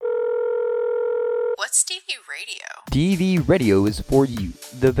What's DV Radio? DV Radio is for you,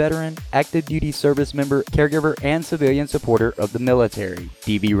 the veteran, active duty service member, caregiver, and civilian supporter of the military.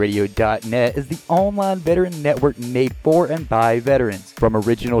 DVRadio.net is the online veteran network made for and by veterans. From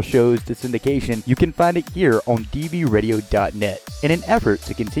original shows to syndication, you can find it here on DVRadio.net. In an effort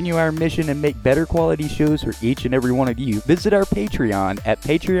to continue our mission and make better quality shows for each and every one of you, visit our Patreon at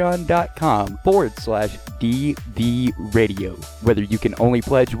patreon.com/DVRadio. Whether you can only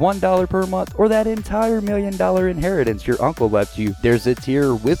pledge $1 per month or that entire $1 million inheritance your uncle left you, there's a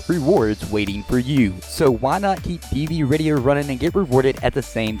tier with rewards waiting for you. So why not keep DV Radio running and get rewarded at the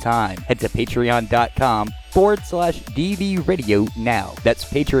same time? Head to patreon.com/DV Radio now. That's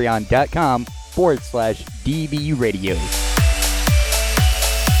patreon.com/DV Radio.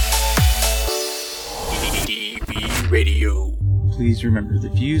 DV Radio. Please remember, the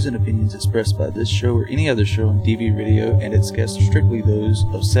views and opinions expressed by this show or any other show on DV Radio and its guests are strictly those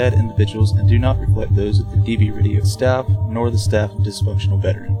of said individuals and do not reflect those of the DV Radio staff nor the staff of dysfunctional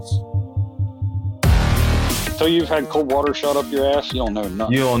veterans. So you've had cold water shot up your ass? You don't know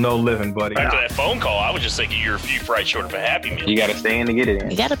nothing. You don't know living, buddy. After that phone call, I was just thinking you're a few fries short of a Happy Meal. You gotta stay in to get it in.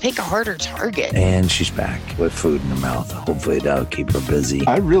 You gotta pick a harder target. And she's back with food in her mouth. Hopefully that'll keep her busy.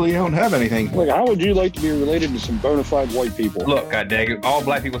 I really don't have anything. Look, how would you like to be related to some bona fide white people? Look, goddaggit, all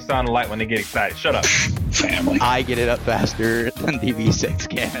black people sound alike when they get excited. Shut up. Family. I get it up faster than DV6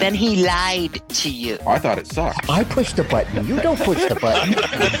 can. Then he lied to you. I thought it sucked. I pushed the button. You don't push the button.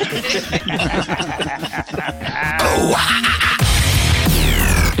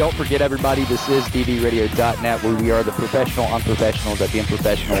 Don't forget, everybody, this is DVRadio.net, where we are the professional unprofessionals at being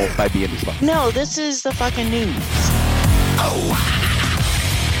professional by being dysfunctional. No, this is the fucking news.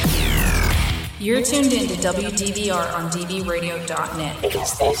 You're tuned in to WDVR on DVRadio.net.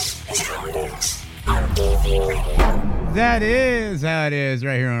 Because this is how it is on DV Radio. That is how it is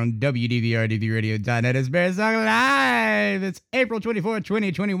right here on WDVR, DVRadio.net. It's Bear Song Live. It's April 24th,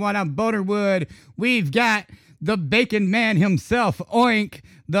 2021. I'm Bonerwood. We've got the Bacon Man himself, Oink,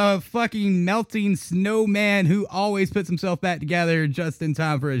 the fucking melting snowman who always puts himself back together just in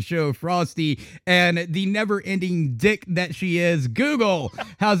time for his show, Frosty, and the never-ending dick that she is, Google.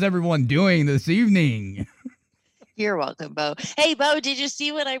 How's everyone doing this evening? You're welcome, Bo. Hey, Bo, did you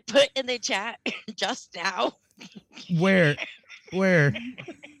see what I put in the chat just now? Where? In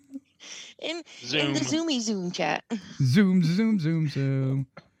the Zoomy Zoom chat. Zoom.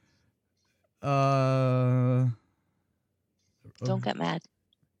 Don't get mad.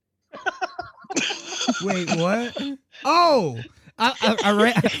 Wait, what? Oh,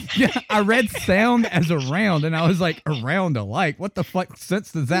 I read sound as around, and I was like, around alike. What the fuck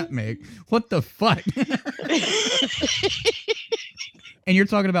sense does that make? What the fuck? And you're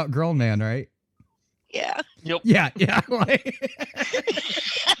talking about Grown Man, right? Yeah. Yep. Yeah.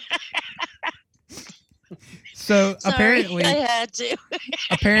 So Sorry, apparently, I had to.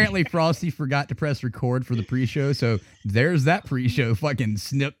 apparently Frosty forgot to press record for the pre-show, so there's that pre-show fucking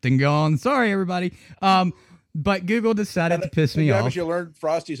snipped and gone. Sorry, everybody. But Google decided to piss me off. Haven't you learned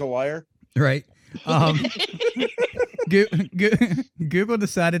Frosty's a liar? Right. Google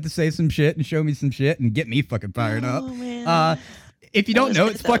decided to say some shit and show me some shit and get me fucking fired up. Man. If you don't know,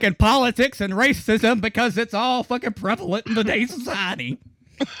 it's fucking politics and racism because it's all fucking prevalent in today's society.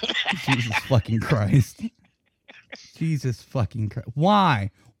 Jesus fucking Christ. Jesus fucking Christ. Why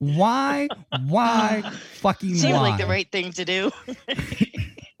fucking Seemed why? like the right thing to do.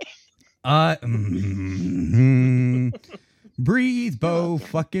 Breathe, Bo,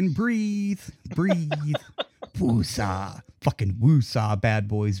 fucking breathe. Woosah. Fucking woosah, bad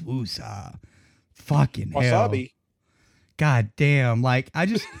boys, woosah. Fucking hell. Wasabi. God damn, like, I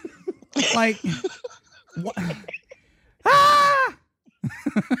just, like, what? Ah!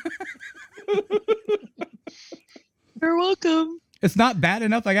 You're welcome. It's not bad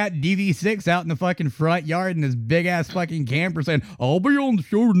enough I got DV6 out in the fucking front yard in this big-ass fucking camper saying, I'll be on the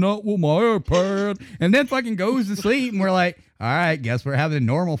show tonight with my iPad, and then fucking goes to sleep, and we're like, all right, guess we're having a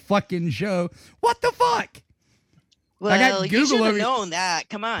normal fucking show. What the fuck? Well, I got you should Google have over- known that.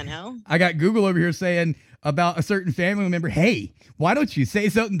 Come on, huh? I got Google over here saying about a certain family member, hey, why don't you say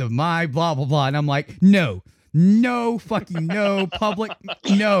something to my blah, blah, blah, and I'm like, no, fucking no, public,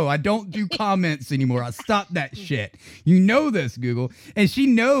 no, I don't do comments anymore. I stopped that shit. You know this, Google. And she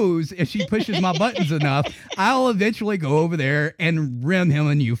knows if she pushes my buttons enough, I'll eventually go over there and rim him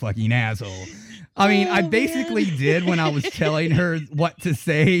a new fucking asshole. I mean, I basically did when I was telling her what to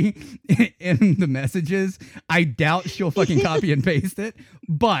say in the messages. I doubt she'll fucking copy and paste it,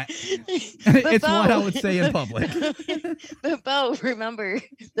 but it's Bo, what I would say in public. But Bo, remember,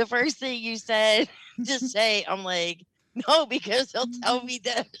 the first thing you said to say, I'm like, No, because he'll tell me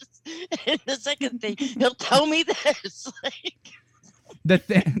this. And the second thing, he'll tell me this. Like,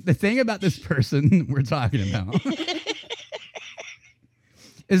 the thing about this person we're talking about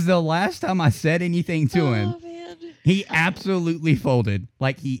is the last time I said anything to him, man. he absolutely folded.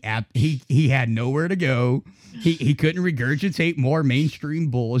 Like he had nowhere to go. He couldn't regurgitate more mainstream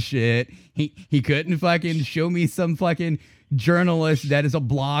bullshit. He couldn't fucking show me some fucking journalist that is a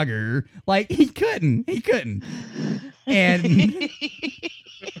blogger. Like he couldn't. And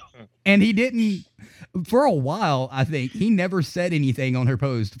and he didn't for a while. I think he never said anything on her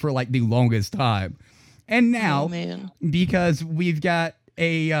post for like the longest time. And now, because we've got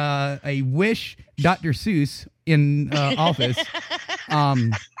a Wish Dr. Seuss in office,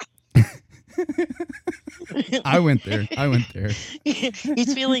 I went there.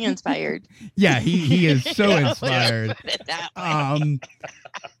 He's feeling inspired. Yeah, he is so inspired. And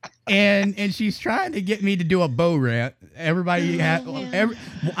she's trying to get me to do a Bo rant. Everybody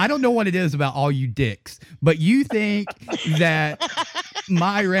I don't know what it is about all you dicks, but you think that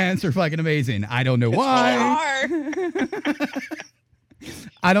my rants are fucking amazing. I don't know why.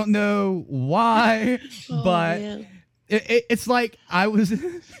 I don't know why, but it's like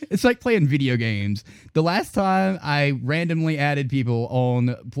it's like playing video games. The last time I randomly added people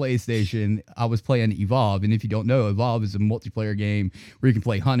on PlayStation, I was playing Evolve. And if you don't know, Evolve is a multiplayer game where you can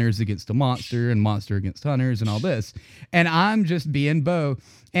play hunters against a monster and monster against hunters and all this. And I'm just being Bo.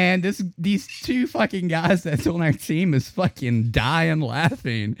 And these two fucking guys that's on our team is fucking dying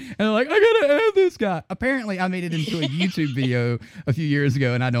laughing. And they're like, I gotta add this guy. Apparently, I made it into a YouTube video a few years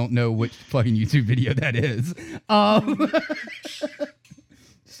ago, and I don't know which fucking YouTube video that is.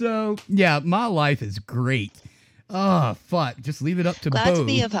 So, yeah, my life is great. Oh, fuck. Just leave it up to Bo. Glad to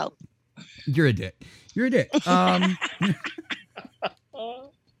be of help. You're a dick.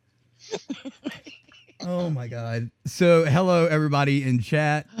 Oh, my God. So, hello, everybody in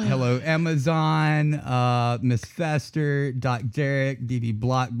chat. Hello, Amazon, Miss Fester, Doc Derek, DB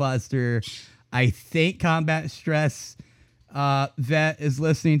Blockbuster. I think Combat Stress Vet is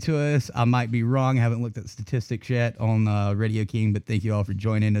listening to us. I might be wrong. I haven't looked at statistics yet on Radio King, but thank you all for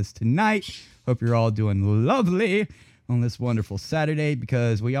joining us tonight. Hope you're all doing lovely on this wonderful Saturday,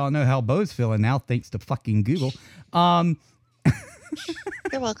 because we all know how Bo's feeling now, thanks to fucking Google. You're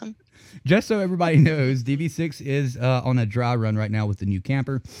welcome. Just so everybody knows, DB6 is on a dry run right now with the new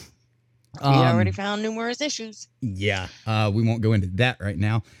camper. We already found numerous issues. Yeah, we won't go into that right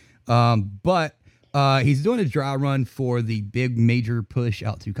now. But he's doing a dry run for the big major push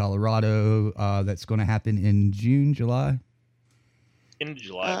out to Colorado that's going to happen in July. In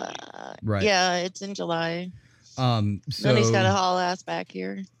July. Right. Yeah, it's in July. So then he's got to haul ass back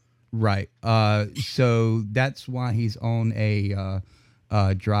here. Right. So that's why he's on a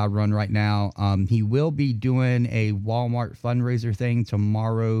dry run right now. He will be doing a Walmart fundraiser thing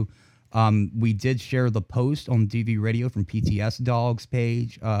tomorrow. We did share the post on DV Radio from PTS Dog's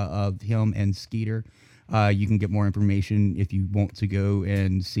page of him and Skeeter. You can get more information if you want to go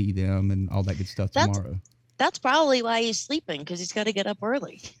and see them and all that good stuff tomorrow. That's probably why he's sleeping, because he's got to get up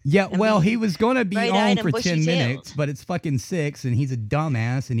early. Yeah, well, he was going to be on for 10 minutes, tail. but it's fucking 6, and he's a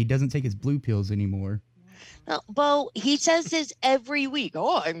dumbass, and he doesn't take his blue pills anymore. No, Bo, he says this every week.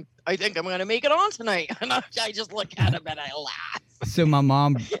 Oh, I think I'm going to make it on tonight. And I just look at him and I laugh. So my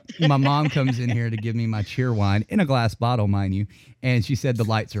mom comes in here to give me my cheer wine in a glass bottle, mind you, and she said the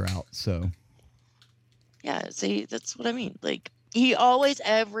lights are out. So yeah, see, that's what I mean. Like, he always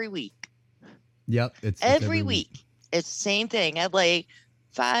every week. Yep, it's every week. It's the same thing at like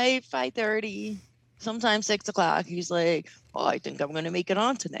 5:30, sometimes 6 o'clock. He's like, "Oh, I think I'm going to make it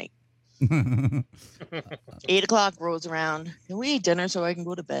on tonight." 8 o'clock rolls around. Can we eat dinner so I can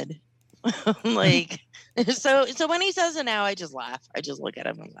go to bed? I'm like, so when he says it now, I just laugh. I just look at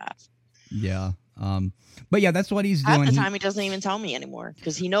him and laugh. Yeah. But yeah, that's what he's doing. Half the time he doesn't even tell me anymore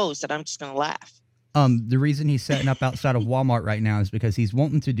because he knows that I'm just going to laugh. The reason he's setting up outside of Walmart right now is because he's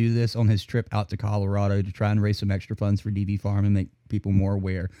wanting to do this on his trip out to Colorado to try and raise some extra funds for DV Farm and make people more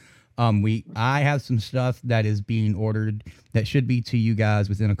aware. I have some stuff that is being ordered that should be to you guys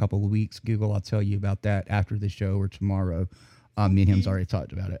within a couple of weeks. Google, I'll tell you about that after the show or tomorrow. Me and him's already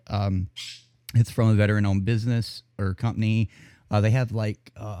talked about it. It's from a veteran-owned business or company. They have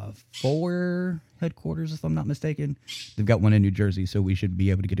like 4 headquarters, if I'm not mistaken. They've got one in New Jersey, so we should be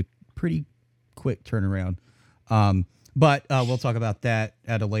able to get a pretty quick turnaround. But we'll talk about that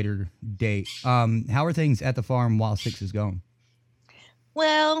at a later date. How are things at the farm while 6 is gone?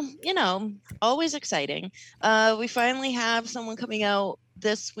 Well, always exciting. We finally have someone coming out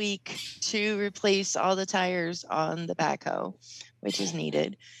this week to replace all the tires on the backhoe, which is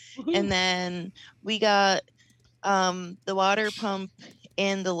needed. And then we got the water pump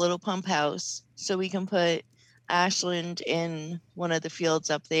in the little pump house so we can put Ashland in one of the fields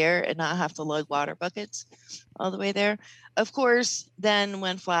up there and not have to lug water buckets all the way there. Of course, then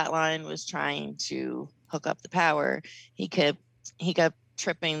when Flatline was trying to hook up the power, he kept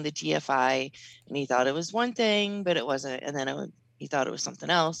tripping the GFI, and he thought it was one thing, but it wasn't. And then he thought it was something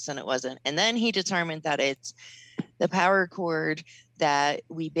else, and it wasn't. And then he determined that it's the power cord that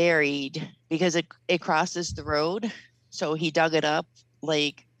we buried because it crosses the road. So he dug it up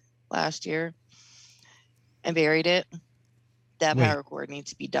like last year and buried it. That Wait. power cord needs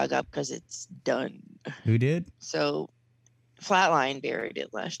to be dug up because it's done. Who did? So Flatline buried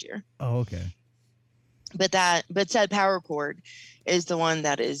it last year. Oh, okay. But said power cord is the one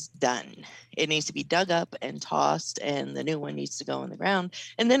that is done. It needs to be dug up and tossed, and the new one needs to go in the ground.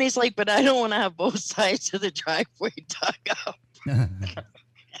 And then he's like, but I don't want to have both sides of the driveway dug up.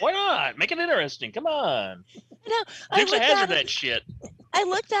 Why not? Make it interesting. Come on. No, Dukes of Hazzard that shit. I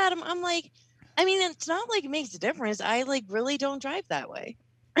looked at him. I'm like, I mean, it's not like it makes a difference. I like really don't drive that way.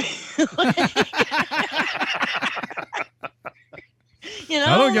 You know,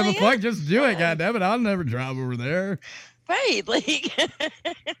 I don't give like, a fuck. Just do it, goddammit. I'll never drive over there. right? Like,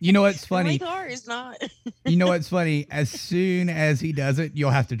 You know what's my funny? car is not. You know what's funny? As soon as he does it,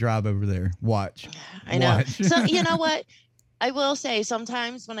 you'll have to drive over there. Watch. I know. Watch. So you know what? I will say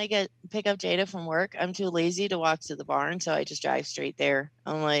sometimes when I pick up Jada from work, I'm too lazy to walk to the barn, so I just drive straight there.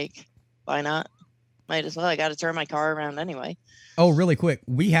 I'm like, why not? Might as well. I got to turn my car around anyway. Oh, really quick.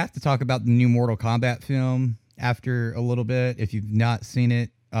 We have to talk about the new Mortal Kombat film after a little bit. If you've not seen it,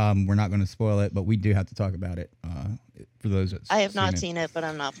 we're not going to spoil it, but we do have to talk about it for those that I have not seen it, but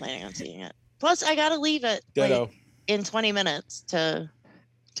I'm not planning on seeing it. Plus, I got to leave it like, in 20 minutes to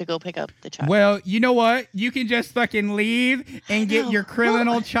go pick up the child. Well, you know what? You can just fucking leave and get your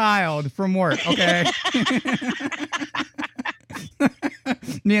criminal child from work, okay?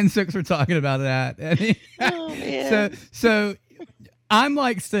 Me and Six were talking about that. Oh, man. So I'm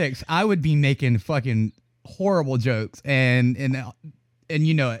like Six. I would be making fucking horrible jokes and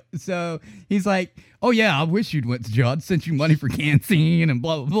you know it. So he's like, "Oh yeah, I wish you'd went to jail. I'd sent you money for canteen and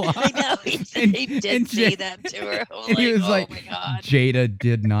blah blah blah." I know he did say that to her. He was like, like, "Oh my god." Jada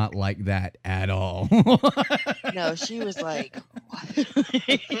did not like that at all. No, she was like, "What?"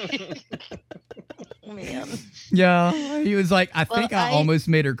 Man. Yeah, he was like, I Well, think I almost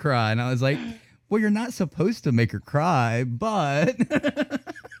made her cry, and I was like, well, you're not supposed to make her cry, but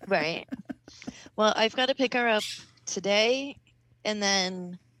Right. Well, I've got to pick her up today, and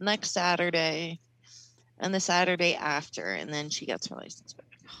then next Saturday, and the Saturday after, and then she gets her license back.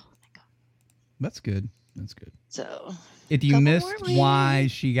 Oh my god. That's good. That's good. So if you couple missed more why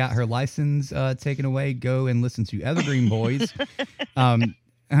she got her license taken away, go and listen to Evergreen Boys.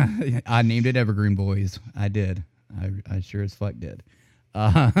 I named it Evergreen Boys. I did. I sure as fuck did.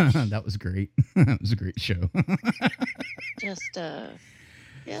 That was great. That was a great show. just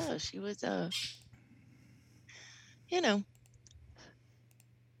yeah, she was you know,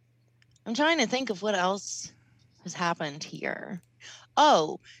 I'm trying to think of what else has happened here.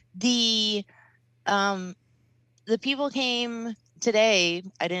 Oh, the people came today.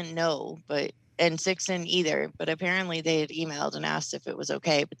 I didn't know, and Six didn't either, but apparently they had emailed and asked if it was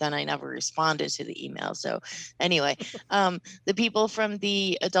okay, but then I never responded to the email. So anyway, the people from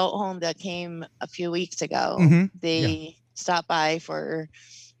the adult home that came a few weeks ago, they stopped by for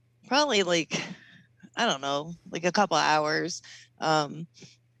probably like, I don't know, like a couple of hours, and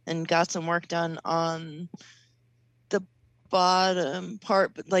got some work done on the bottom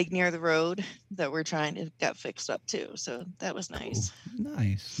part, but like near the road that we're trying to get fixed up too. So that was nice. Cool.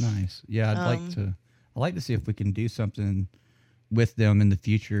 Nice. Yeah, I'd like to see if we can do something with them in the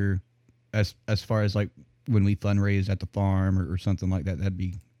future, as far as like when we fundraise at the farm or something like that. That'd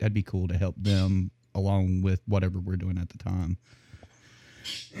be cool to help them along with whatever we're doing at the time.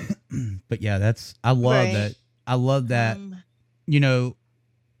 But yeah, I love that. You know,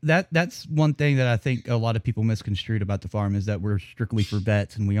 that's one thing that I think a lot of people misconstrued about the farm is that we're strictly for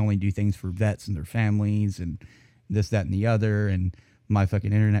vets and we only do things for vets and their families and this, that, and the other. And my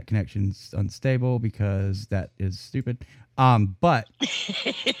fucking internet connection's unstable because that is stupid. But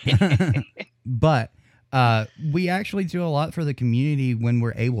we actually do a lot for the community when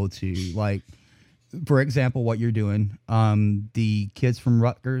we're able to. Like, for example, what you're doing, the kids from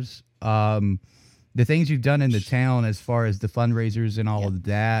Rutgers, the things you've done in the town as far as the fundraisers and all of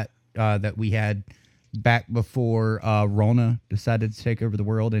that, that we had back before Rona decided to take over the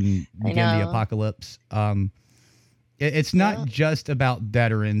world and began the apocalypse. It's not just about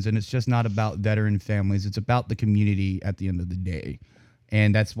veterans, and it's just not about veteran families. It's about the community at the end of the day.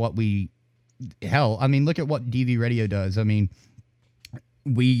 And that's what we hell, I mean, look at what DV Radio does. I mean,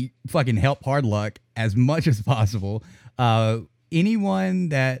 we fucking help Hard Luck as much as possible. Anyone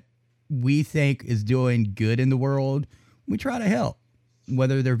that we think is doing good in the world, we try to help,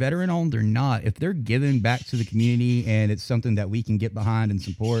 whether they're veteran owned or not. If they're giving back to the community and it's something that we can get behind and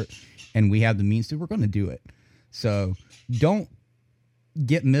support and we have the means to, we're going to do it. So don't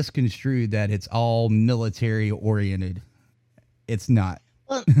get misconstrued that it's all military oriented. It's not.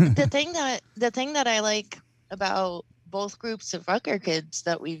 Well, the thing that I like about both groups of Rucker kids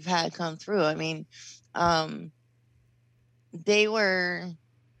that we've had come through, I mean, they were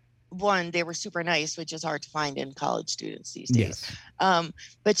super nice, which is hard to find in college students these days. Yes.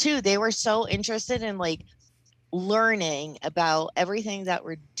 But two, they were so interested in like learning about everything that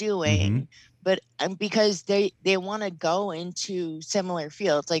we're doing, but because they want to go into similar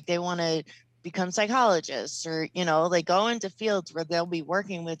fields, like they want to become psychologists or, you know, like go into fields where they'll be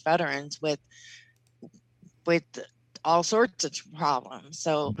working with veterans with all sorts of problems.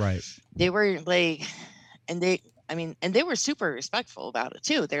 So Right. they were like, and they were super respectful about it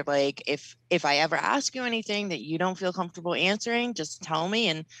too. They're like, if I ever ask you anything that you don't feel comfortable answering, just tell me,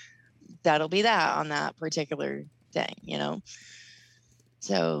 and that'll be that on that particular thing, you know?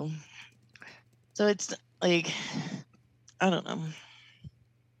 So it's like, I don't know.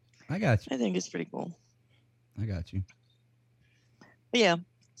 I got you. I think it's pretty cool. I got you. But yeah,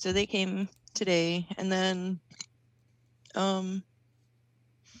 so they came today, and then, I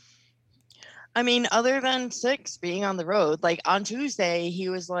mean, other than Six being on the road, like on Tuesday, he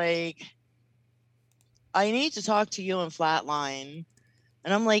was like, I need to talk to you in Flatline.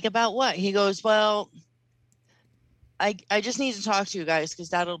 And I'm like, about what? He goes, well, I just need to talk to you guys because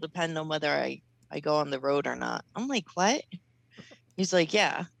that'll depend on whether I go on the road or not. I'm like, what? He's like,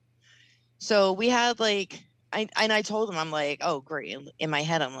 yeah. So we had like, I told him, I'm like, oh, great. In my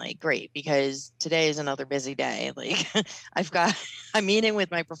head, I'm like, great, because today is another busy day. Like I'm meeting with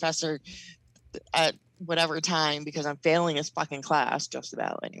my professor at whatever time because I'm failing his fucking class just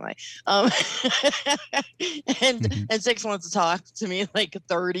about anyway. And Six wants to talk to me like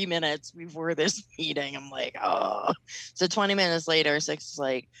 30 minutes before this meeting. I'm like, oh. So 20 minutes later, Six is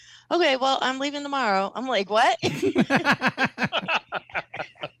like, okay, well, I'm leaving tomorrow. I'm like, what?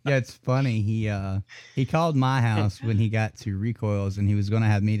 Yeah, it's funny. He called my house when he got to Recoils, and he was going to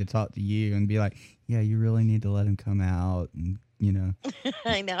have me to talk to you and be like, yeah, you really need to let him come out and, you know,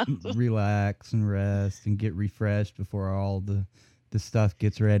 I know, relax and rest and get refreshed before all the stuff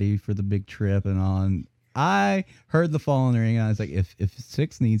gets ready for the big trip and on. I heard the phone ring, and I was like, if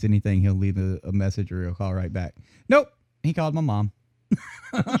Six needs anything, he'll leave a message or he'll call right back. Nope. He called my mom.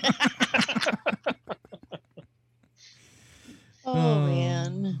 Oh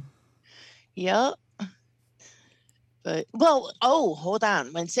man. Yep. But hold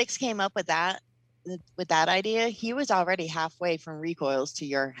on. When Six came up with that idea, he was already halfway from Recoils to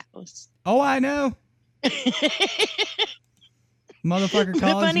your house. Oh, I know. Motherfucker calls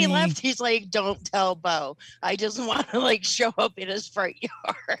But when he me. left, he's like, don't tell Bo. I just want to like show up in his front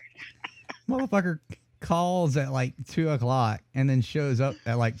yard. Motherfucker calls at like 2:00 and then shows up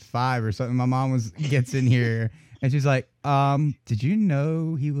at like 5 or something. My mom gets in here and she's like, did you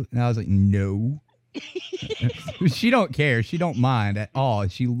know he was? And I was like, no. She don't care. She don't mind at all.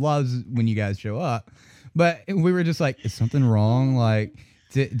 She loves when you guys show up. But we were just like, is something wrong? Like,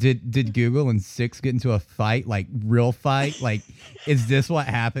 did Google and Six get into a fight? Like, real fight? Like, is this what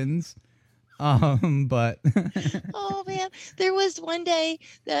happens? But Oh man, there was one day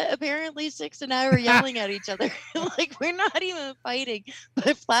that apparently Six and I were yelling at each other. Like, we're not even fighting,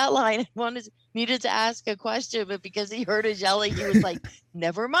 but Flatline needed to ask a question, but because he heard us yelling, he was like,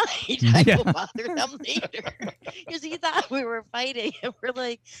 never mind, I will bother them later. Because he thought we were fighting, and we're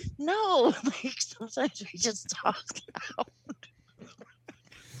like, no, like sometimes we just talk loud.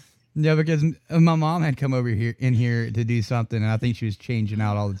 yeah, because my mom had come over here to do something, and I think she was changing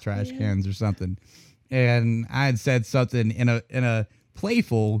out all the trash cans or something. And I had said something in a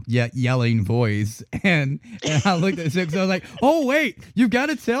playful yet yelling voice, and I looked at Six. I was like, "Oh wait, you've got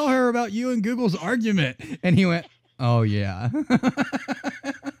to tell her about you and Google's argument." And he went, "Oh yeah."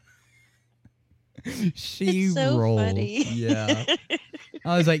 She It's so rolled. funny. Yeah.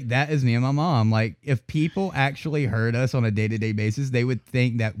 I was like, that is me and my mom. Like, if people actually heard us on a day-to-day basis, they would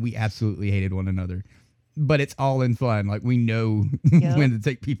think that we absolutely hated one another. But it's all in fun. Like, we know when to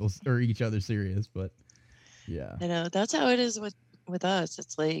take people or each other serious. But yeah, I know that's how it is with us.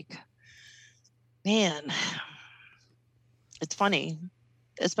 It's like, man, it's funny,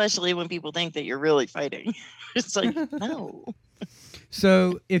 especially when people think that you're really fighting. It's like, no.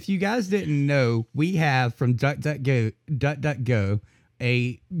 So if you guys didn't know, we have from DuckDuckGo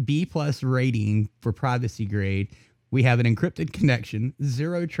a B+ rating for privacy grade. We have an encrypted connection,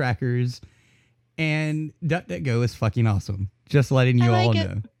 0 trackers, and DuckDuckGo is fucking awesome. Just letting you all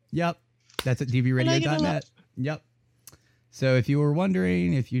know. Yep. That's at dvradio.net. Yep. So if you were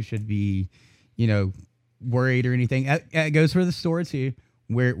wondering if you should be, worried or anything, it goes for the store too.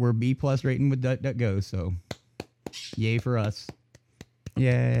 We're B+ rating with DuckDuckGo. So yay for us.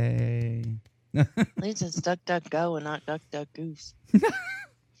 Yay. At least it's DuckDuckGo and not DuckDuckGoose.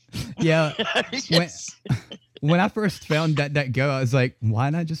 Yeah. When I first found DuckDuckGo, I was like, why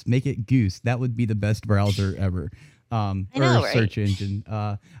not just make it Goose? That would be the best browser ever. Search engine.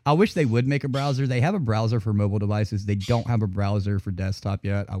 I wish they would make a browser. They have a browser for mobile devices. They don't have a browser for desktop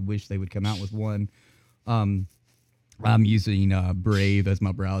yet. I wish they would come out with one. I'm using Brave as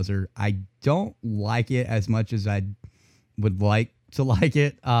my browser. I don't like it as much as I would like to like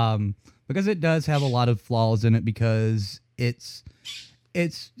it, because it does have a lot of flaws in it, because it's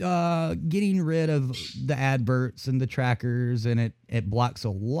getting rid of the adverts and the trackers, and it blocks a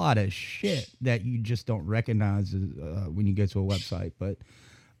lot of shit that you just don't recognize when you go to a website. But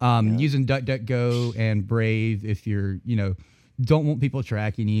using DuckDuckGo and Brave, if you're, don't want people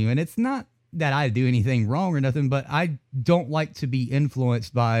tracking you, and it's not that I do anything wrong or nothing, but I don't like to be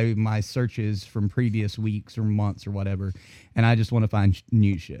influenced by my searches from previous weeks or months or whatever, and I just want to find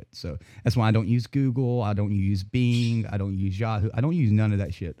new shit. So that's why I don't use Google, I don't use Bing, I don't use Yahoo, I don't use none of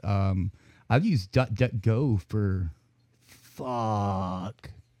that shit. I've used DuckDuckGo for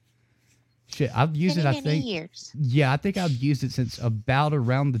shit. I've used it, I think. Years. Yeah, I think I've used it since about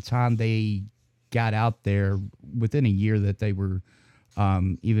around the time they got out there, within a year that they were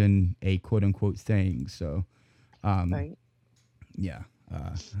even a quote unquote thing. So, right. Yeah.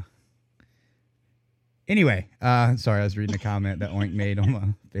 Anyway, sorry, I was reading a comment that Oink made on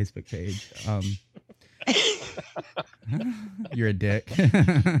my Facebook page. You're a dick.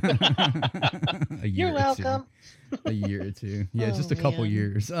 You're welcome. A year or two. Yeah, just a couple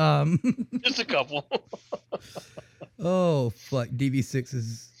years. Just a couple. Oh, fuck.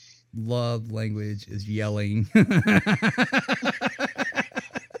 DB6's love language is yelling.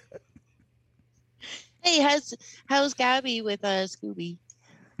 Hey, how's Gabby with Scooby?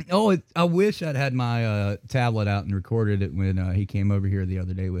 Oh, I wish I'd had my tablet out and recorded it when he came over here the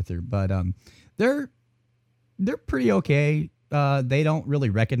other day with her. But they're pretty okay. They don't really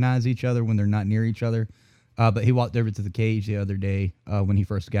recognize each other when they're not near each other. But he walked over to the cage the other day when he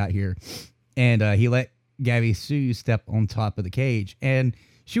first got here, and he let Gabby Sue step on top of the cage, and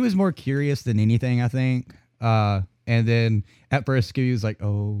she was more curious than anything, I think. And then at first Scooby was like,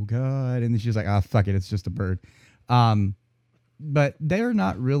 "Oh God," and then she was like, "Ah, fuck it, it's just a bird." But they're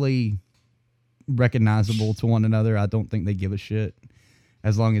not really recognizable to one another. I don't think they give a shit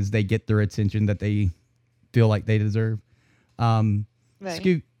as long as they get their attention that they feel like they deserve. Right.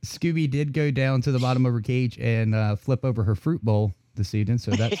 Scooby did go down to the bottom of her cage and flip over her fruit bowl this evening.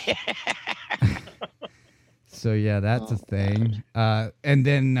 So that's so yeah, that's a thing. And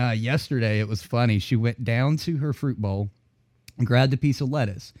then yesterday it was funny. She went down to her fruit bowl, grabbed a piece of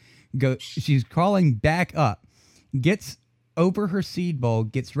lettuce. She's crawling back up, gets over her seed bowl,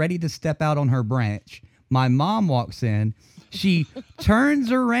 gets ready to step out on her branch. My mom walks in. She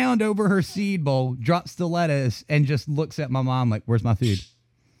turns around over her seed bowl, drops the lettuce, and just looks at my mom like, "Where's my food?"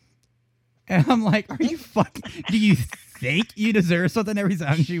 And I'm like, "Are you fucking... Do you think you deserve something every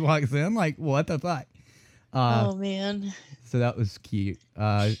time she walks in? Like, what the fuck?" Oh, man. So that was cute.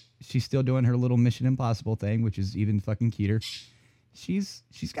 She's still doing her little Mission Impossible thing, which is even fucking cuter. She's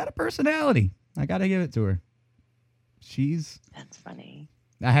got a personality. I gotta give it to her. That's funny.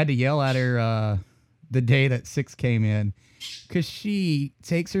 I had to yell at her the day that Six came in, because she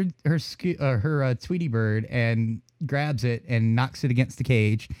takes her Tweety bird and grabs it and knocks it against the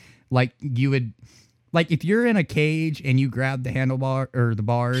cage, like you would, like if you're in a cage and you grab the handlebar or the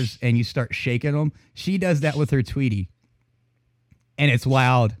bars and you start shaking them. She does that with her Tweety, and it's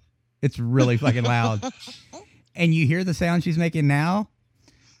loud. It's really fucking loud, and you hear the sound she's making now.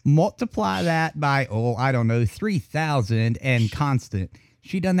 Multiply that by, I don't know, 3,000 and constant.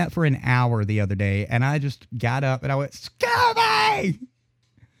 She done that for an hour the other day, and I just got up and I went, "Scooby!"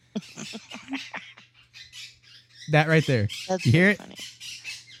 That right there. That's you hear it? Funny.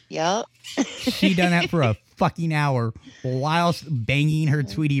 Yep. She done that for a fucking hour whilst banging her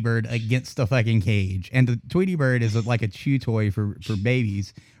Tweety bird against the fucking cage. And the Tweety bird is like a chew toy for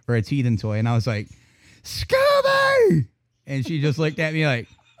babies, or a teething toy. And I was like, "Scooby!" And she just looked at me like,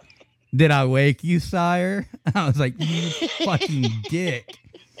 "Did I wake you, sire?" I was like, "You fucking dick."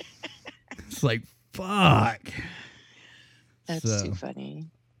 It's like, fuck. That's too funny.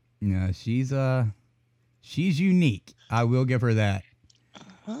 Yeah, she's unique. I will give her that.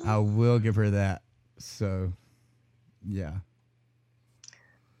 I will give her that. So, yeah.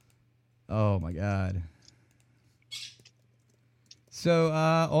 Oh my God. So,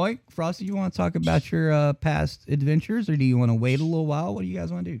 Oink, Frosty, you want to talk about your past adventures, or do you want to wait a little while? What do you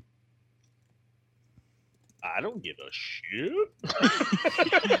guys want to do? I don't give a shit.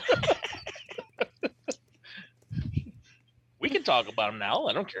 We can talk about them now.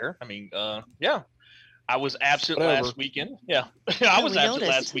 I don't care. I mean, yeah. I was absent Whatever. last weekend. Yeah. I was we absent noticed.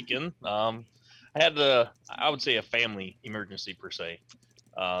 last weekend. I had I would say a family emergency per se.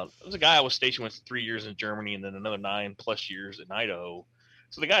 There was a guy I was stationed with 3 years in Germany and then another 9+ years in Idaho.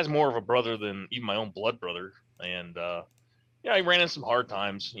 So the guy's more of a brother than even my own blood brother. And, yeah, he ran into some hard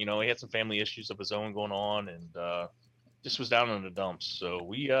times. You know, he had some family issues of his own going on and, just was down in the dumps. So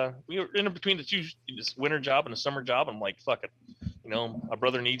we were in between the two, this winter job and a summer job. I'm like, fuck it. You know, my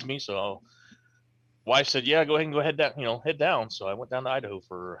brother needs me. So wife said, yeah, go ahead and head down, head down. So I went down to Idaho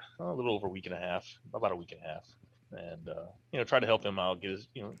for a little over a week and a half, about a week and a half. And, try to help him out, get his,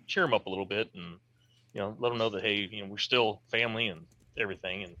 cheer him up a little bit and, let him know that, hey, we're still family and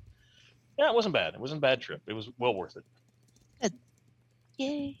everything. And yeah, it wasn't bad. It wasn't a bad trip. It was well worth it. Good.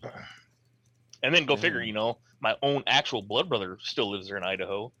 Yay. And then go figure, my own actual blood brother still lives there in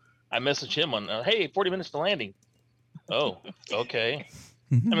Idaho. I messaged him on, hey, 40 minutes to landing. Oh, okay.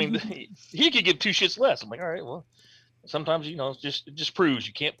 I mean, he could give two shits less. I'm like, all right, well, sometimes, it just proves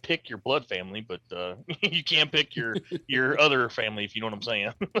you can't pick your blood family, but you can pick your other family, if you know what I'm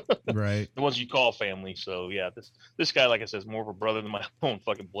saying. Right. The ones you call family. So yeah, this guy, like I said, is more of a brother than my own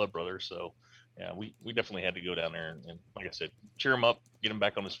fucking blood brother. So yeah, we definitely had to go down there and like I said, cheer him up, get him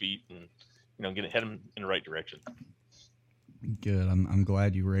back on his feet, and head him in the right direction. Good. I'm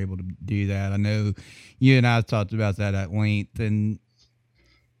glad you were able to do that. I know you and I talked about that at length, and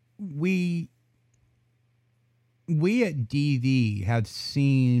we at DV have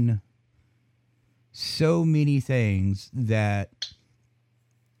seen so many things that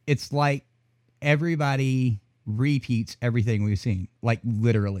it's like everybody repeats everything we've seen, like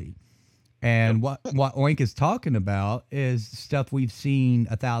literally. And what Oink is talking about is stuff we've seen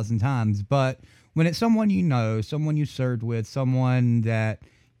 1,000 times. But when it's someone someone you served with, someone that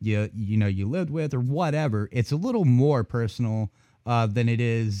you lived with or whatever, it's a little more personal than it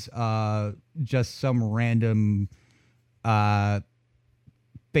is just some random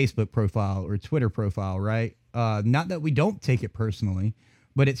Facebook profile or Twitter profile, right? Not that we don't take it personally,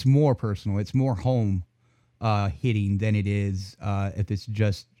 but it's more personal. It's more home hitting than it is if it's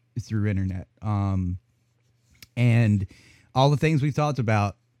just through internet. And all the things we've talked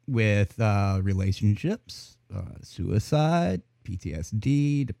about with relationships, suicide,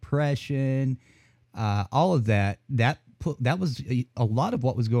 PTSD, depression, all of that was a lot of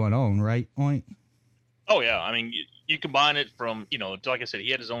what was going on, right, Oink? Oh yeah, I mean, you combine it from like I said,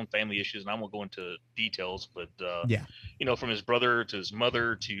 he had his own family issues, and I won't go into details, but yeah, from his brother to his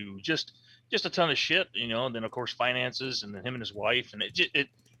mother to just a ton of shit, and then of course finances, and then him and his wife, and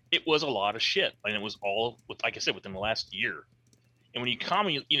it was a lot of shit, and it was all like I said, within the last year. And when you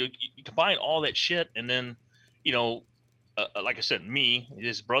combine all that shit, and then like I said,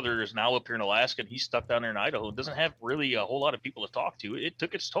 his brother is now up here in Alaska, and he's stuck down there in Idaho. Doesn't have really a whole lot of people to talk to. It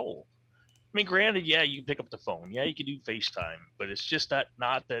took its toll. I mean, granted, yeah, you can pick up the phone, yeah, you can do FaceTime, but it's just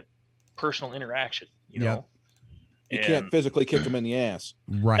not that personal interaction, you know. You can't physically kick them in the ass.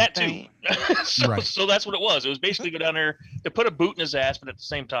 Right. That too. Right. So that's what it was. It was basically go down there to put a boot in his ass, but at the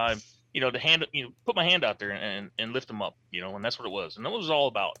same time, put my hand out there and lift him up, and that's what it was. And that was all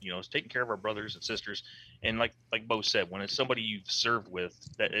about, it's taking care of our brothers and sisters. And like Bo said, when it's somebody you've served with,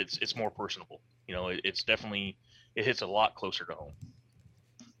 that it's more personable. It's definitely, it hits a lot closer to home.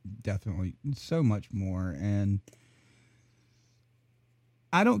 Definitely. So much more. And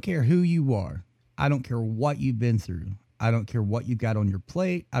I don't care who you are. I don't care what you've been through. I don't care what you've got on your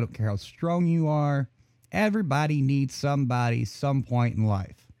plate. I don't care how strong you are. Everybody needs somebody some point in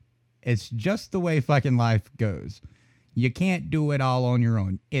life. It's just the way fucking life goes. You can't do it all on your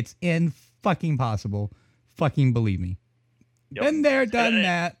own. It's fucking possible. Fucking believe me. Yep. Been there, done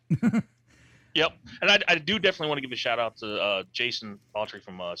that. Yep. And I do definitely want to give a shout out to Jason Autry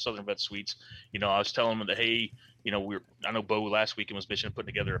from Southern Vet Suites. I was telling him that, hey, I know Bo last weekend was mentioning putting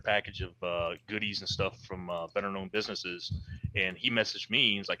together a package of goodies and stuff from better known businesses. And he messaged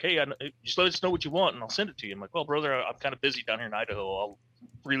me. He's like, hey, just let us know what you want and I'll send it to you. I'm like, well, brother, I'm kind of busy down here in Idaho. I'll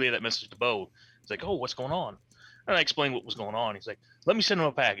relay that message to Bo. He's like, oh, what's going on? And I explained what was going on. He's like, let me send him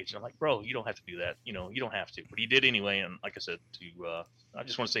a package. And I'm like, bro, you don't have to do that. You don't have to. But he did anyway. And like I said, I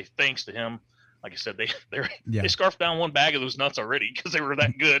just want to say thanks to him. like I said, they Yeah. they scarfed down one bag of those nuts already because they were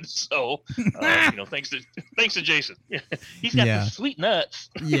that good. So, thanks to Jason, he's got Yeah. the sweet nuts.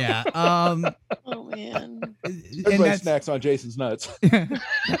 Yeah. Oh man. Everybody snacks on Jason's nuts.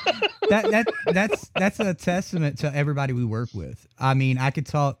 That's a testament to everybody we work with. I mean, I could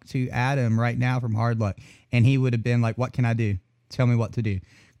talk to Adam right now from Hard Luck, and he would have been like, "What can I do? Tell me what to do."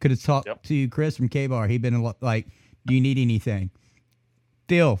 Could have talked to Chris from K-Bar. He'd been like, "Do you need anything?"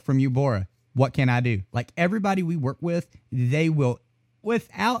 Phil from Eubora, "What can I do?" Like everybody we work with, they will,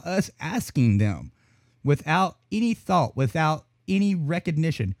 without us asking them, without any thought, without any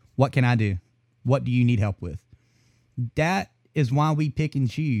recognition, "What can I do? What do you need help with?" That is why we pick and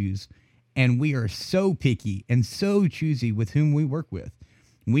choose, and we are so picky and so choosy with whom we work with.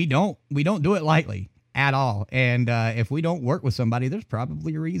 We don't do it lightly at all. And if we don't work with somebody, there's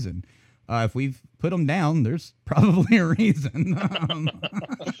probably a reason. If we've put them down, there's probably a reason.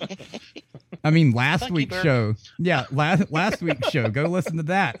 I mean, last week's show, last week's show, go listen to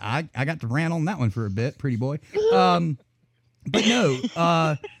that. I got to rant on that one for a bit, pretty boy. But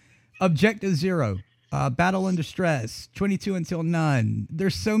no, Objective Zero, Battle in Distress, 22 Until None.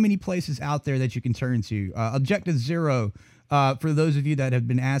 There's so many places out there that you can turn to. Objective Zero, for those of you that have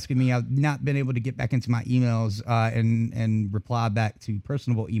been asking me, I've not been able to get back into my emails and reply back to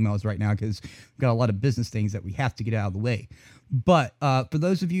personable emails right now because we've got a lot of business things that we have to get out of the way. But for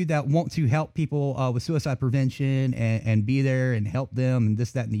those of you that want to help people with suicide prevention and be there and help them and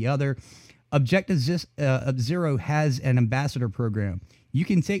this, that, and the other, Objective Zero has an ambassador program. You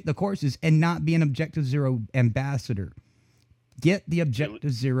can take the courses and not be an Objective Zero ambassador. Get the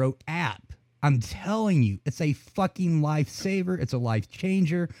Objective Zero app. I'm telling you, it's a fucking lifesaver. It's a life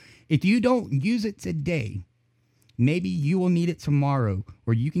changer. If you don't use it today, maybe you will need it tomorrow,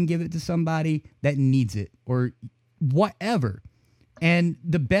 or you can give it to somebody that needs it, or whatever. And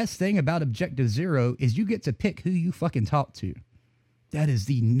the best thing about Objective Zero is you get to pick who you fucking talk to. That is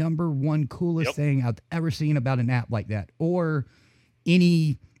the number one coolest thing I've ever seen about an app like that, or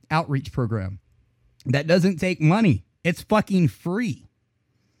any outreach program that doesn't take money. It's fucking free.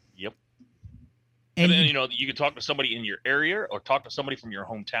 Yep. And then, you can talk to somebody in your area or talk to somebody from your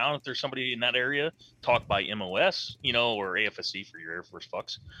hometown. If there's somebody in that area, talk by MOS, or AFSC for your Air Force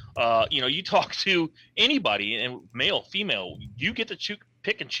fucks. You talk to anybody, and male, female, you get to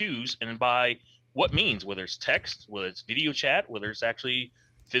pick and choose, and by what means, whether it's text, whether it's video chat, whether it's actually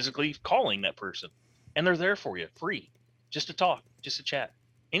physically calling that person. And they're there for you, free, just to talk, just to chat,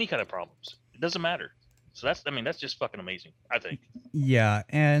 any kind of problems. It doesn't matter. So that's just fucking amazing, I think. Yeah,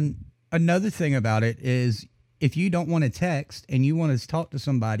 and another thing about it is if you don't want to text and you want to talk to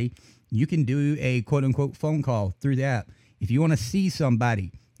somebody, you can do a quote-unquote phone call through the app. If you want to see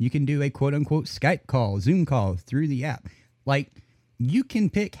somebody, you can do a quote-unquote Skype call, Zoom call through the app. Like, you can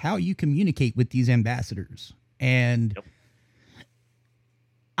pick how you communicate with these ambassadors. And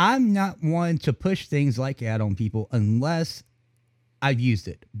I'm not one to push things like that on people unless I've used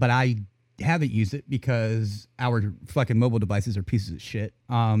it. But I haven't used it because our fucking mobile devices are pieces of shit.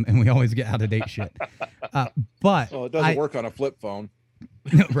 And we always get out of date shit. But it doesn't work on a flip phone.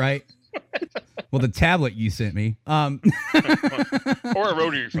 Right. Well, the tablet you sent me. Or a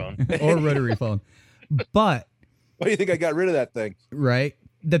rotary phone. Or a rotary phone. But why do you think I got rid of that thing? Right.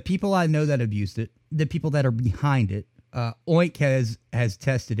 The people I know that have used it, the people that are behind it, Oink has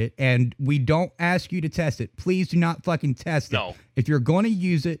tested it, and we don't ask you to test it. Please do not fucking test it. No. If you're going to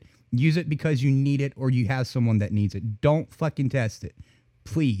use it because you need it or you have someone that needs it. Don't fucking test it.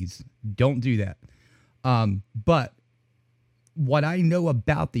 Please don't do that. But what I know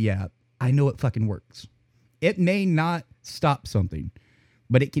about the app, I know it fucking works. It may not stop something,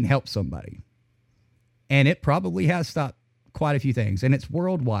 but it can help somebody. And it probably has stopped quite a few things. And it's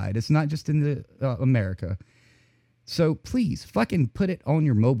worldwide. It's not just in America. So please fucking put it on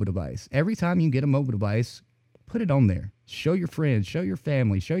your mobile device. Every time you get a mobile device, put it on there. Show your friends, show your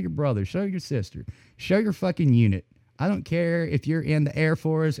family, show your brother, show your sister, show your fucking unit. I don't care if you're in the Air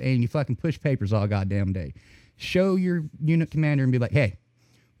Force and you fucking push papers all goddamn day. Show your unit commander and be like, hey,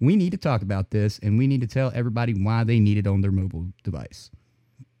 we need to talk about this and we need to tell everybody why they need it on their mobile device.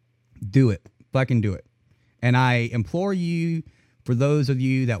 Do it. Fucking do it. And I implore you, for those of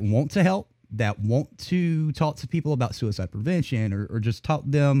you that want to help, that want to talk to people about suicide prevention or just talk to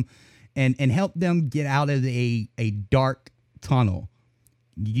them and help them get out of a dark tunnel,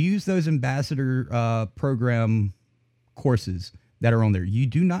 use those ambassador program courses that are on there. You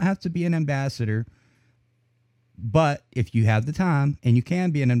do not have to be an ambassador, but if you have the time and you can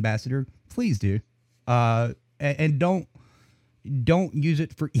be an ambassador, please do. And don't use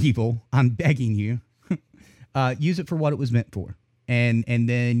it for evil. I'm begging you. Use it for what it was meant for. And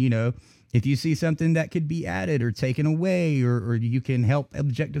then, If you see something that could be added or taken away, or you can help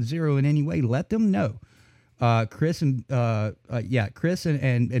Objective Zero in any way, let them know. Chris and Betsy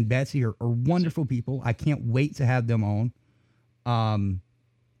are wonderful people. I can't wait to have them on.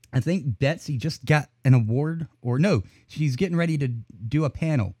 I think Betsy just got an award, or no, she's getting ready to do a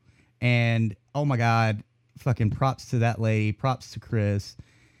panel. And oh my God, fucking props to that lady. Props to Chris.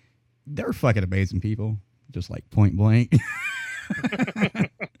 They're fucking amazing people, just like point blank.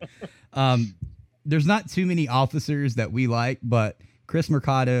 There's not too many officers that we like, but Chris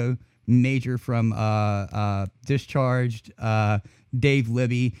Mercado, Major from Discharged, Dave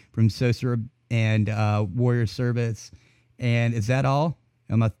Libby from SOSA and Warrior Service. And is that all?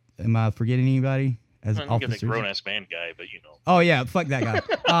 Am I forgetting anybody as I officers? get the grown ass man guy, but you know. Oh yeah, fuck that guy.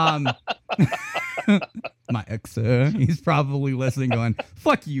 My ex, he's probably listening, going,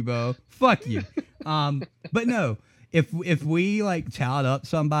 "Fuck you, Bo. Fuck you." But no, if we like tout up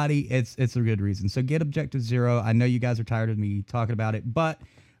somebody, it's a good reason. So get Objective Zero. I know you guys are tired of me talking about it, but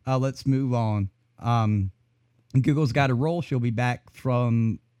let's move on. Google's got a roll. She'll be back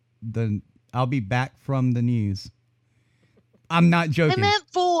from the. I'll be back from the news. I'm not joking. I meant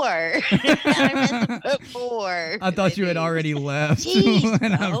 4. I meant to put 4. I thought you had already left.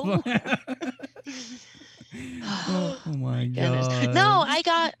 Jeez, Oh my Goodness. God. No, I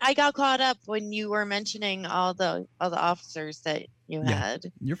got caught up when you were mentioning all the officers that you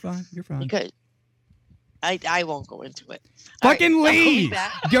had. You're fine. You're fine. Because I won't go into it. Fucking All right, I'll be leave.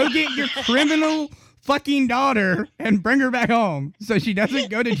 back. Go get your criminal fucking daughter and bring her back home so she doesn't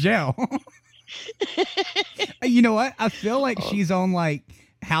go to jail. You know what? I feel like she's on like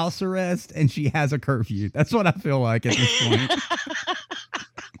house arrest and she has a curfew. That's what I feel like at this point.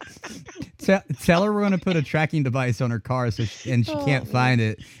 Tell her we're going to put a tracking device on her car and she can't find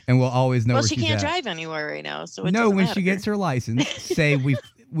it, and we'll always know Well, where she she's can't at. drive anywhere right now, so it No, doesn't when matter. she gets her license, say we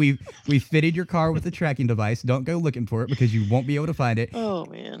fitted your car with a tracking device. Don't go looking for it because you won't be able to find it. Oh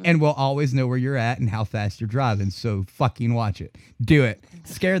man. And we'll always know where you're at and how fast you're driving. So fucking watch it. Do it.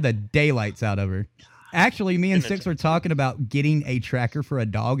 Scare the daylights out of her. Actually, me and Six were talking about getting a tracker for a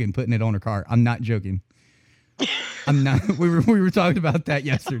dog and putting it on her car. I'm not joking. I'm not. We were talking about that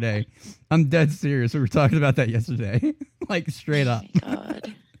yesterday. I'm dead serious. We were talking about that yesterday. Like straight up. Oh my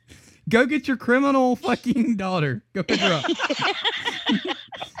God. Go get your criminal fucking daughter. Go pick her up.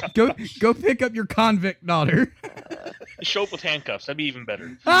 Go pick up your convict daughter. Show up with handcuffs. That'd be even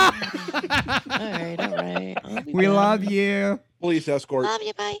better. All right. We love you. Police escort. Love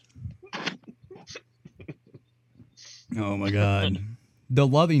you, bye. Oh my God. The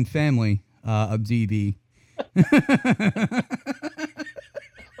loving family of DB.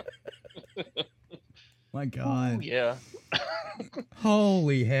 My God. Ooh, yeah.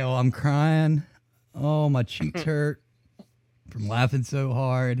 Holy hell, I'm crying. Oh, my cheeks hurt from laughing so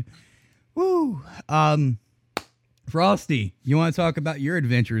hard. Woo. Frosty, you want to talk about your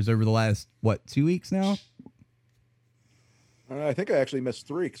adventures over the last, 2 weeks now? I think I actually missed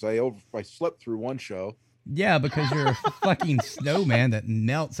 3 because I slept through one show. Yeah, because you're a fucking snowman that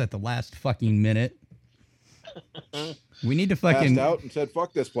melts at the last fucking minute. We need to fucking Passed out and said,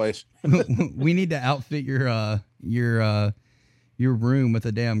 "Fuck this place." We need to outfit your room with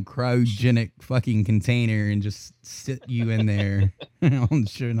a damn cryogenic fucking container and just sit you in there on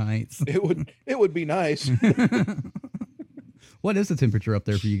show nights. It would be nice. What is the temperature up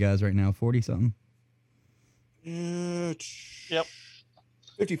there for you guys right now? 40 something? Yep.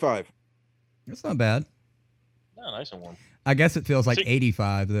 55. That's not bad. Oh, nice and warm. I guess it feels like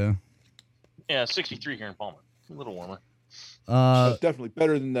 85 though. Yeah, 63 here in Palmer. A little warmer. That's definitely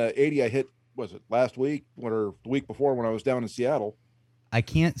better than the 80 I hit. Was it last week or the week before when I was down in Seattle? I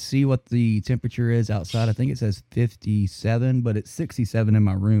can't see what the temperature is outside. I think it says 57, but it's 67 in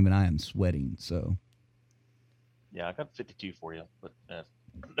my room and I am sweating. So Yeah, I got 52 for you, but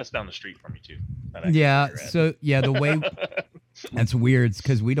that's down the street from you too. Yeah. So yeah, the way that's weird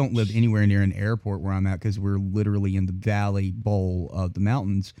because we don't live anywhere near an airport where I'm at because we're literally in the valley bowl of the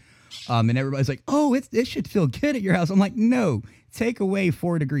mountains. And everybody's like, "Oh, it should feel good at your house." I'm like, "No, take away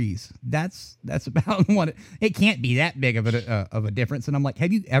 4 degrees. That's about what it can't be that big of a difference." And I'm like,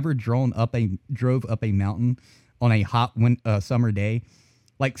 "Have you ever drove up a mountain on a hot summer day?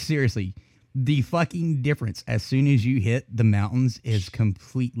 Like seriously, the fucking difference as soon as you hit the mountains is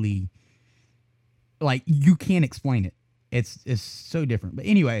completely like you can't explain it. It's so different." But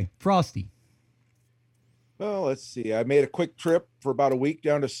anyway, Frosty. Well, let's see. I made a quick trip for about a week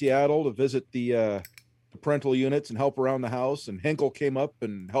down to Seattle to visit the parental units and help around the house. And Henkel came up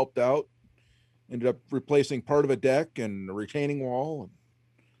and helped out. Ended up replacing part of a deck and a retaining wall. And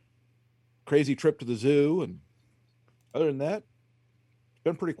crazy trip to the zoo. And other than that, it's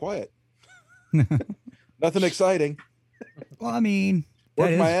been pretty quiet. Nothing exciting. Well, I mean, that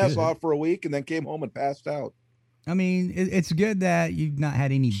Worked is my ass good. off for a week and then came home and passed out. I mean, it's good that you've not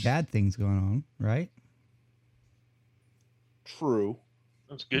had any bad things going on, right? True.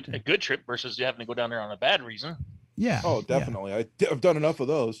 It's good. A good trip versus you having to go down there on a bad reason. Yeah. Oh, definitely. I've done enough of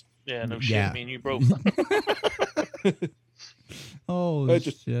those. Yeah, no shit. Yeah. Me and you both. Oh, It's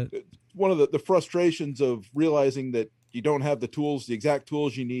just shit. one of the frustrations of realizing that you don't have the tools, the exact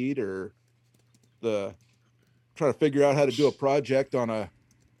tools you need, or trying to figure out how to do a project on a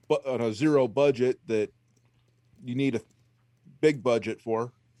zero budget that you need a big budget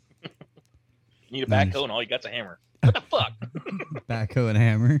for. You need a backhoe and all you got's a hammer. What the fuck? Backhoe and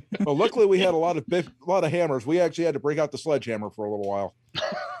hammer. Well, luckily we had a lot of hammers. We actually had to break out the sledgehammer for a little while.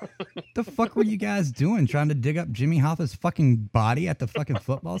 The fuck were you guys doing? Trying to dig up Jimmy Hoffa's fucking body at the fucking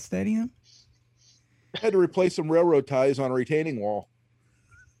football stadium? Had to replace some railroad ties on a retaining wall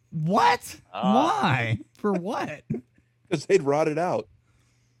What? Why? For what? because they'd rotted out.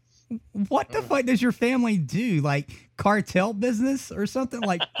 What the fuck does your family do? Like cartel business or something?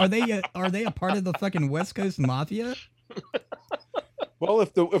 Like are they a part of the fucking West Coast Mafia? Well,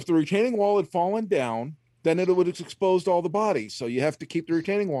 if the retaining wall had fallen down, then it would have exposed all the bodies. So you have to keep the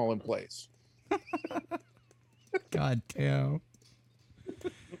retaining wall in place. God damn.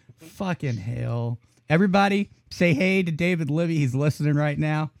 Fucking hell. Everybody say hey to David Libby. He's listening right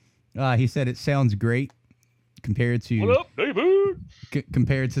now. He said it sounds great compared to What up, David?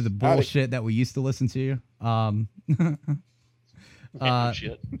 compared to the bullshit that we used to listen to.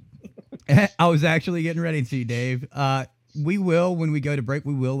 Shit. I was actually getting ready to, Dave. We will, when we go to break,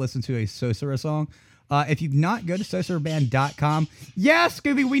 we will listen to a Sosura song. If you've not, go to sosuraband.com. Yeah,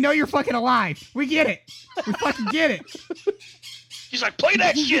 Scooby, we know you're fucking alive. We get it. We fucking get it. He's like, play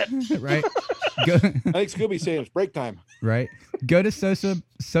that shit. Right? Go, I think Scooby's saying it's break time. right? Go to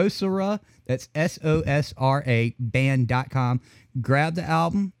Sosura, that's SOSRA, band.com. Grab the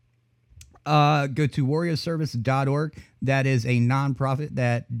album. Go to warriorservice.org. That is a nonprofit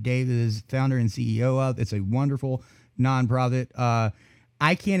that Dave is founder and CEO of. It's a wonderful nonprofit.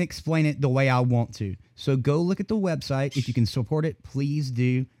 I can't explain it the way I want to. So go look at the website. If you can support it, please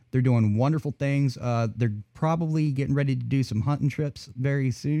do. They're doing wonderful things. They're probably getting ready to do some hunting trips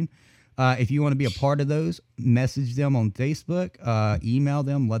very soon. If you want to be a part of those, message them on Facebook, email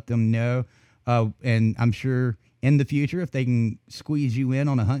them, let them know. And I'm sure in the future, if they can squeeze you in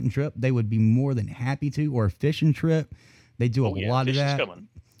on a hunting trip, they would be more than happy to, or a fishing trip. They do a lot of that. Coming.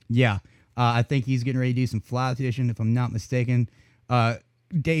 Yeah. I think he's getting ready to do some fly fishing, if I'm not mistaken.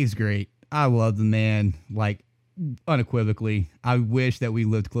 Dave's great. I love the man, like, unequivocally. I wish that we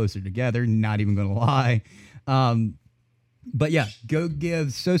lived closer together, not even going to lie. But yeah, go give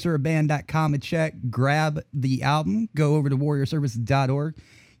sosuraband.com a check, grab the album, go over to warriorservice.org,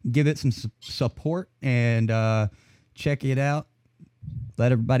 give it some support, and check it out.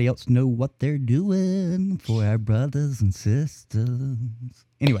 Let everybody else know what they're doing for our brothers and sisters.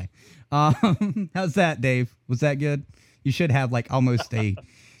 Anyway, how's that, Dave? Was that good? You should have like almost a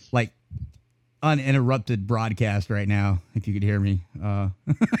like uninterrupted broadcast right now, if you could hear me.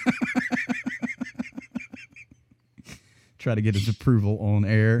 Try to get his approval on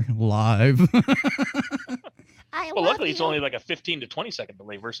air live. Well, luckily it's only like a 15 to 20 second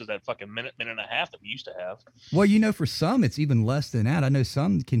delay versus that fucking minute and a half that we used to have. Well, you know, for some it's even less than that. I know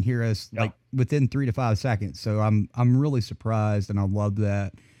some can hear us like within 3 to 5 seconds. So I'm really surprised, and I love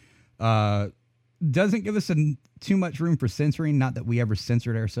that. Doesn't give us too much room for censoring. Not that we ever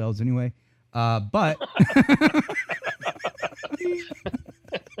censored ourselves anyway. But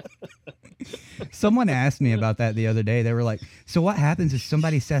someone asked me about that the other day. They were like, so what happens if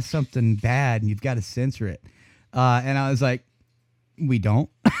somebody says something bad and you've got to censor it? And I was like, we don't.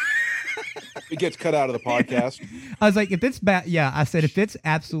 It gets cut out of the podcast. I was like, if it's bad, yeah. I said, if it's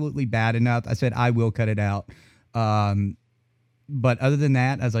absolutely bad enough, I said, I will cut it out. But other than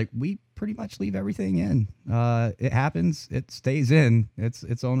that, I was like, we pretty much leave everything in. It happens. It stays in.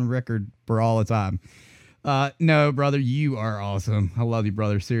 It's on record for all the time. No, brother, you are awesome. I love you,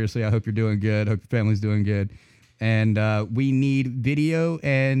 brother. Seriously, I hope you're doing good. Hope your family's doing good. And we need video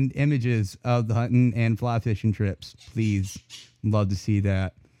and images of the hunting and fly fishing trips. Please. Love to see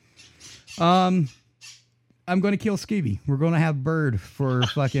that. I'm going to kill Scooby. We're going to have Bird for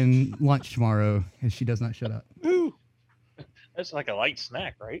fucking lunch tomorrow if she does not shut up. Ooh. That's like a light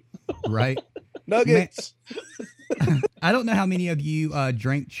snack, right? Right? Nuggets. I don't know how many of you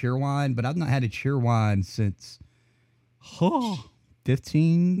drank cheerwine, but I've not had a cheerwine since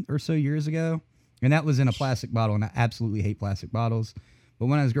 15 or so years ago. And that was in a plastic bottle, and I absolutely hate plastic bottles. But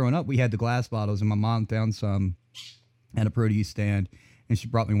when I was growing up, we had the glass bottles, and my mom found some at a produce stand, and she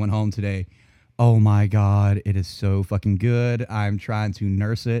brought me one home today. Oh my God, it is so fucking good. I'm trying to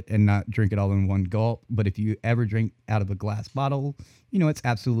nurse it and not drink it all in one gulp. But if you ever drink out of a glass bottle, you know it's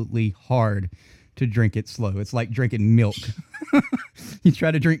absolutely hard to drink it slow. It's like drinking milk. You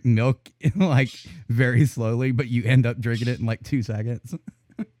try to drink milk like very slowly, but you end up drinking it in like 2 seconds.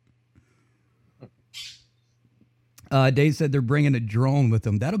 Dave said they're bringing a drone with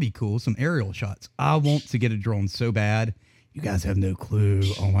them. That'll be cool. Some aerial shots. I want to get a drone so bad. You guys have no clue.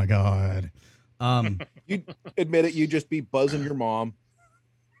 Oh my God. You admit it, you just be buzzing your mom.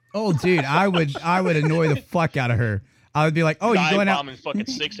 Oh, dude, I would annoy the fuck out of her. I would be like, "Oh, you're going out?" Bombing fucking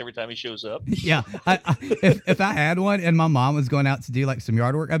 6 every time he shows up. Yeah, if I had one and my mom was going out to do like some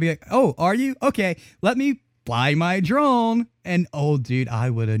yard work, I'd be like, "Oh, are you? Okay, let me fly my drone." And oh, dude, I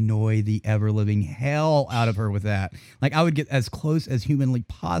would annoy the ever living hell out of her with that. Like, I would get as close as humanly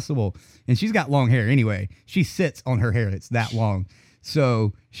possible. And she's got long hair anyway. She sits on her hair; it's that long.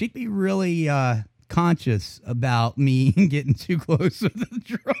 So she'd be really conscious about me getting too close with the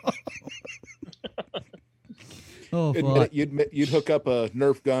drone. Oh, fuck. You'd hook up a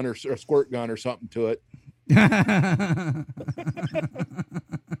Nerf gun or a squirt gun or something to it.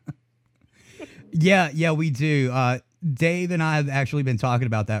 Yeah, we do. Dave and I have actually been talking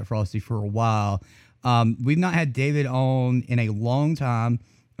about that, Frosty, for a while. We've not had David on in a long time.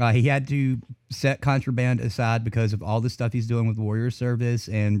 He had to set Contraband aside because of all the stuff he's doing with Warrior Service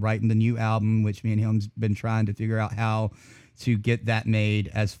and writing the new album, which me and him's been trying to figure out how to get that made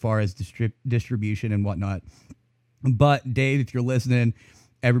as far as distribution and whatnot. But Dave, if you're listening,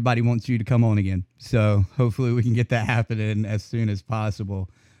 everybody wants you to come on again. So hopefully we can get that happening as soon as possible.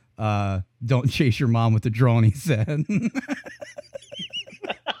 Don't chase your mom with the drone, he said.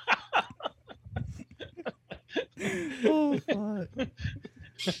 Oh, fuck.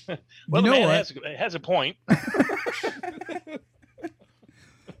 Well, you know man what? has a point.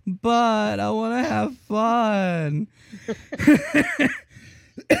 But I want to have fun.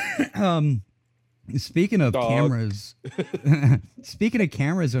 Speaking of cameras,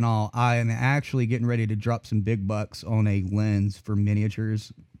 and all, I am actually getting ready to drop some big bucks on a lens for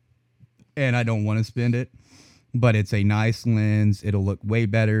miniatures, and I don't want to spend it, but it's a nice lens. It'll look way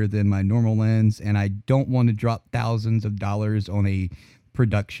better than my normal lens, and I don't want to drop thousands of dollars on a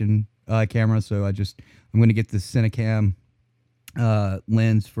production camera, so I'm going to get the Cinecam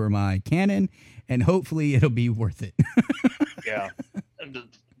lens for my Canon, and hopefully it'll be worth it. Yeah.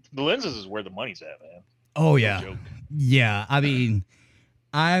 The lenses is where the money's at, man. Oh, No yeah. joke. Yeah. I mean,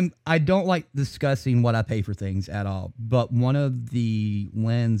 I don't like discussing what I pay for things at all, but one of the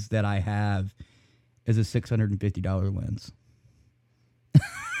lens that I have is a $650 lens.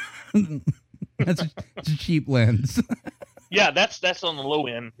 It's a cheap lens. Yeah, that's on the low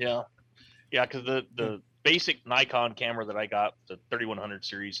end. Yeah. Yeah, because the basic Nikon camera that I got, the 3100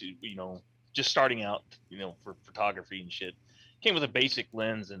 series, you know, just starting out, you know, for photography and shit, came with a basic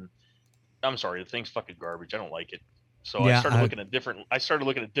lens, and I'm sorry, the thing's fucking garbage. I don't like it. So Yeah, I started looking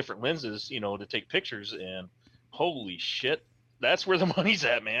at different lenses, you know, to take pictures, and holy shit, that's where the money's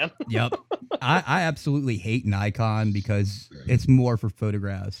at, man. Yep. I absolutely hate Nikon because it's more for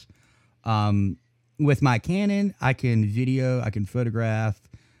photographs. With my Canon, I can video, I can photograph.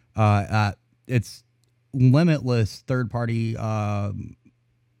 It's limitless third-party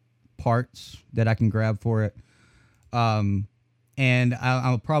parts that I can grab for it. And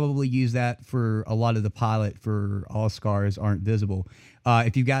I'll probably use that for a lot of the pilot for All Scars Aren't Visible.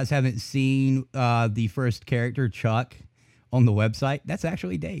 If you guys haven't seen the first character, Chuck, on the website, that's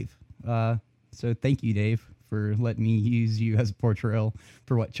actually Dave. So thank you, Dave, for letting me use you as a portrayal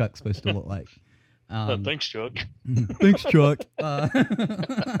for what Chuck's supposed to look like. Thanks, Chuck. Thanks, Chuck.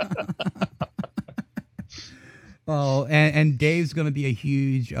 Oh, and Dave's going to be a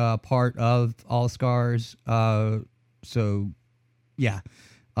huge part of All Scars. So, yeah.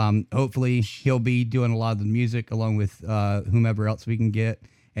 Hopefully he'll be doing a lot of the music along with whomever else we can get.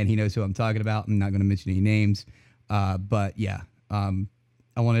 And he knows who I'm talking about. I'm not going to mention any names. But, yeah.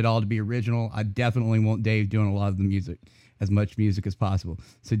 I want it all to be original. I definitely want Dave doing a lot of the music, as much music as possible.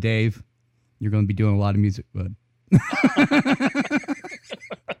 So, Dave, you're going to be doing a lot of music, bud.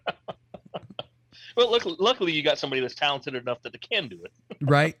 Well, luckily you got somebody that's talented enough that they can do it.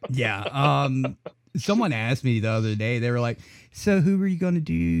 Right? Yeah. Someone asked me the other day, they were like, so who are you going to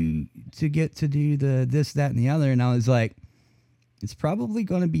do to get to do the this, that, and the other? And I was like, it's probably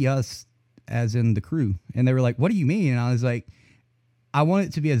going to be us, as in the crew. And they were like, what do you mean? And I was like, I want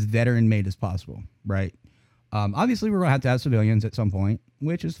it to be as veteran made as possible. Right. Obviously we're going to have civilians at some point,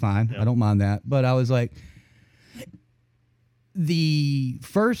 which is fine. Yeah. I don't mind that. But I was like, the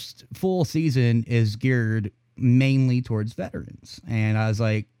first full season is geared mainly towards veterans. And I was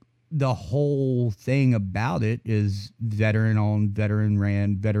like, the whole thing about it is veteran owned, veteran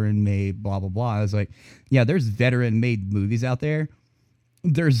ran, veteran made, blah, blah, blah. I was like, yeah, there's veteran made movies out there.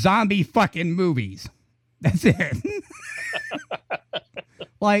 They're zombie fucking movies. That's it.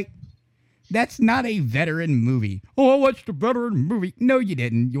 Like, that's not a veteran movie. Oh, I watched a veteran movie. No, you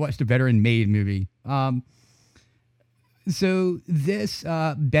didn't. You watched a veteran made movie. So this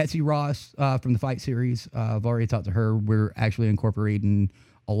Betsy Ross from the Fight series, I've already talked to her. We're actually incorporating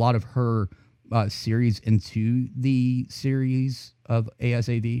a lot of her series into the series of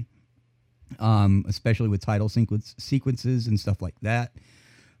ASAV, especially with title sequences and stuff like that.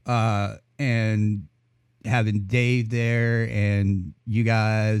 And having Dave there and you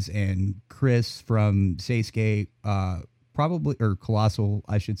guys and Chris from Sayscape, probably, or Colossal,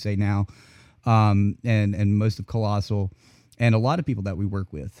 I should say now, and most of Colossal, and a lot of people that we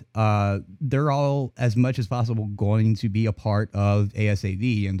work with, they're all, as much as possible, going to be a part of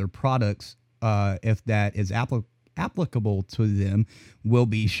ASAV, and their products, if that is applicable to them, will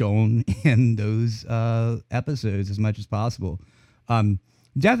be shown in those episodes as much as possible.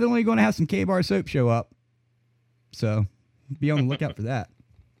 Definitely going to have some K-Bar soap show up, so be on the lookout for that.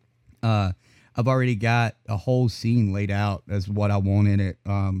 I've already got a whole scene laid out as what I want in it.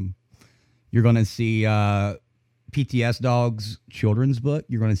 You're going to see PTS Dog's children's book.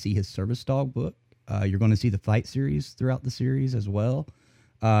 You're going to see his service dog book. You're going to see the fight series throughout the series as well.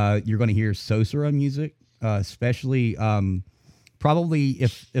 You're going to hear Sosura music, especially probably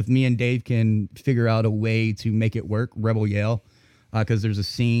if me and Dave can figure out a way to make it work, Rebel Yell, because there's a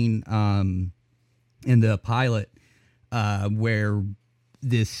scene in the pilot where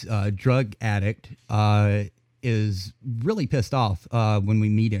this drug addict is really pissed off when we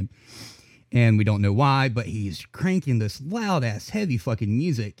meet him. And we don't know why, but he's cranking this loud ass heavy fucking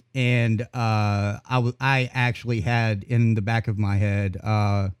music. And I actually had in the back of my head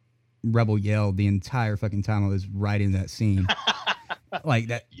Rebel Yell the entire fucking time I was writing that scene. Like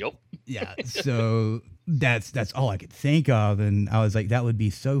that. Yep. Yeah. So that's all I could think of. And I was like, that would be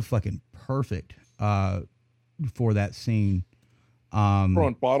so fucking perfect for that scene.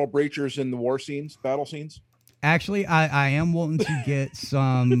 Throwing bottle breachers in the war scenes, battle scenes. Actually, I am wanting to get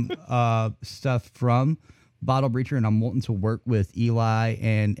some stuff from Bottle Breacher, and I'm wanting to work with Eli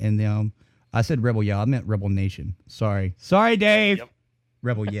and them. I said Rebel Yell. I meant Rebel Nation. Sorry, Dave. Yep.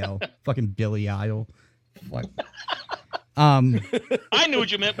 Rebel Yell. Fucking Billy Idol. What? I knew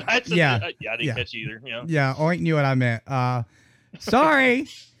what you meant, but I didn't catch either. Yeah. Yeah, Oink knew what I meant. Sorry.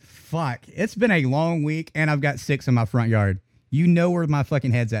 Fuck. It's been a long week, and I've got 6 in my front yard. You know where my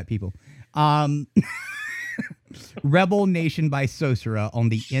fucking head's at, people. Rebel Nation by Sosura on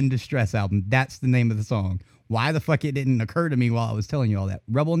the In Distress album. That's the name of the song. Why the fuck it didn't occur to me while I was telling you all that?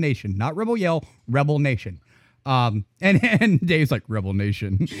 Rebel Nation, not Rebel Yell, Rebel Nation. And Dave's like, Rebel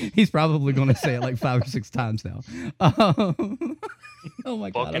Nation. He's probably going to say it like 5 or 6 times now. Oh my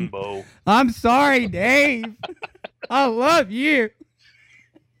God. Fucking Bo. I'm sorry, Dave. I love you.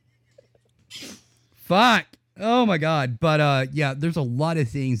 Fuck. Oh my God. But yeah, there's a lot of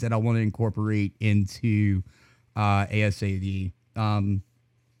things that I want to incorporate into ASAV. And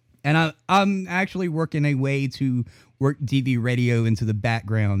I'm actually working a way to work DV radio into the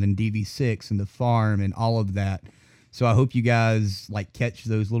background and DV6 and the farm and all of that. So I hope you guys like catch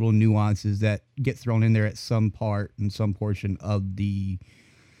those little nuances that get thrown in there at some part and some portion of the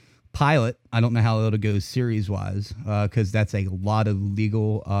pilot. I don't know how it'll go series wise, because that's a lot of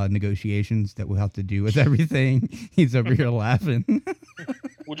legal negotiations that we'll have to do with everything. He's over here laughing.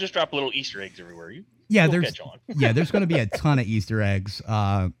 We'll just drop little Easter eggs everywhere. There's going to be a ton of Easter eggs.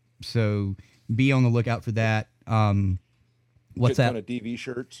 So be on the lookout for that. What's that? Ton of DV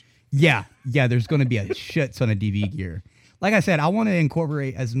shirts. Yeah, there's going to be a shit ton of DV gear. Like I said, I want to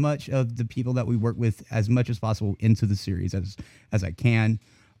incorporate as much of the people that we work with as much as possible into the series as I can.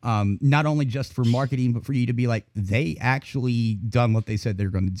 Not only just for marketing, but for you to be like, they actually done what they said they're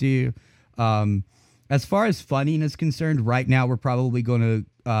going to do. As far as funding is concerned, right now we're probably going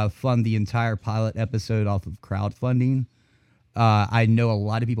to fund the entire pilot episode off of crowdfunding. I know a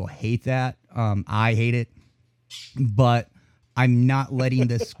lot of people hate that. I hate it, but I'm not letting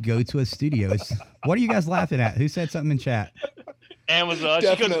this go to a studio. What are you guys laughing at? Who said something in chat? Amazon.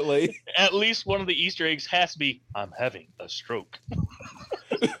 Definitely. At least one of the Easter eggs has to be, I'm having a stroke.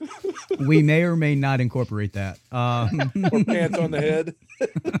 We may or may not incorporate that. Or pants on the head.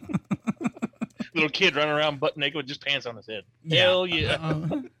 Little kid running around butt naked with just pants on his head. Yeah. Hell yeah.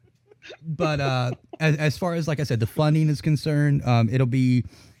 But as far as, like I said, the funding is concerned, it'll be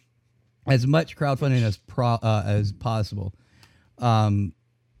as much crowdfunding as possible.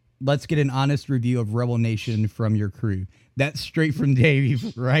 let's get an honest review of Rebel Nation from your crew. That's straight from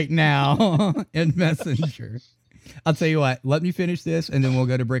Dave right now in Messenger. I'll tell you what, let me finish this and then we'll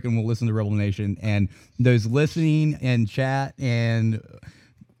go to break and we'll listen to Rebel Nation. And those listening and chat and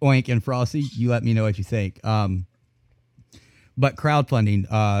Oink and Frosty, you let me know what you think. But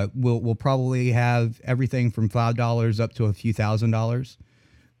crowdfunding, we'll probably have everything from $5 up to a few $1,000s.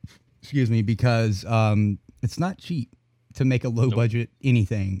 Excuse me, because it's not cheap to make a low budget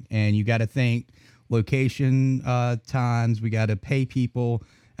anything. And you got to think location times, we got to pay people.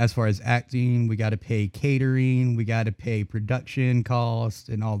 As far as acting, we got to pay catering, we got to pay production costs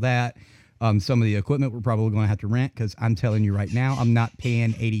and all that. Some of the equipment we're probably going to have to rent because I'm telling you right now, I'm not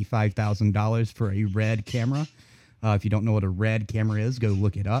paying $85,000 for a Red camera. If you don't know what a Red camera is, go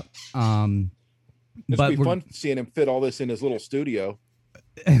look it up. It'd be fun seeing him fit all this in his little studio.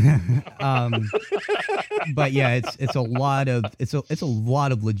 But yeah, it's a lot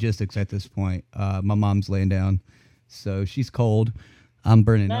of logistics at this point. My mom's laying down, so she's cold. I'm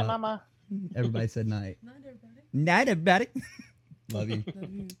burning Night, up. Mama. Everybody said night. Night, everybody. Love you.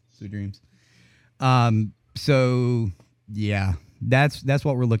 Sweet dreams. So yeah, that's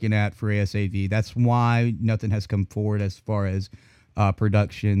what we're looking at for ASAV. That's why nothing has come forward as far as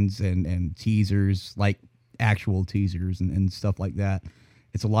productions and teasers, like actual teasers and stuff like that.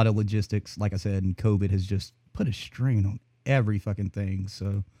 It's a lot of logistics, like I said, and COVID has just put a strain on every fucking thing.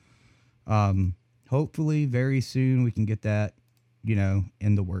 So hopefully very soon we can get that,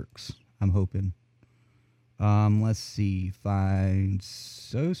 in the works. I'm hoping. Let's see. Find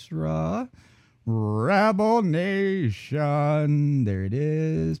Sosra Rebel Nation. There it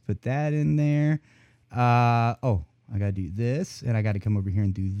is. Put that in there. I gotta do this, and I gotta come over here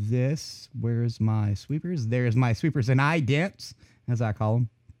and do this. Where's my sweepers? There's my sweepers and idents, as I call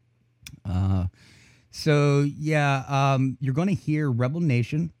them. So yeah, you're gonna hear Rebel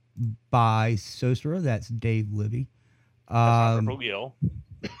Nation by Sosra. That's Dave Libby. Rebel Yell.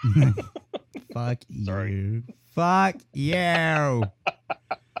 Fuck you. Fuck you.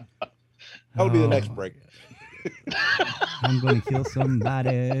 That'll be the next break. I'm going to kill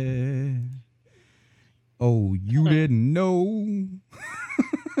somebody. Oh, you didn't know.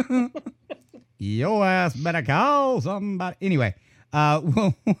 Your ass better call somebody. Anyway,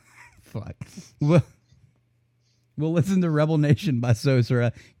 fuck. We'll listen to Rebel Nation by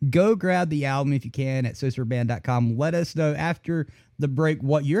Sosra. Go grab the album if you can at sosraband.com. Let us know after the break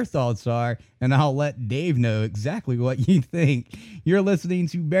what your thoughts are, and I'll let Dave know exactly what you think. You're listening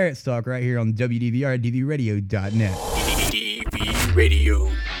to Barrett's Talk right here on WDVR, dvradio.net. DV Radio.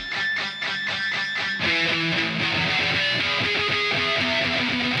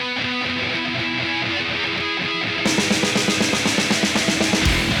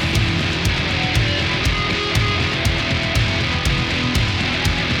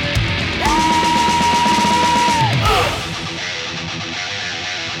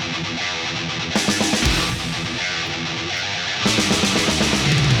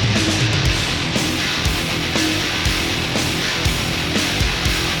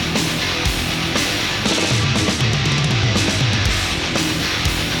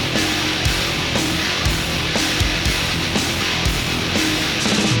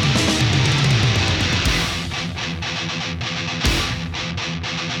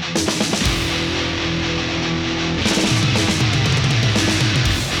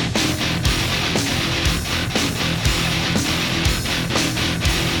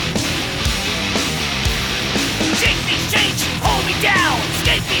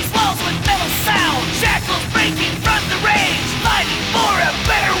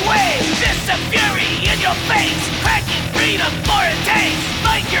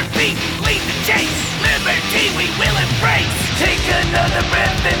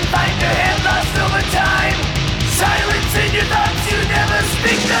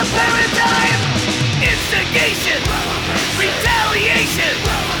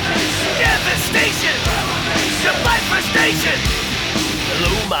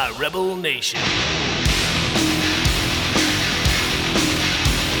 Hello, my Rebel Nation.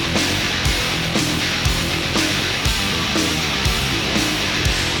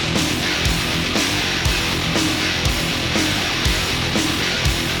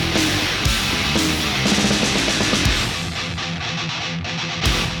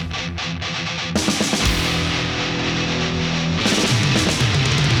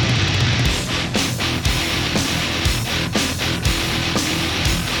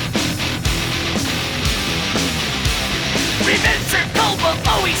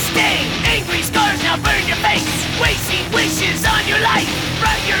 Wasting wishes on your life.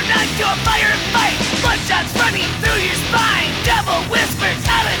 Run your knife to a fire and fight. Bloodshot's running through your spine. Devil whispers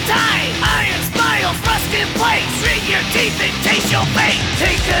out of time. your fate.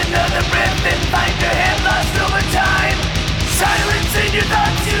 Take another breath and find your head lost over time. Silence in your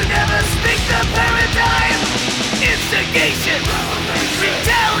thoughts, you never speak the paradigm. Instigation,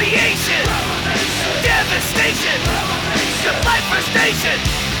 retaliation, devastation, your fight for station.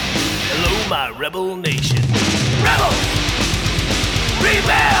 Hello, my rebel nation. Rebel,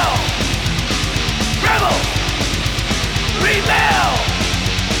 rebel, rebel, rebel,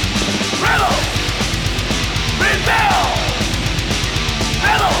 rebel, rebel,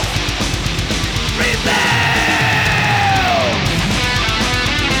 rebel, rebel.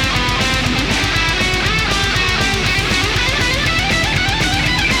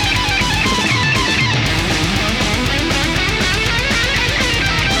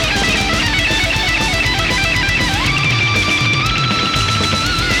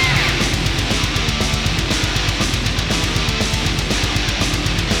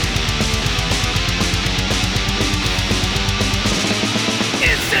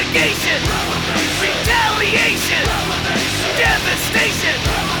 Instigation, retaliation, devastation,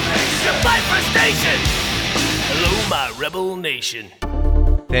 your fight for station. Hello, my rebel nation.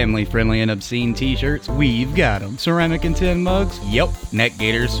 Family friendly and obscene t-shirts, we've got them. Ceramic and tin mugs, yep. Neck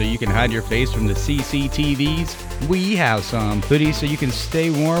gaiters so you can hide your face from the CCTVs, we have some. Hoodies so you can stay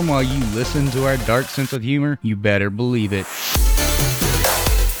warm while you listen to our dark sense of humor, you better believe it.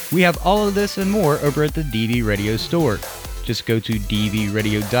 We have all of this and more over at the DV Radio store. Just go to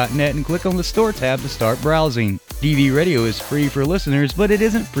dvradio.net and click on the store tab to start browsing. DV Radio is free for listeners, but it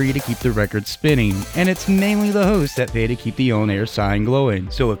isn't free to keep the record spinning, and it's mainly the hosts that pay to keep the on-air sign glowing.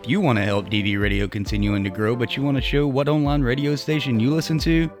 So if you want to help DV Radio continuing to grow, but you want to show what online radio station you listen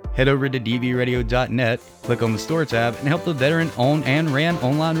to, head over to dvradio.net, click on the store tab, and help the veteran own and ran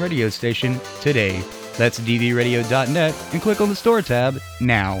online radio station today. That's dvradio.net and click on the store tab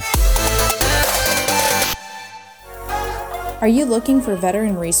now. Are you looking for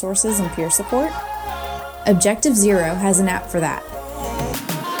veteran resources and peer support? Objective Zero has an app for that.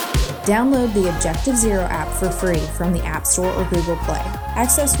 Download the Objective Zero app for free from the App Store or Google Play.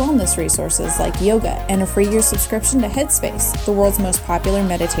 Access wellness resources like yoga and a free year subscription to Headspace, the world's most popular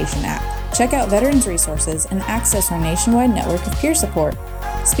meditation app. Check out veterans resources and access our nationwide network of peer support.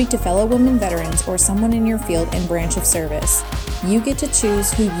 Speak to fellow women veterans or someone in your field and branch of service. You get to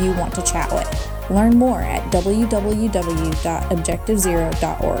choose who you want to chat with. Learn more at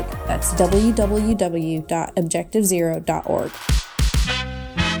www.objectivezero.org. That's www.objectivezero.org.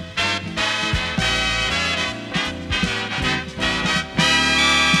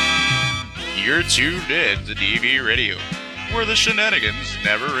 You're tuned in to DV Radio, where the shenanigans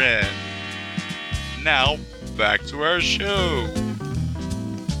never end. Now, back to our show.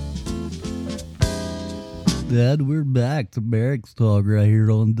 And we're back to Barracks Talk right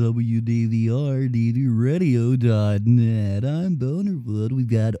here on WDVR, DVRadio.net. I'm Bonerwood. We've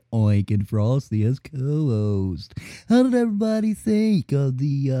got Oink and Frosty as co-host. How did everybody think of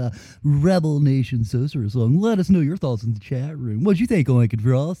the Rebel Nation Sorcerer song? Let us know your thoughts in the chat room. What'd you think, Oink and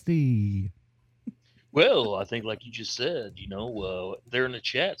Frosty? Well, I think like you just said, there in the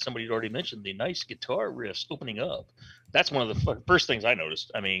chat, somebody had already mentioned the nice guitar riffs opening up. That's one of the first things I noticed.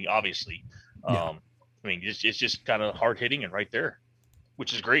 I mean, obviously, it's just kind of hard hitting and right there,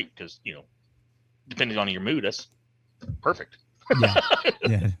 which is great because, depending on your mood, that's perfect.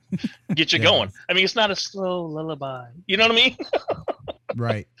 Yeah. Get you going. I mean, it's not a slow lullaby. You know what I mean?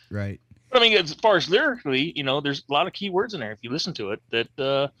 Right. But I mean, as far as lyrically, there's a lot of key words in there if you listen to it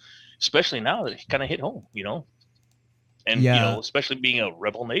that, especially now that it kind of hit home, and, especially being a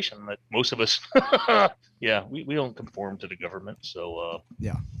rebel nation that most of us, we don't conform to the government. So,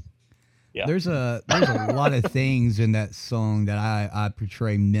 yeah. There's a lot of things in that song that I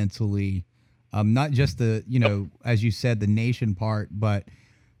portray mentally, not just the, as you said, the nation part, but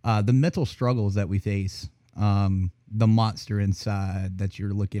the mental struggles that we face, the monster inside that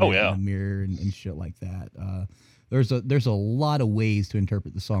you're looking at in the mirror and shit like that. There's a lot of ways to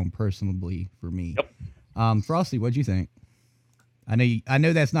interpret the song personally for me. Yep. Frosty, what'd you think? I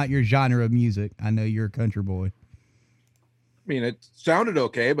know that's not your genre of music. I know you're a country boy. I mean, it sounded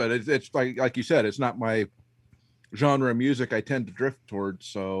okay, but it's like you said, it's not my genre of music I tend to drift towards.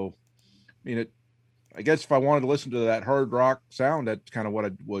 So, I mean, I guess if I wanted to listen to that hard rock sound, that's kind of what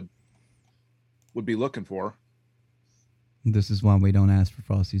I would be looking for. This is why we don't ask for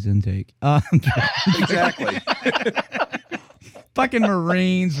Frosty's intake. Exactly. Fucking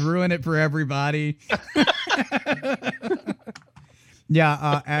Marines ruin it for everybody.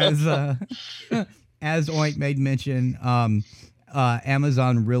 As Oink made mention,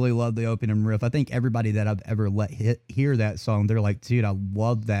 Amazon really loved the opening riff. I think everybody that I've ever let hear that song, they're like, dude, I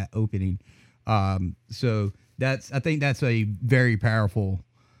love that opening. So I think that's a very powerful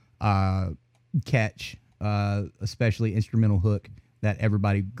catch, especially instrumental hook that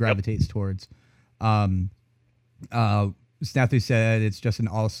everybody gravitates towards. Snathu said it's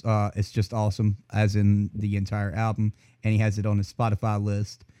just awesome, as in the entire album, and he has it on his Spotify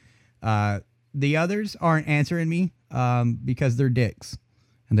list. The others aren't answering me because they're dicks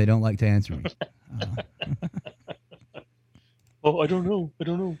and they don't like to answer me. Oh, I don't know.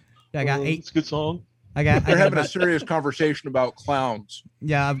 Yeah, I got 8. It's a good song. They're having a serious conversation about clowns.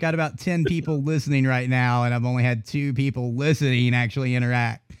 Yeah, I've got about 10 people listening right now, and I've only had 2 people listening actually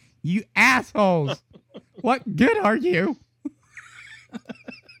interact. You assholes! What good are you?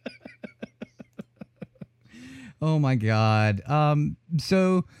 Oh my God.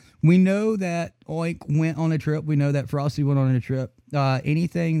 So we know that Oink went on a trip. We know that Frosty went on a trip.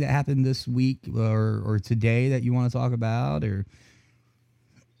 Anything that happened this week or today that you want to talk about, or?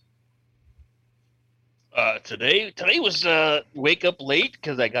 Today was wake up late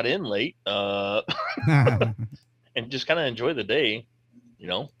because I got in late, and just kind of enjoy the day, you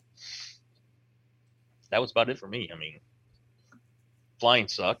know. That was about it for me. I mean, flying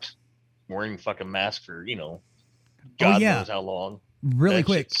sucked. Wearing fucking mask for, you know, God knows how long. Really that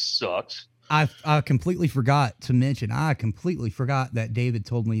quick, shit sucks. I completely forgot to mention. I completely forgot that David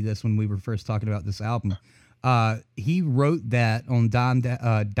told me this when we were first talking about this album. He wrote that on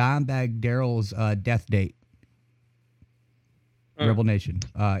Dimebag Darrell's death date. Rebel Nation.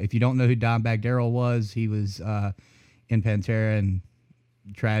 If you don't know who Dimebag Darrell was, he was in Pantera and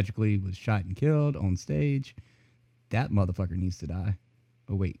tragically was shot and killed on stage. That motherfucker needs to die.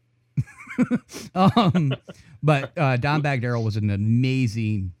 Oh wait. But Dimebag Darrell was an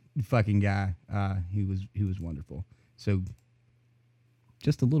amazing fucking guy. He was wonderful. So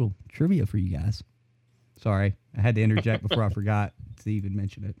just a little trivia for you guys. Sorry, I had to interject before I forgot to even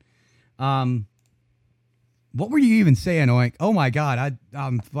mention it. What were you even saying, Oink? Oh my God,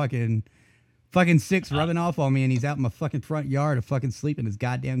 I'm fucking Six rubbing off on me, and he's out in my fucking front yard, to fucking sleep in his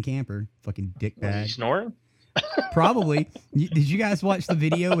goddamn camper. Fucking dickbag. Was he snoring? Probably. Did you guys watch the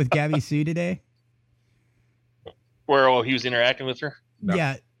video with Gabby Sue today? Where he was interacting with her? No.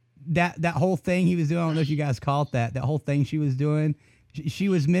 Yeah, that whole thing he was doing. I don't know if you guys caught that. That whole thing she was doing. She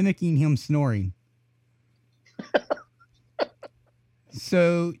was mimicking him snoring.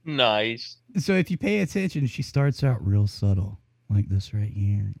 So nice. So if you pay attention, she starts out real subtle, like this right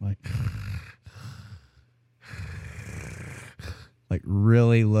here, like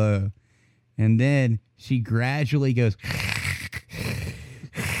really low, and then she gradually goes,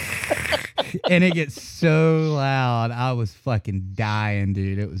 and it gets so loud. I was fucking dying,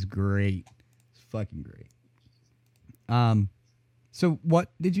 dude. It was great. It's fucking great. So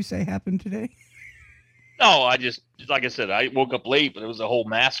what did you say happened today? No, I just, like I said, I woke up late, but it was a whole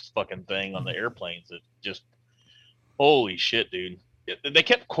mask fucking thing on the airplanes that just, holy shit, dude. They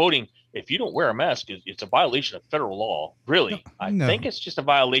kept quoting, if you don't wear a mask, it's a violation of federal law. Really? I think it's just a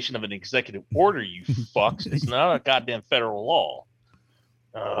violation of an executive order, you fucks. It's not a goddamn federal law.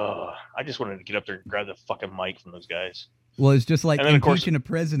 I just wanted to get up there and grab the fucking mic from those guys. Well, it's just like impeaching a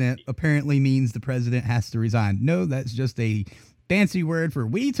president apparently means the president has to resign. No, that's just a fancy word for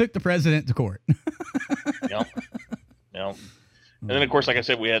we took the president to court. Yep. And then, of course, like I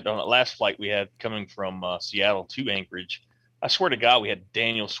said, we had on the last flight we had coming from Seattle to Anchorage. I swear to God, we had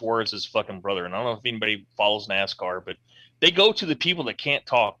Daniel Suarez's fucking brother. And I don't know if anybody follows NASCAR, but they go to the people that can't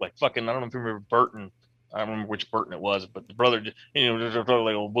talk. Like fucking, I don't know if you remember Burton. I don't remember which Burton it was, but the brother, you know, there's a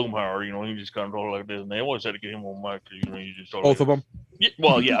like old Boomhauer, you know, he just kind of talk like this, and they always had to get him on mic because, you know, you just talk both like of them. Yeah,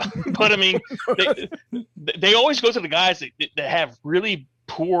 well, yeah, but I mean, they always go to the guys that have really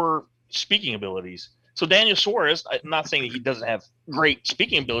poor speaking abilities. So Daniel Suarez, I'm not saying that he doesn't have great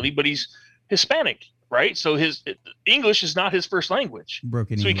speaking ability, but he's Hispanic, right? So his English is not his first language.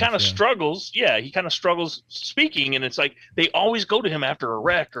 Broken so English, he kind of struggles. Yeah, he kind of struggles speaking, and it's like they always go to him after a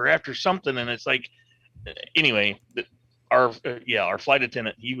wreck or after something, and it's like. Anyway, our flight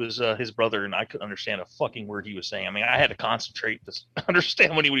attendant, he was his brother, and I couldn't understand a fucking word he was saying. I mean, I had to concentrate to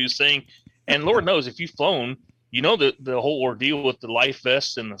understand what he was saying. And Lord knows, if you've flown, you know the whole ordeal with the life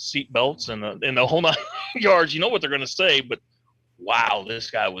vests and the seat belts and the whole 9 yards. You know what they're going to say, but wow,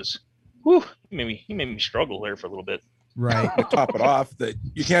 this guy was, whew, he made me struggle there for a little bit. Right. To top it off, that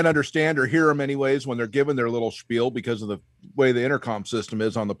you can't understand or hear them anyways when they're giving their little spiel because of the way the intercom system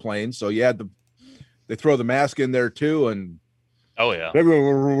is on the plane. So you had to. They throw the mask in there too, and oh yeah. Wait a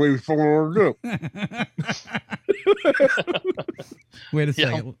second. Yep. Wait a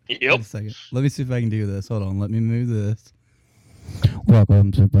second. Let me see if I can do this. Hold on. Let me move this.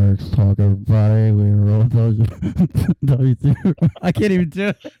 Welcome to Berg's Talk, everybody. We're all I can't even do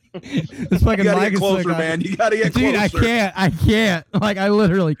it. This fucking You gotta mic get is closer, so man. You gotta get Dude, closer. I can't. Like, I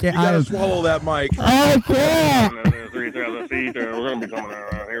literally can't. You gotta swallow that mic. I can't. 3,000 feet. We're going to be coming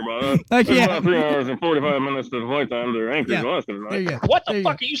here by I can't. about 3 hours and 45 minutes to flight time to Anchorage, Yeah. Alaska There tonight. you go. What There the you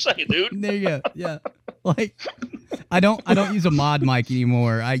fuck are you saying, dude? There you go. Yeah. Like, I don't use a mod mic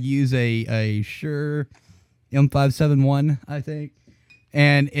anymore. I use a Shure M571, I think.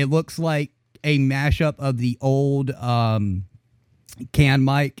 And it looks like a mashup of the old can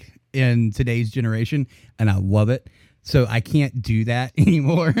mic in today's generation, and I love it. So I can't do that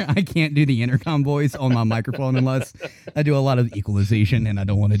anymore. I can't do the intercom voice on my microphone unless I do a lot of equalization, and I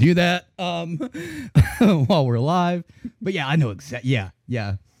don't want to do that while we're live. But yeah, I know exactly. Yeah.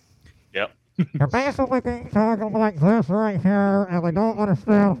 Yep. You're basically talking like this right here, and we don't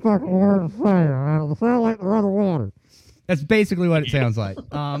understand a fucking word it's saying, and it sounds like they're underwater. That's basically what it sounds like.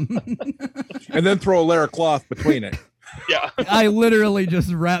 And then throw a layer of cloth between it. Yeah. I literally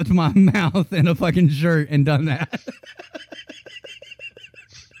just wrapped my mouth in a fucking shirt and done that.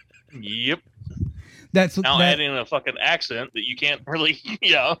 Yep. That's now that, adding a fucking accent that you can't really,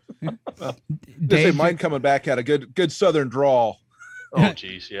 yeah. They say mine coming back had a good southern drawl. Oh,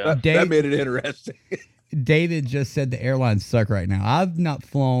 jeez, yeah. That made it interesting. David just said the airlines suck right now. I've not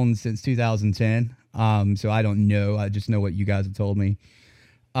flown since 2010, so I don't know. I just know what you guys have told me.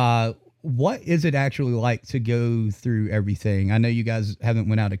 What is it actually like to go through everything? I know you guys haven't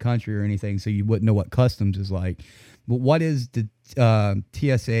went out of country or anything, so you wouldn't know what customs is like. But what is the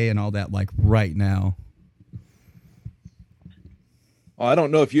TSA and all that like right now? Well, I don't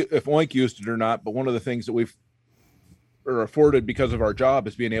know if Oink used it or not, but one of the things that we've afforded because of our job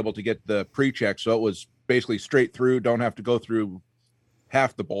is being able to get the pre-check. So it was basically straight through, don't have to go through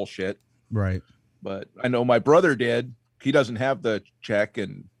half the bullshit. Right. But I know my brother did. He doesn't have the check,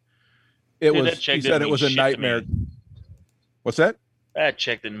 and he said it was a nightmare. What's that? That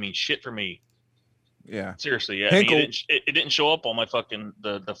check didn't mean shit for me. Yeah. Seriously, yeah. Hinkle. I mean, it didn't show up on my fucking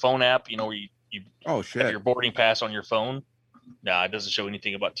the phone app, you know, where you oh shit have your boarding pass on your phone. Nah, it doesn't show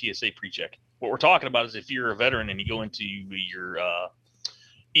anything about TSA pre-check. What we're talking about is if you're a veteran and you go into your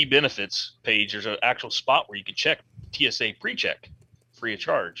e-benefits page, there's an actual spot where you can check TSA pre-check free of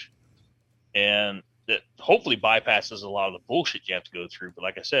charge. And that hopefully bypasses a lot of the bullshit you have to go through. But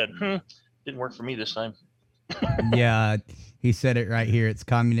like I said, didn't work for me this time. Yeah, he said it right here. It's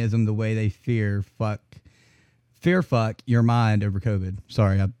communism the way they fear fuck your mind over COVID.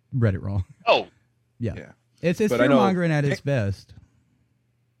 Sorry, I read it wrong. Oh, yeah. It's But I fear know- mongering at its best.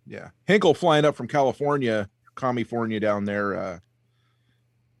 Yeah. Hinkle flying up from California, California down there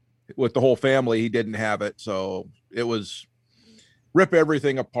with the whole family. He didn't have it. So it was rip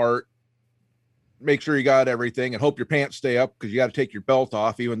everything apart, make sure you got everything, and hope your pants stay up because you got to take your belt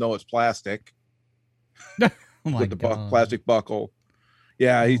off, even though it's plastic. Oh my with the God. plastic buckle.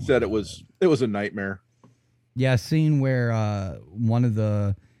 Yeah. He said it was a nightmare. Yeah, I seen where one of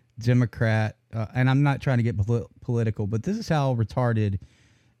the Democrat, and I'm not trying to get political, but this is how retarded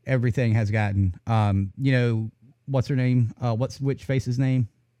everything has gotten. You know, what's her name? Which face's name?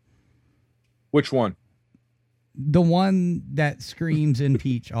 Which one? The one that screams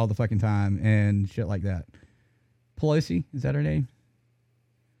impeach all the fucking time and shit like that. Pelosi, is that her name?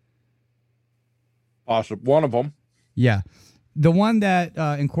 Awesome. One of them. Yeah. The one that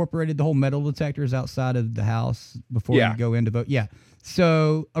incorporated the whole metal detectors outside of the house before Yeah. you go in to vote. Yeah.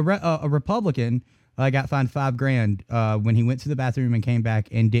 So a Republican got fined $5,000 when he went to the bathroom and came back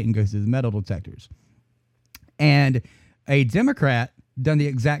and didn't go through the metal detectors. And a Democrat done the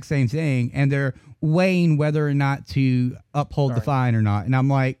exact same thing, and they're weighing whether or not to uphold the fine or not. And I'm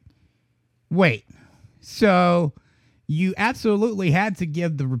like, wait, so you absolutely had to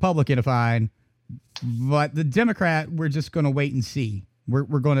give the Republican a fine, but the Democrat, we're just going to wait and see. We're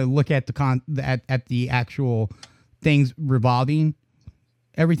going to look at at the actual things revolving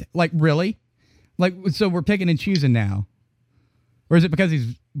everything. Like, really? Like, so we're picking and choosing now. Or is it because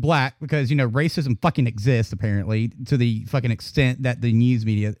he's black? Because, you know, racism fucking exists, apparently, to the fucking extent that the news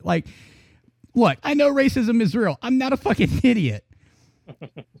media... Like, look, I know racism is real. I'm not a fucking idiot.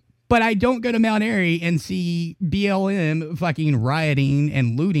 But I don't go to Mount Airy and see BLM fucking rioting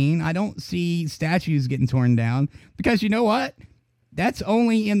and looting. I don't see statues getting torn down. Because you know what? That's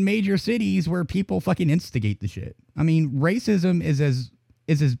only in major cities where people fucking instigate the shit. I mean, racism is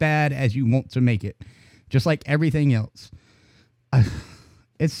as bad as you want to make it. Just like everything else. I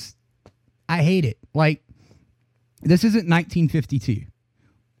hate it. Like, this isn't 1952.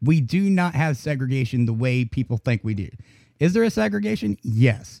 We do not have segregation the way people think we do. Is there a segregation?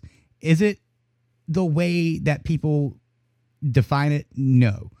 Yes. Is it the way that people define it?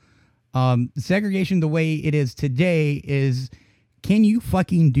 No. Segregation the way it is today is Can you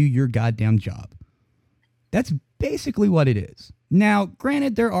fucking do your goddamn job? That's basically what it is. Now,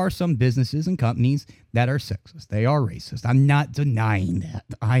 granted, there are some businesses and companies that are sexist. They are racist. I'm not denying that.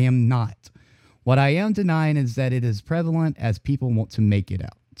 I am not. What I am denying is that it is prevalent as people want to make it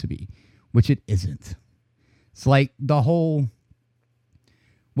out to be, which it isn't. It's like the whole,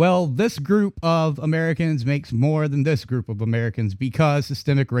 well, this group of Americans makes more than this group of Americans because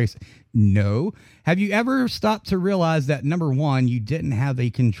systemic racism. No. Have you ever stopped to realize that, number one, you didn't have a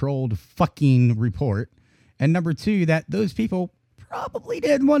controlled fucking report, and number two, that those people probably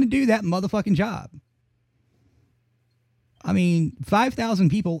didn't want to do that motherfucking job? I mean, 5,000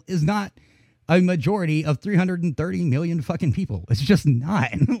 people is not a majority of 330 million fucking people. It's just not.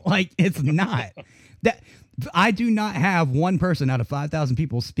 Like, it's not. That I do not have one person out of 5,000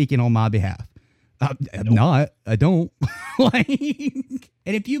 people speaking on my behalf. I don't. Like,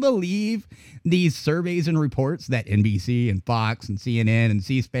 and if you believe these surveys and reports that NBC and Fox and CNN and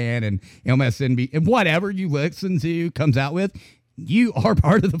C-SPAN and MSNBC and whatever you listen to comes out with, you are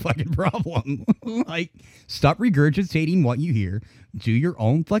part of the fucking problem. Like, stop regurgitating what you hear, do your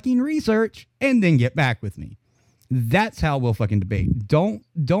own fucking research, and then get back with me. That's how we'll fucking debate. Don't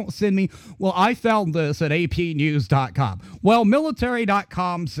send me, well, I found this at apnews.com. Well,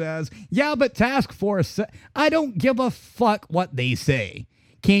 military.com says, yeah, but task force, I don't give a fuck what they say.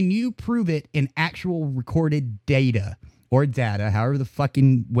 Can you prove it in actual recorded data or data, however the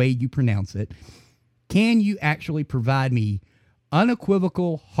fucking way you pronounce it? Can you actually provide me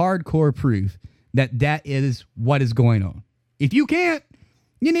unequivocal, hardcore proof that that is what is going on? If you can't,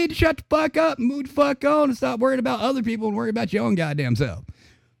 you need to shut the fuck up and move the fuck on and stop worrying about other people and worry about your own goddamn self.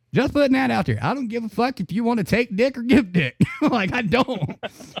 Just putting that out there. I don't give a fuck if you want to take dick or give dick. Like, I don't.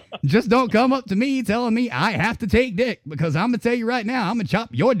 Just don't come up to me telling me I have to take dick, because I'm going to tell you right now, I'm going to chop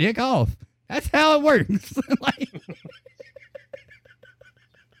your dick off. That's how it works. Like,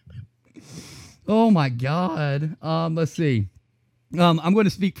 oh my God. Let's see. I'm going to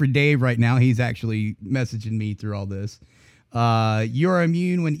speak for Dave right now. He's actually messaging me through all this. You're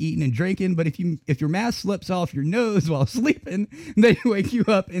immune when eating and drinking, but if your mask slips off your nose while sleeping, they wake you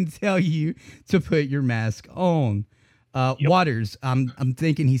up and tell you to put your mask on. Yep. Waters, I'm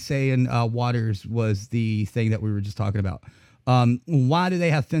thinking he's saying Waters was the thing that we were just talking about. Why do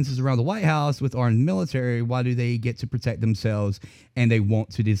they have fences around the White House with armed military? Why do they get to protect themselves and they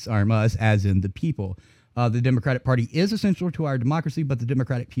want to disarm us, as in the people? The Democratic Party is essential to our democracy, but the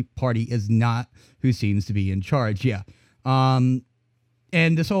Democratic Party is not who seems to be in charge. Yeah. And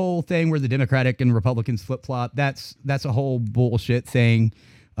this whole thing where the Democratic and Republicans flip-flop, that's a whole bullshit thing.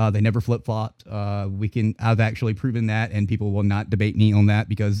 They never flip-flopped. I've actually proven that, and people will not debate me on that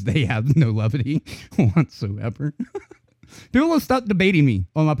because they have no levity whatsoever. People will stop debating me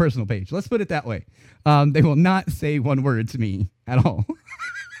on my personal page. Let's put it that way. They will not say one word to me at all.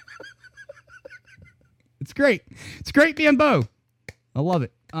 It's great. It's great being Bo. I love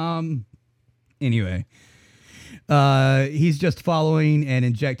it. Anyway. He's just following and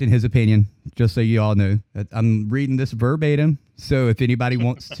injecting his opinion, just so you all know. I'm reading this verbatim, so if anybody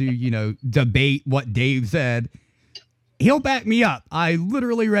wants to, debate what Dave said, he'll back me up. I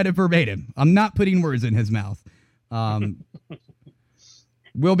literally read it verbatim. I'm not putting words in his mouth.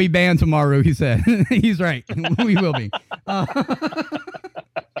 We'll be banned tomorrow, he said. He's right. We will be.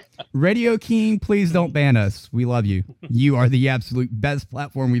 Radio King, please don't ban us. We love you. You are the absolute best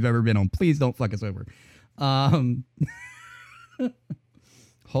platform we've ever been on. Please don't fuck us over.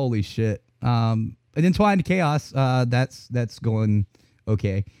 Holy shit. And then Twine to Chaos, that's going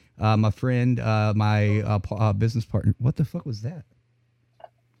okay. My friend, my business partner, what the fuck was that?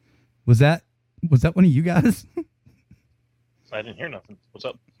 Was that one of you guys? I didn't hear nothing. What's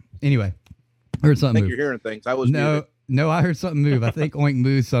up? Anyway, I heard something. I think you're hearing things. I was muted. No, I heard something move. I think Oink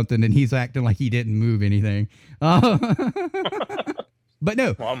moved something, and he's acting like he didn't move anything. But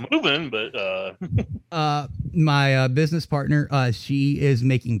no. Well, I'm moving, but my business partner, she is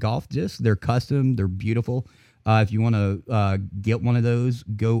making golf discs. They're custom. They're beautiful. If you want to get one of those,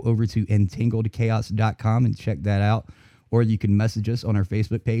 go over to entangledchaos.com and check that out. Or you can message us on our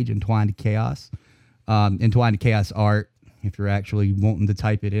Facebook page, Entwined Chaos. Entwined Chaos Art, if you're actually wanting to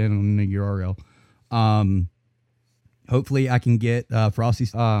type it in on the URL. Hopefully I can get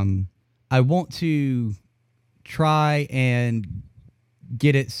Frosty's. I want to try and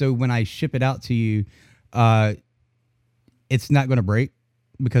get it so when I ship it out to you, it's not going to break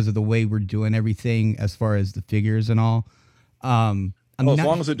because of the way we're doing everything as far as the figures and all. As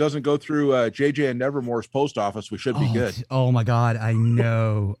long as it doesn't go through JJ and Nevermore's post office, we should be good. Oh my God. I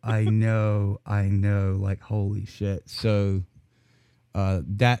know. Like, holy shit. So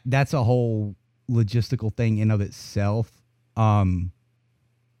that's a whole logistical thing in of itself. Because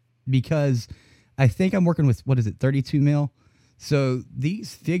I think I'm working with, 32 mil. So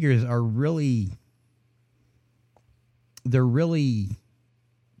these figures are they're really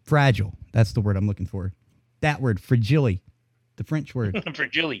fragile. That's the word I'm looking for. That word, fragile, the French word.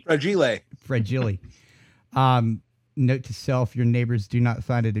 Fragile. Note to self, your neighbors do not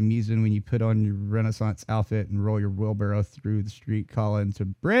find it amusing when you put on your Renaissance outfit and roll your wheelbarrow through the street calling to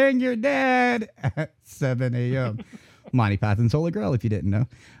bring your dad at 7 a.m. Monty Python's Holy Grail, if you didn't know.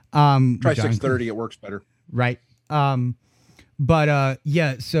 Try 6:30, it works better. Right.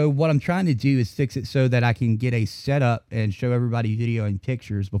 Yeah, so what I'm trying to do is fix it so that I can get a setup and show everybody video and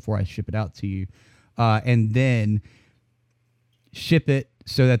pictures before I ship it out to you. And then ship it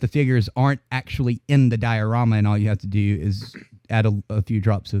so that the figures aren't actually in the diorama, and all you have to do is add a few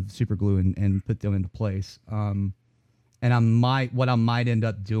drops of super glue and put them into place. And what I might end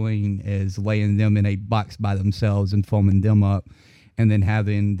up doing is laying them in a box by themselves and foaming them up, and then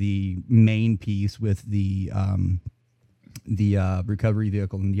having the main piece with the recovery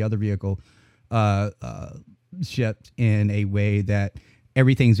vehicle and the other vehicle shipped in a way that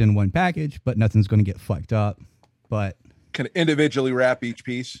everyth's in one package, but nothing's going to get fucked up. But can individually wrap each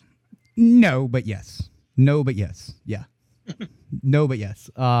piece? No, but yes. Yeah. No, but yes.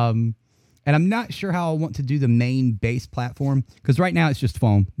 And I'm not sure how I want to do the main base platform, because right now it's just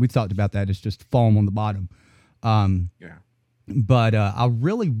foam. We've talked about that. It's just foam on the bottom. Yeah. But I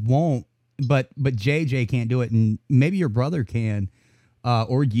really won't. But JJ can't do it, and maybe your brother can,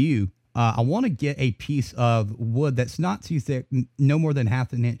 or you. I want to get a piece of wood that's not too thick, no more than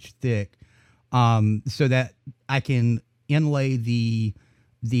half an inch thick, so that I can inlay the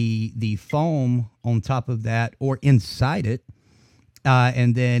foam on top of that or inside it,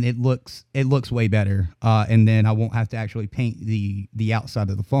 and then it looks way better. And then I won't have to actually paint the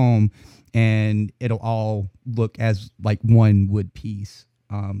outside of the foam, and it'll all look as like one wood piece.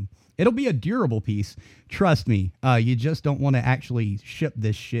 It'll be a durable piece. Trust me. You just don't want to actually ship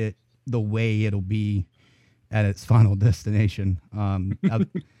this shit the way it'll be at its final destination.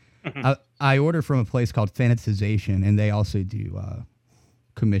 I order from a place called Fanatization, and they also do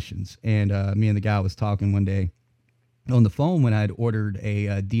commissions. And me and the guy was talking one day on the phone when I had ordered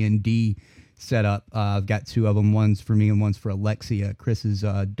a D&D setup. I've got two of them. One's for me and one's for Alexia, Chris's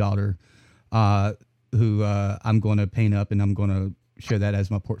daughter, who I'm going to paint up, and I'm going to show that as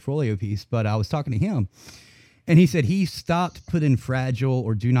my portfolio piece. But I was talking to him, and he said he stopped putting fragile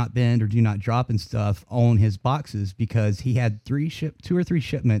or do not bend or do not drop and stuff on his boxes because he had 2 or 3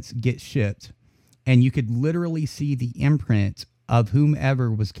 shipments get shipped, and you could literally see the imprint of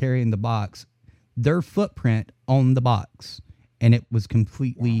whomever was carrying the box, their footprint on the box, and it was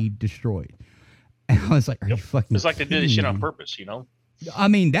completely destroyed. And I was like, are you fucking It's like they did this shit on kidding me? purpose, I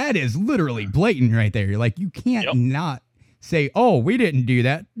mean, that is literally blatant right there. Like, you can't not say, oh, we didn't do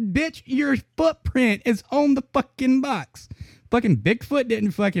that. Bitch, your footprint is on the fucking box. Fucking Bigfoot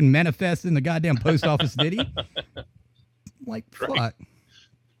didn't fucking manifest in the goddamn post office, did he? Like, fuck.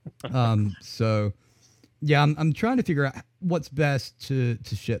 So, yeah, I'm trying to figure out what's best to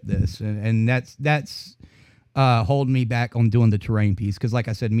ship this. And that's holding me back on doing the terrain piece. Because, like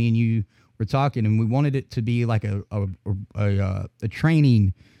I said, me and you were talking, and we wanted it to be like a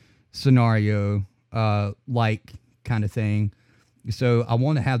training scenario, like kind of thing. So I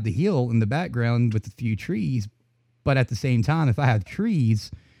want to have the hill in the background with a few trees, but at the same time, if I have trees,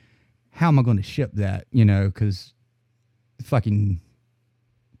 how am I going to ship that? Because fucking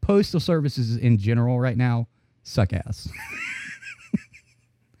postal services in general right now suck ass.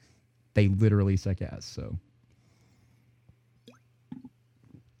 They literally suck ass. So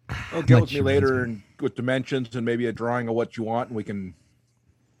well, get with me later and with dimensions and maybe a drawing of what you want, and we can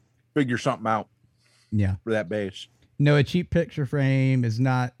figure something out. Yeah. For that base. No, a cheap picture frame is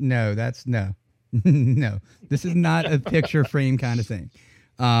not. No, that's no. No, this is not a picture frame kind of thing.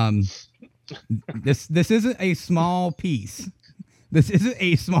 This isn't a small piece. This isn't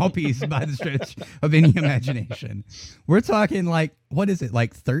a small piece by the stretch of any imagination. We're talking like, what is it,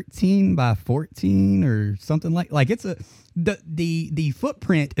 like 13 by 14 or something like it's the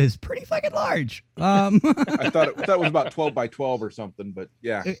footprint is pretty fucking large. I thought it was about 12 by 12 or something, but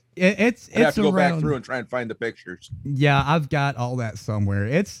yeah, it's I have to go around, back through and try and find the pictures. Yeah, I've got all that somewhere.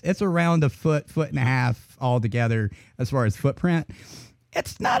 It's around a foot and a half all together as far as footprint.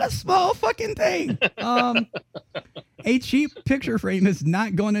 It's not a small fucking thing. A cheap picture frame is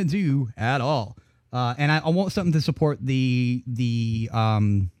not going to do at all. And I want something to support the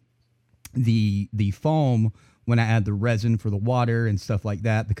foam when I add the resin for the water and stuff like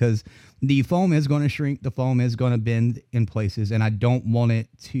that, because the foam is going to shrink, the foam is going to bend in places, and I don't want it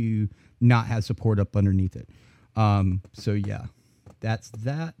to not have support up underneath it. So yeah, that's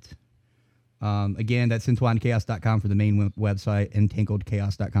that. Again, that's entwinedchaos.com for the main website,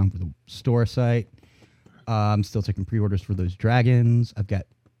 entangledchaos.com for the store site. I'm still taking pre-orders for those dragons. I've got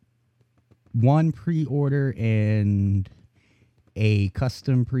one pre-order and a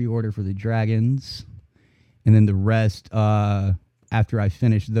custom pre-order for the dragons, and then the rest after I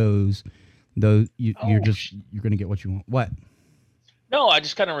finish those you're gonna get what you want. What? No, I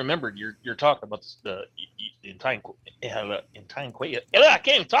just kind of remembered you're talking about the entire I can't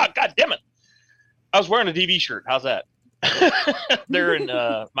even talk. God damn it! I was wearing a DV shirt. How's that? They're in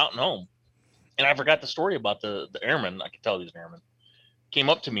Mountain Home, and I forgot the story about the airman. I can tell he's an airman. Came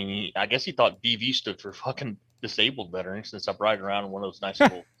up to me. I guess he thought DV stood for fucking disabled veterans, since I'm riding around in one of those nice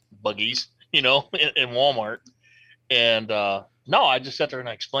little buggies, in Walmart. And no, I just sat there and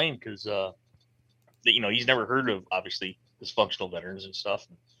I explained because he's never heard of obviously dysfunctional veterans and stuff.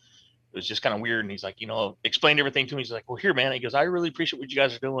 And it was just kind of weird. And he's like, explained everything to me. He's like, well, here, man. He goes, I really appreciate what you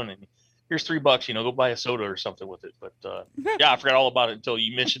guys are doing. And here's $3, go buy a soda or something with it. But yeah, I forgot all about it until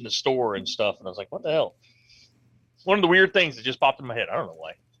you mentioned the store and stuff. And I was like, what the hell? One of the weird things that just popped in my head. I don't know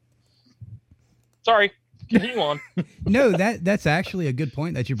why. Sorry. Continue on. No, that's actually a good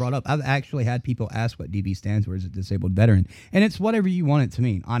point that you brought up. I've actually had people ask what DV stands for as a disabled veteran. And it's whatever you want it to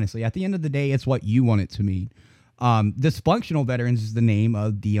mean. Honestly, at the end of the day, it's what you want it to mean. Dysfunctional veterans is the name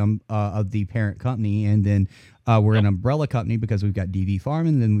of the parent company. And then we're an umbrella company because we've got DV Farm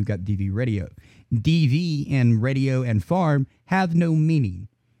and then we've got DV Radio. DV and radio and farm have no meaning.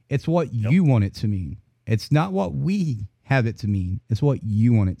 It's what you want it to mean. It's not what we have it to mean. It's what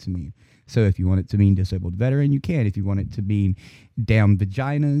you want it to mean. So if you want it to mean disabled veteran, you can. If you want it to mean damn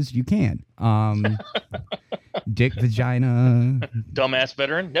vaginas, you can. Dick vagina. Dumbass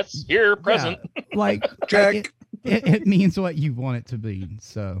veteran. That's here, present. Yeah, like, check. It means what you want it to mean.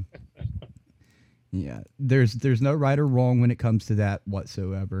 So, yeah, there's no right or wrong when it comes to that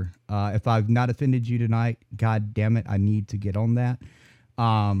whatsoever. If I've not offended you tonight, God damn it, I need to get on that.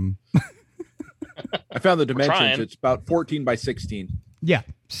 I found the dimensions. It's about 14 by 16. Yeah.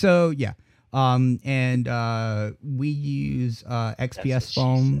 So yeah. And we use XPS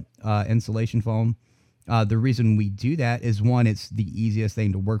foam, insulation foam. The reason we do that is, one, it's the easiest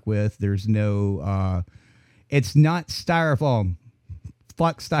thing to work with. There's no, it's not styrofoam.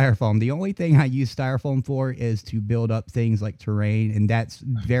 Fuck styrofoam. The only thing I use styrofoam for is to build up things like terrain, and that's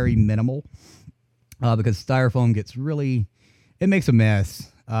very minimal because styrofoam gets it makes a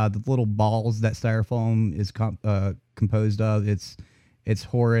mess. The little balls that styrofoam is composed of, it's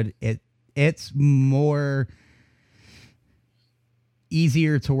horrid. It's more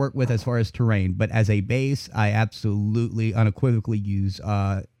easier to work with as far as terrain, but as a base, I absolutely unequivocally use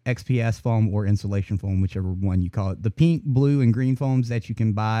XPS foam or insulation foam, whichever one you call it. The pink, blue, and green foams that you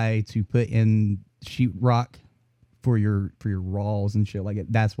can buy to put in sheetrock for your walls and shit like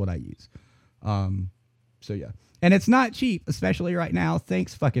it. That's what I use. So yeah, and it's not cheap, especially right now.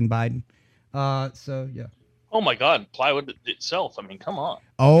 Thanks, fucking Biden. So yeah. Oh my God, plywood itself. I mean, come on.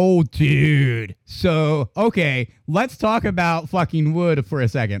 Oh, dude. So, okay, let's talk about fucking wood for a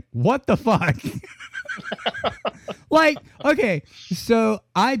second. What the fuck? Like, okay, so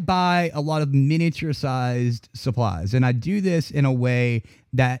I buy a lot of miniature-sized supplies, and I do this in a way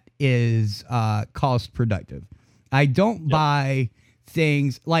that is cost productive. I don't buy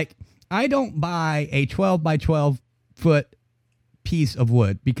things like, I don't buy a 12 by 12 foot piece of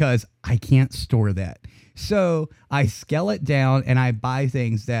wood because I can't store that. So I scale it down and I buy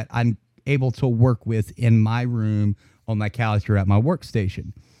things that I'm able to work with in my room, on my couch, or at my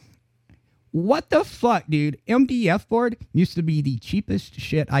workstation. What the fuck, dude? MDF board used to be the cheapest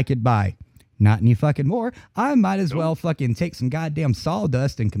shit I could buy. Not any fucking more. I might as well fucking take some goddamn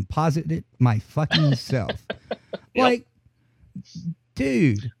sawdust and composite it my fucking self. Like,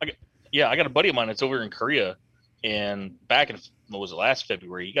 dude. I got a buddy of mine that's over in Korea, and back in, what was it, last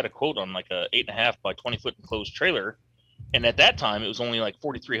February, he got a quote on like a 8.5 by 20 foot enclosed trailer, and at that time it was only like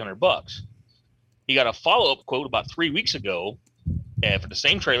 $4,300. He got a follow-up quote about 3 weeks ago, and for the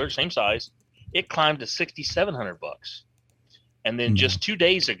same trailer, same size, it climbed to $6,700. And then just 2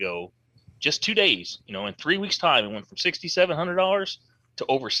 days ago, in 3 weeks time, it went from $6,700 to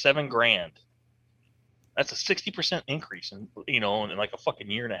over $7,000. That's a 60% increase in like a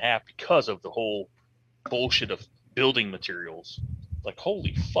fucking year and a half because of the whole bullshit of building materials. Like,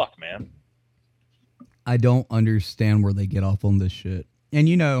 holy fuck, man. I don't understand where they get off on this shit. And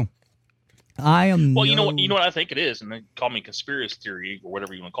I am you know what I think it is, and they call me conspiracy theory or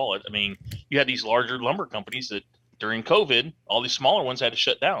whatever you want to call it. I mean, you had these larger lumber companies that during COVID, all these smaller ones had to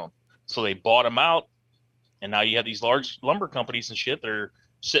shut down. So they bought them out, and now you have these large lumber companies and shit that are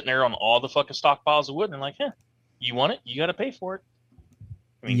sitting there on all the fucking stockpiles of wood, and they're like, You want it, you got to pay for it.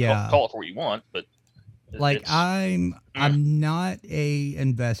 I mean, Yeah. call it for what you want, but Like it's, I'm not a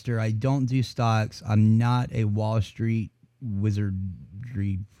investor. I don't do stocks. I'm not a Wall Street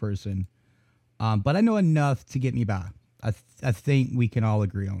wizardry person. But I know enough to get me by. I think we can all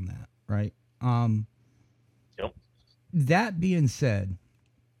agree on that, right? Yep. That being said,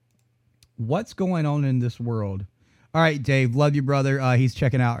 what's going on in this world? All right, Dave, love you, brother. He's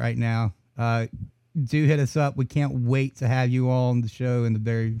checking out right now. Do hit us up. We can't wait to have you on the show in the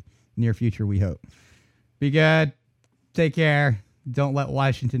very near future, we hope. Be good. Take care. Don't let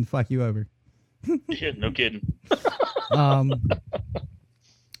Washington fuck you over. Yeah, no kidding.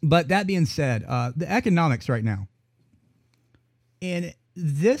 But that being said, the economics right now, in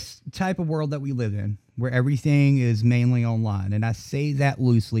this type of world that we live in, where everything is mainly online, and I say that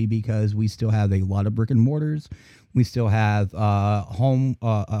loosely because we still have a lot of brick and mortars. We still have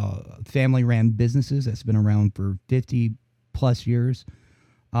family-ran businesses that's been around for 50 plus years.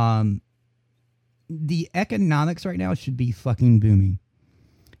 The economics right now should be fucking booming.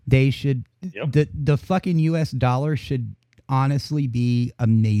 They should, the fucking US dollar should honestly be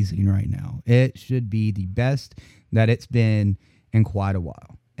amazing right now. It should be the best that it's been in quite a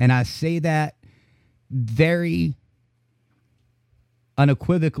while. And I say that very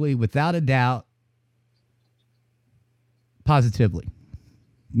unequivocally, without a doubt, positively.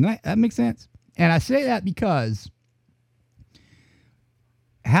 That makes sense. And I say that because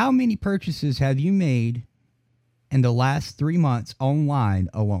how many purchases have you made in the last 3 months online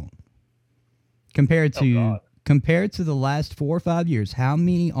alone? Compared to the last 4 or 5 years, how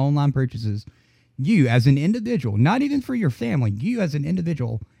many online purchases you as an individual, not even for your family, you as an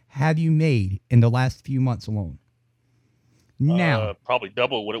individual, have you made in the last few months alone? Now, probably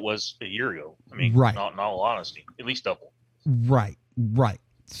double what it was a year ago. I mean, Right. not in all honesty, at least double. Right.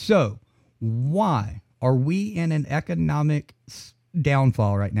 So why are we in an economic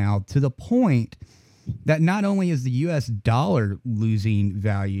downfall right now to the point that not only is the US dollar losing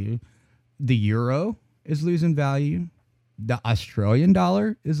value, the euro is losing value, the Australian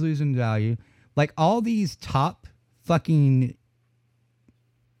dollar is losing value. Like all these top fucking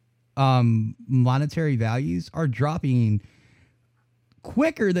monetary values are dropping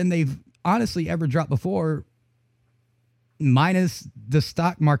quicker than they've honestly ever dropped before, minus the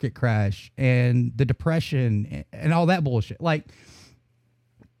stock market crash and the depression and all that bullshit. Like,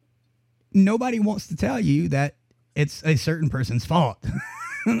 nobody wants to tell you that it's a certain person's fault.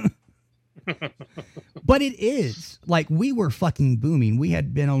 But it is. Like, we were fucking booming. We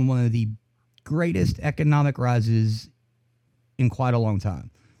had been on one of the greatest economic rises in quite a long time.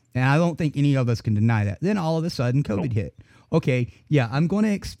 And I don't think any of us can deny that. Then all of a sudden, COVID hit. Okay, yeah, I'm going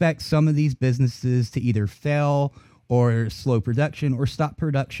to expect some of these businesses to either fail or slow production or stop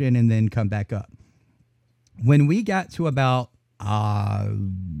production and then come back up. When we got to about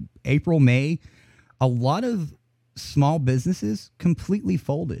April, May, a lot of small businesses completely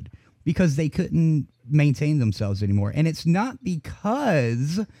folded because they couldn't maintain themselves anymore. And it's not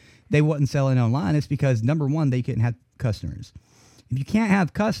because they wasn't selling online. It's because, number one, they couldn't have customers. If you can't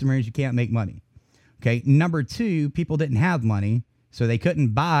have customers, you can't make money. Okay. Number two, people didn't have money, so they couldn't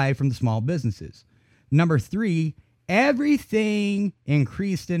buy from the small businesses. Number three, everything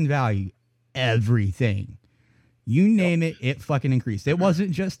increased in value. Everything. You name it, it fucking increased. It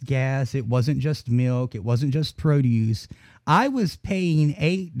wasn't just gas. It wasn't just milk. It wasn't just produce. I was paying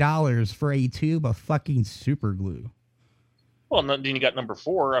 $8 for a tube of fucking super glue. Well, then you got number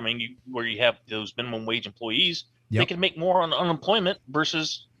four. I mean, where you have those minimum wage employees, they can make more on unemployment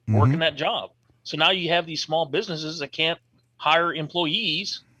versus working that job. So now you have these small businesses that can't hire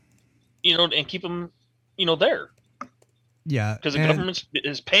employees, and keep them, there. Yeah. Because the government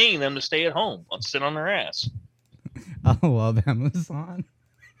is paying them to stay at home and sit on their ass. I love Amazon.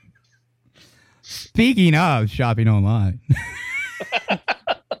 Speaking of shopping online.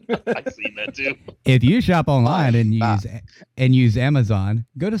 I've seen that too. If you shop online and use Amazon,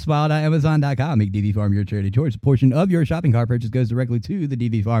 go to smile.amazon.com. Make DV Farm your charity choice. A portion of your shopping cart purchase goes directly to the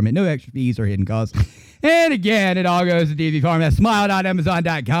DV Farm at no extra fees or hidden costs. And again, it all goes to DV Farm at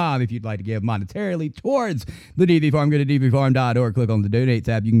smile.amazon.com. If you'd like to give monetarily towards the DV Farm, go to dvfarm.org. Click on the donate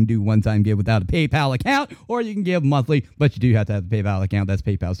tab. You can do one-time give without a PayPal account, or you can give monthly, but you do have to have a PayPal account. That's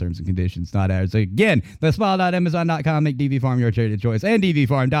PayPal's terms and conditions, not ours. So again, that's smile.amazon.com. Make DV Farm your charity choice, and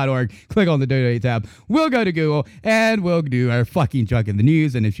dvfarm.org. Click on the donate tab. We'll go to Google and we'll do our fucking junk in the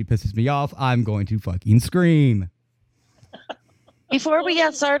news. And if she pisses me off, I'm going to fucking scream. Before we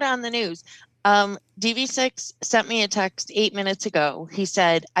get started on the news, DV6 sent me a text 8 minutes ago. He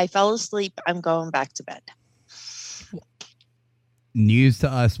said, I fell asleep. I'm going back to bed. news to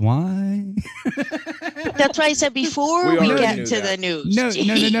us. Why? That's why I said before we get to the news. No.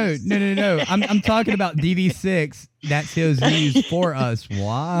 I'm talking about DV6. That shows news for us.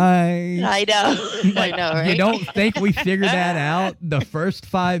 Why? I know. I know, right? You don't think we figured that out the first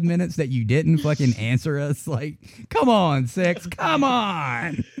 5 minutes that you didn't fucking answer us? Like, come on, 6. Come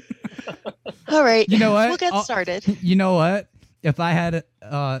on. All right. You know what? We'll get started. You know what? If I had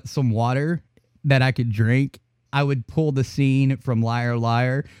some water that I could drink, I would pull the scene from Liar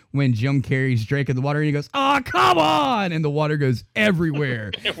Liar when Jim Carrey's drinking the water and he goes, "Oh, come on!" and the water goes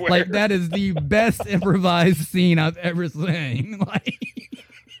everywhere. Like, that is the best improvised scene I've ever seen. Like,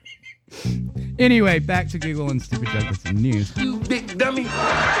 anyway, back to Google and Stupid Junkets and News. You big dummy.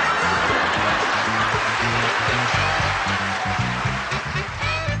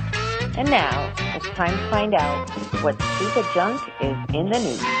 And now, it's time to find out what stupid junk is in the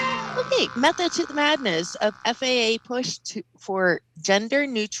news. Okay, method to the madness of FAA push for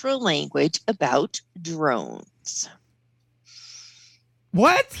gender-neutral language about drones.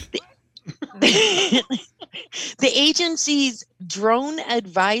 What? The agency's Drone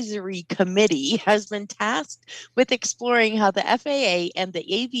Advisory Committee has been tasked with exploring how the FAA and the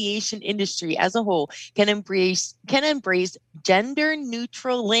aviation industry as a whole can embrace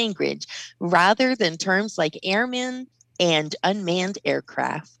gender-neutral language rather than terms like airmen and unmanned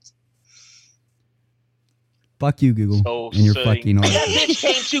aircraft. Fuck you, Google, and your fucking that article. bitch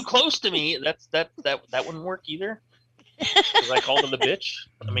came too close to me. That wouldn't work either. Because I called her the bitch.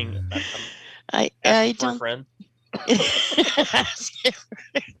 I mean, I don't. Friend.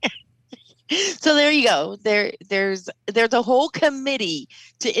 So there you go. There's a whole committee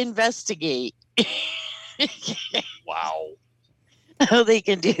to investigate. Wow. How they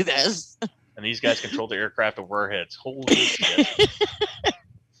can do this. And these guys control the aircraft over our heads. Holy shit.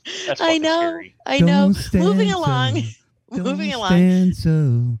 That's I know. Scary. I know. Stand Moving so, along.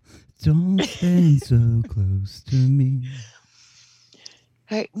 Don't stand so close to me.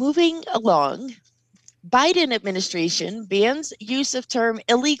 All right, moving along. Biden administration bans use of term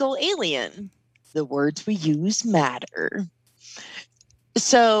illegal alien. The words we use matter.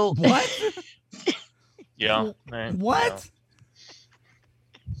 So what? Yeah. What?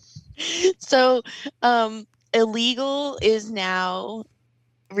 So illegal is now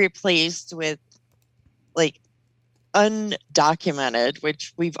replaced with like undocumented,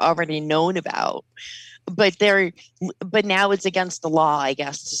 which we've already known about, but now it's against the law, I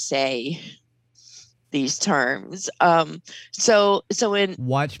guess, to say these terms. So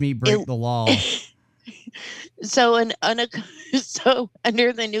Watch me break the law. So under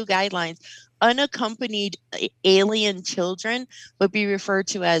the new guidelines, unaccompanied alien children would be referred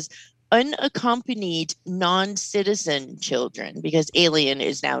to as unaccompanied non-citizen children, because alien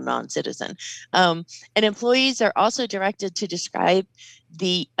is now non-citizen. And employees are also directed to describe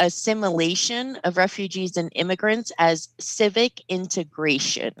the assimilation of refugees and immigrants as civic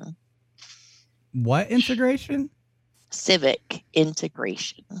integration. What integration? Civic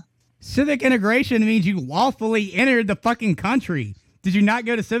integration. Civic integration means you lawfully entered the fucking country. Did you not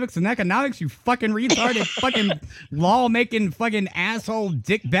go to civics and economics, you fucking retarded fucking law-making fucking asshole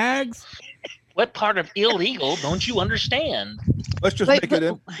dick bags? What part of illegal don't you understand? Let's just make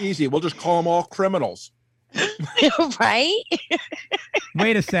it easy. We'll just call them all criminals. Right?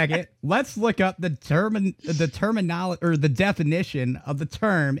 Wait a second. Let's look up the terminology or the definition of the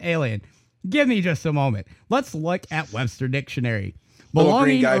term alien. Give me just a moment. Let's look at Webster Dictionary. Little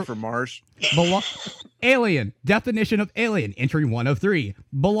green guy from Mars. Alien. Definition of alien. Entry 1 of 3.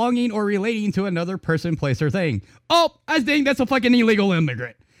 Belonging or relating to another person, place, or thing. Oh, I think that's a fucking illegal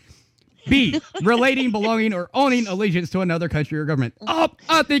immigrant. B. Relating, belonging, or owning allegiance to another country or government. Oh,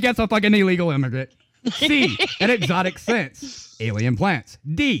 I think that's a fucking illegal immigrant. C. An exotic sense. Alien plants.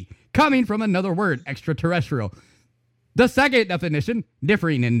 D. Coming from another word. Extraterrestrial. The second definition.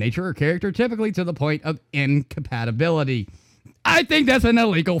 Differing in nature or character, typically to the point of incompatibility. I think that's an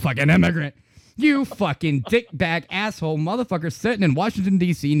illegal fucking immigrant. You fucking dickbag asshole motherfuckers sitting in Washington,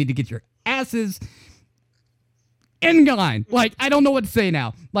 D.C. need to get your asses in line. Like, I don't know what to say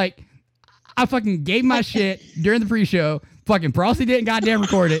now. Like, I fucking gave my shit during the pre-show. Fucking Frosty didn't goddamn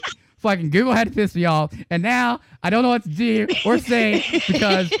record it. Fucking Google had to piss me off. And now I don't know what to do or say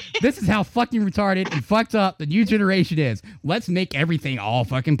because this is how fucking retarded and fucked up the new generation is. Let's make everything all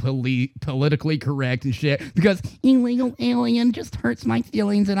fucking politically correct and shit because illegal alien just hurts my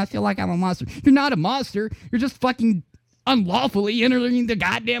feelings and I feel like I'm a monster. You're not a monster. You're just fucking unlawfully entering the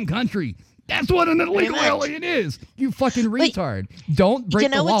goddamn country. That's what an illegal alien is. You fucking retard. Don't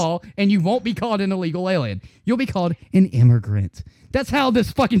break the law and you won't be called an illegal alien. You'll be called an immigrant. That's how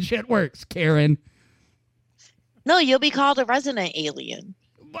this fucking shit works, Karen. No, you'll be called a resident alien.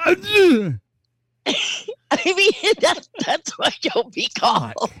 I mean, that's what you'll be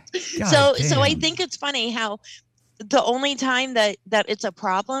called. So I think it's funny how the only time that it's a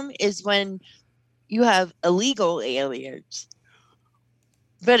problem is when you have illegal aliens.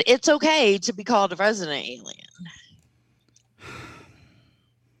 But it's okay to be called a resident alien.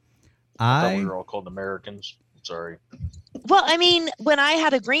 I thought we were all called Americans. Sorry. Well, I mean, when I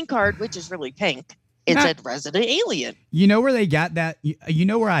had a green card, which is really pink, it said resident alien. You know where they got that? You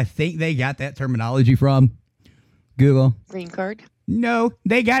know where I think they got that terminology from? Google. Green card? No,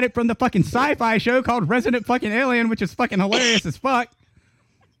 they got it from the fucking sci-fi show called Resident fucking Alien, which is fucking hilarious as fuck.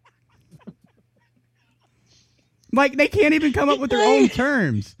 Like, they can't even come up with their own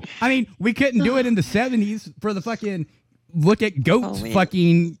terms. I mean, we couldn't do it in the 70s for the fucking look at goats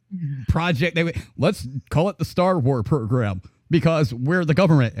fucking project. Let's call it the Star Wars program because we're the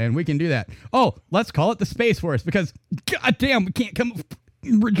government and we can do that. Oh, let's call it the Space Force because goddamn, we can't come up with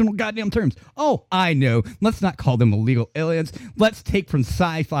original goddamn terms. Oh, I know. Let's not call them illegal aliens. Let's take from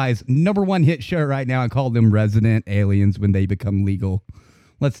sci-fi's #1 hit show right now and call them resident aliens when they become legal.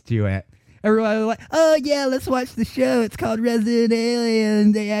 Let's do it. Everybody was like, oh yeah, let's watch the show. It's called Resident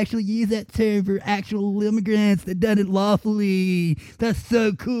Alien. They actually use that term for actual immigrants that done it lawfully. That's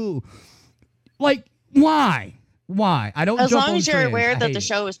so cool. Like, why? Why? I don't. As jump long on as you're trends. aware I that hate the it.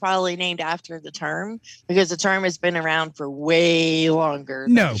 show is probably named after the term, because the term has been around for way longer.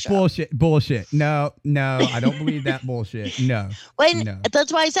 Than No, the show. bullshit. No, I don't believe that bullshit. No.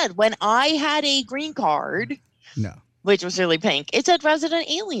 That's why I said when I had a green card, No. which was really pink, it said resident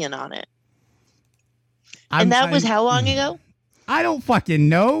alien on it. And that was how long ago? I don't fucking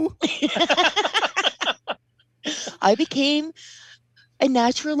know. I became a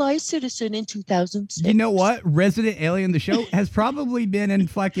naturalized citizen in 2006. You know what? Resident Alien, the show, has probably been in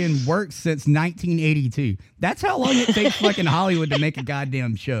fucking work since 1982. That's how long it takes fucking Hollywood to make a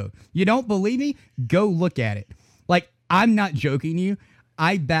goddamn show. You don't believe me? Go look at it. Like, I'm not joking you.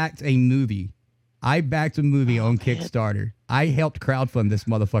 I backed a movie on Kickstarter. I helped crowdfund this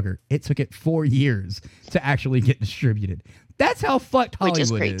motherfucker. It took it 4 years to actually get distributed. That's how fucked Hollywood Which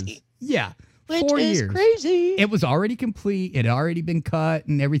is crazy. Yeah. Which 4 is years. crazy. It was already complete. It had already been cut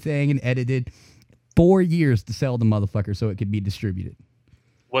and everything and edited. 4 years to sell the motherfucker so it could be distributed.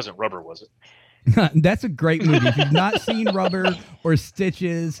 Wasn't Rubber, was it? That's a great movie. If you've not seen Rubber or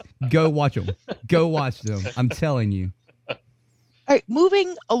Stitches, go watch them. Go watch them. I'm telling you. All right,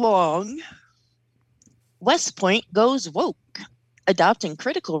 moving along. West Point goes woke, adopting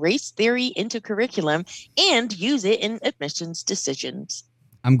critical race theory into curriculum and use it in admissions decisions.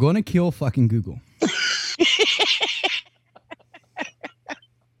 I'm going to kill fucking Google.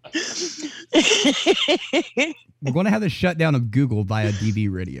 We're going to have the shutdown of Google via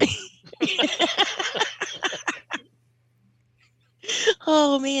DV radio.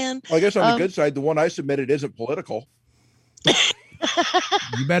 Oh, man. Well, I guess on the good side, the one I submitted isn't political.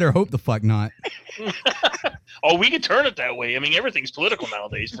 You better hope the fuck not. Oh, we can turn it that way. I mean, everything's political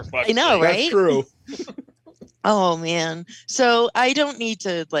nowadays. For fuck's I know, sake. right? That's true. Oh, man. So I don't need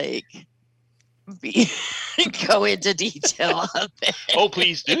to, go into detail of it. Oh,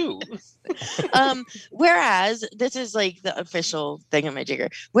 please do. Whereas this is like the official thingamajigger.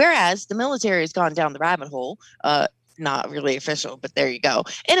 Whereas the military has gone down the rabbit hole, not really official, but there you go.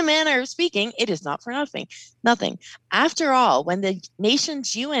 In a manner of speaking, it is not for nothing. Nothing. After all, when the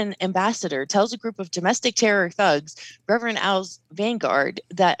nation's UN ambassador tells a group of domestic terror thugs, Reverend Al's Vanguard,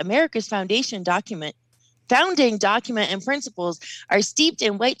 that America's founding document and principles are steeped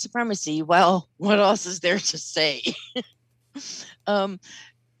in white supremacy, well, what else is there to say?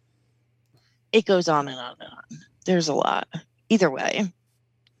 It goes on and on and on. There's a lot. Either way,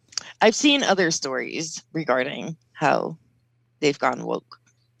 I've seen other stories regarding how they've gone woke.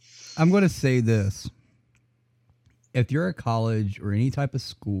 I'm going to say this. If you're a college or any type of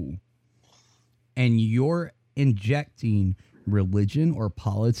school and you're injecting religion or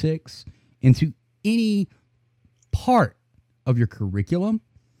politics into any part of your curriculum,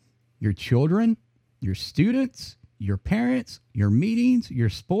 your children, your students, your parents, your meetings, your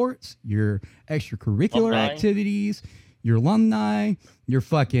sports, your extracurricular activities, your alumni, your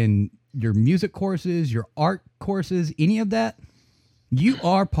music courses, your art courses, any of that, you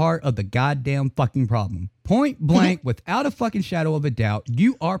are part of the goddamn fucking problem. Point blank, without a fucking shadow of a doubt,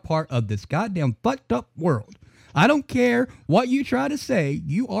 you are part of this goddamn fucked up world. I don't care what you try to say,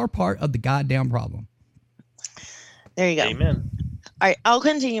 you are part of the goddamn problem. There you go. Amen. All right, I'll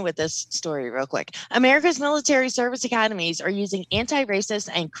continue with this story real quick. America's military service academies are using anti-racist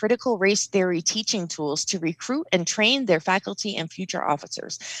and critical race theory teaching tools to recruit and train their faculty and future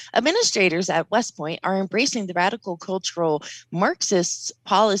officers. Administrators at West Point are embracing the radical cultural Marxist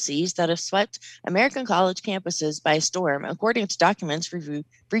policies that have swept American college campuses by storm, according to documents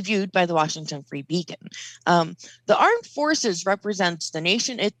reviewed by the Washington Free Beacon. The armed forces represents the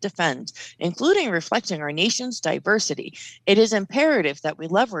nation it defends, including reflecting our nation's diversity. It is imperative that we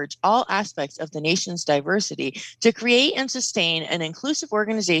leverage all aspects of the nation's diversity to create and sustain an inclusive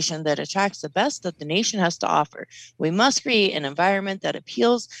organization that attracts the best that the nation has to offer. We must create an environment that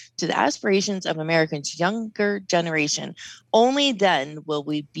appeals to the aspirations of Americans' younger generation. Only then will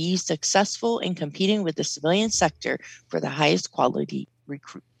we be successful in competing with the civilian sector for the highest quality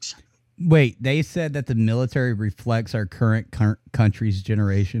recruits. Wait, they said that the military reflects our current country's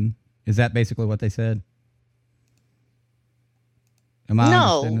generation. Is that basically what they said? Am I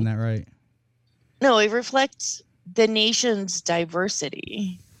understanding that right? No, it reflects the nation's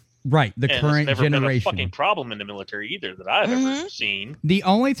diversity. Right, the current it's never generation. been a fucking problem in the military either that I've ever seen. The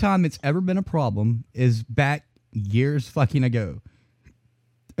only time it's ever been a problem is back years fucking ago.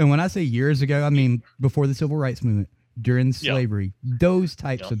 And when I say years ago, I mean before the Civil Rights Movement, during slavery, those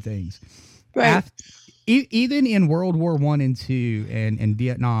types of things. Right. Even in World War I and II and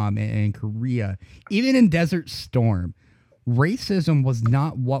Vietnam and Korea, even in Desert Storm, racism was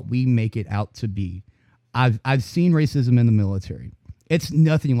not what we make it out to be. I've seen racism in the military. It's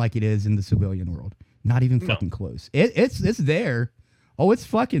nothing like it is in the civilian world. Not even fucking close. It's there. Oh, it's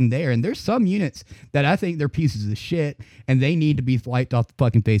fucking there. And there's some units that I think they're pieces of shit and they need to be wiped off the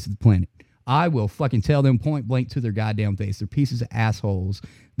fucking face of the planet. I will fucking tell them point blank to their goddamn face. They're pieces of assholes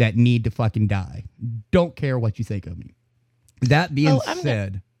that need to fucking die. Don't care what you think of me. That being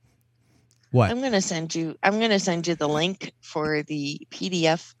said, what? I'm gonna send you the link for the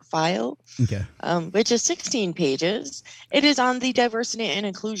PDF file. Okay. Which is 16 pages. It is on the diversity and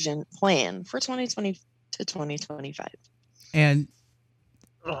inclusion plan for 2020 to 2025. And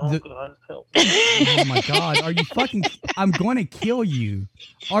God, help. oh my God, are you fucking? I'm going to kill you.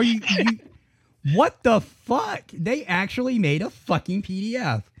 Are you? What the fuck? They actually made a fucking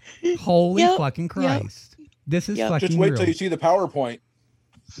PDF. Holy fucking Christ! This is fucking Just wait real. till you see the PowerPoint.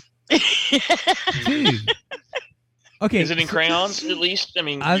 Dude. Okay. Is it in crayons at least? I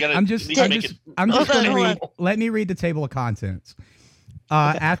mean, you gotta I'm just at least going make it to read. Let me read the table of contents.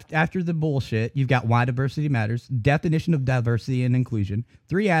 After the bullshit, you've got why diversity matters, definition of diversity and inclusion,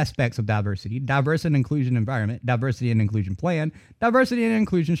 3 aspects of diversity, diverse and inclusion environment, diversity and inclusion plan, diversity and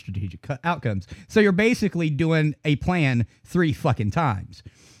inclusion strategic outcomes. So you're basically doing a plan 3 fucking times.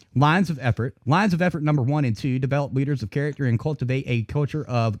 Lines of effort number 1 and 2, develop leaders of character and cultivate a culture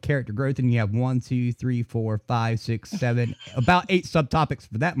of character growth. And you have 1, 2, 3, 4, 5, 6, 7, about 8 subtopics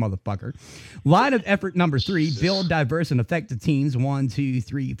for that motherfucker. Line of effort number 3, build diverse and effective teams. 1, 2,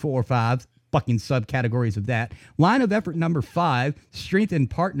 3, 4, 5 fucking subcategories of that. Line of effort number 5, strengthen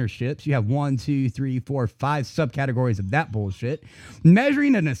partnerships. You have 1, 2, 3, 4, 5 subcategories of that bullshit.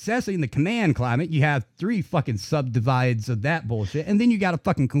 Measuring and assessing the command climate. You have 3 fucking subdivides of that bullshit. And then you got a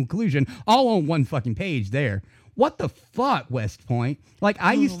fucking conclusion all on 1 fucking page there. What the fuck, West Point? Like,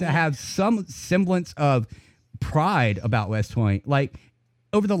 I used to have some semblance of pride about West Point. Like,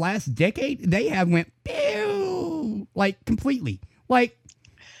 over the last decade, they have went pew, like completely. Like,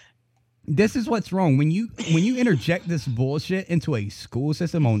 this is what's wrong. When you interject this bullshit into a school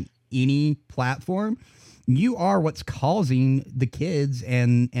system on any platform, you are what's causing the kids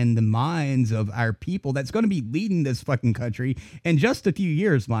and the minds of our people that's going to be leading this fucking country in just a few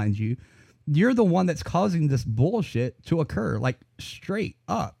years, mind you. You're the one that's causing this bullshit to occur, like straight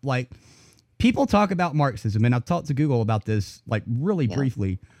up. Like, people talk about Marxism, and I've talked to Google about this like really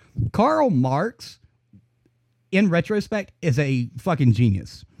briefly. Karl Marx, in retrospect, is a fucking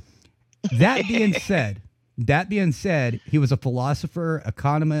genius. That being said, he was a philosopher,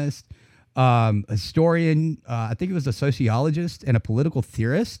 economist, historian. I think he was a sociologist and a political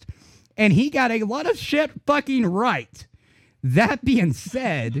theorist, and he got a lot of shit fucking right. That being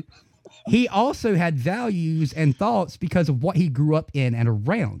said, he also had values and thoughts because of what he grew up in and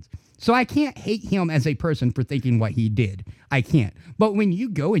around. So I can't hate him as a person for thinking what he did. I can't. But when you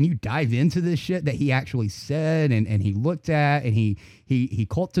go and you dive into this shit that he actually said and he looked at and he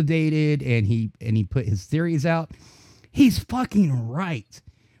cultivated and he put his theories out, he's fucking right.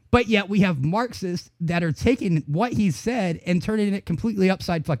 But yet we have Marxists that are taking what he said and turning it completely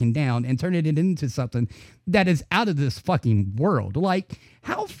upside fucking down and turning it into something that is out of this fucking world. Like,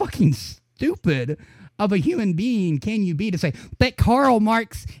 how fucking stupid of a human being can you be to say, but Karl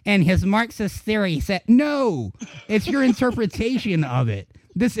Marx and his Marxist theory said, no, it's your interpretation of it.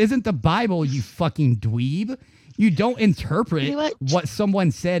 This isn't the Bible, you fucking dweeb. You don't interpret what someone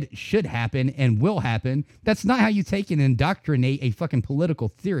said should happen and will happen. That's not how you take and indoctrinate a fucking political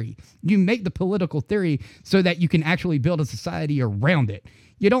theory. You make the political theory so that you can actually build a society around it.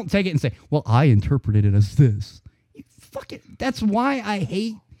 You don't take it and say, well, I interpreted it as this. Fuck it. That's why I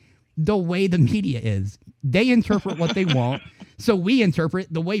hate the way the media is. They interpret what they want, so we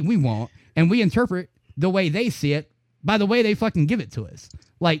interpret the way we want, and we interpret the way they see it by the way they fucking give it to us.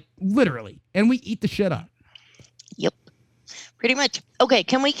 Like, literally. And we eat the shit up. Yep. Pretty much. Okay,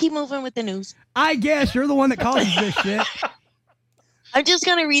 can we keep moving with the news? I guess you're the one that causes this shit. I'm just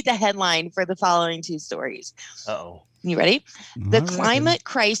going to read the headline for the following two stories. Uh-oh. You ready? The climate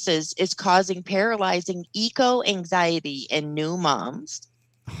crisis is causing paralyzing eco-anxiety in new moms.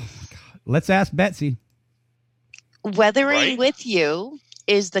 Let's ask Betsy. Weathering with You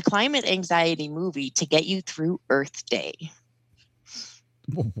is the climate anxiety movie to get you through Earth Day.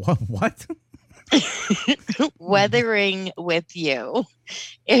 What? Weathering with You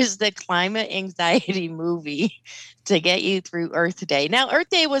is the climate anxiety movie to get you through Earth Day. Now, Earth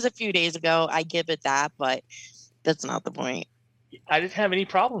Day was a few days ago. I give it that, but that's not the point. I didn't have any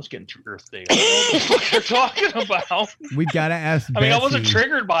problems getting through Earth Day. I don't know what the fuck you're talking about. We gotta ask I mean, I Betsy. wasn't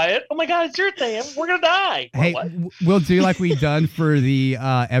triggered by it. Oh my God, it's Earth Day. We're going to die. Hey, we'll do like we done for the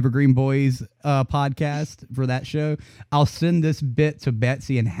Evergreen Boys podcast for that show. I'll send this bit to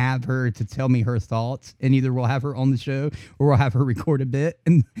Betsy and have her to tell me her thoughts, and either we'll have her on the show or we'll have her record a bit,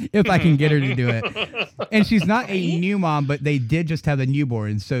 and if I can get her to do it. And she's not a new mom, but they did just have a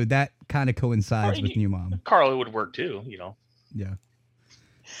newborn, so that kind of coincides with new mom. Carla would work too, you know. Yeah.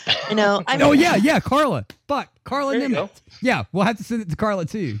 You know, I mean, oh yeah, Carla. Fuck, Carla There you Nimitz. go. Yeah, we'll have to send it to Carla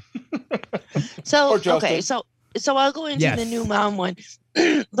too. So, Or Justin. okay, so I'll go into Yes. the new mom one.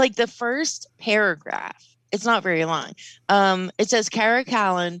 Like the first paragraph, it's not very long. It says Kara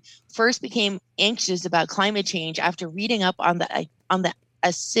Callan first became anxious about climate change after reading up on the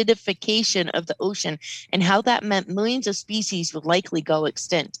acidification of the ocean and how that meant millions of species would likely go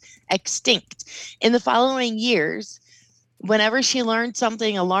extinct. In the following years, whenever she learned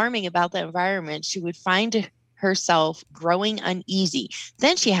something alarming about the environment, she would find herself growing uneasy.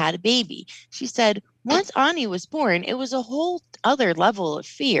 Then she had a baby. She said, once Ani was born, it was a whole other level of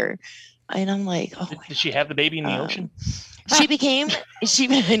fear. And I'm like, oh, Did she have the baby in the ocean? I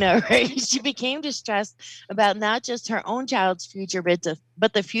know, right? She became distressed about not just her own child's future,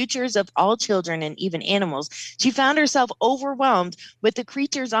 but the futures of all children and even animals. She found herself overwhelmed with the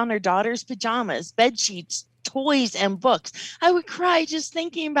creatures on her daughter's pajamas, bed sheets, toys, and books. I would cry just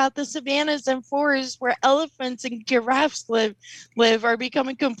thinking about the savannas and forests where elephants and giraffes live are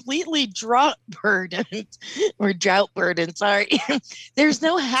becoming completely drought burdened. Sorry. There's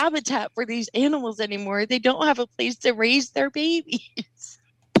no habitat for these animals anymore. They don't have a place to raise their babies.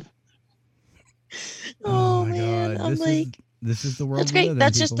 Oh my man, God. I'm like, this is the world. that's we live great. in,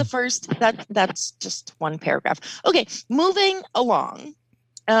 That's just people. the first. That's just one paragraph. Okay, moving along.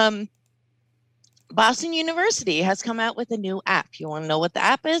 Boston University has come out with a new app. You want to know what the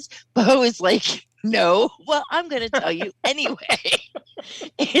app is? Bo is like, no. Well, I'm going to tell you anyway.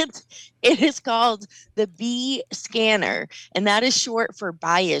 It is called the B Scanner, and that is short for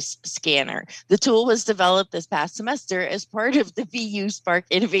Bias Scanner. The tool was developed this past semester as part of the BU Spark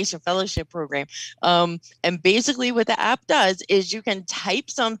Innovation Fellowship Program. And basically what the app does is you can type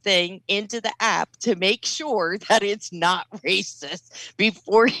something into the app to make sure that it's not racist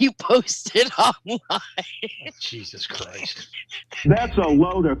before you post it online. Jesus Christ. That's a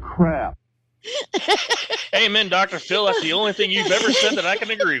load of crap. Amen, Dr. Phil. That's the only thing you've ever said that I can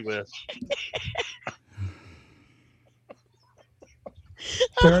agree with.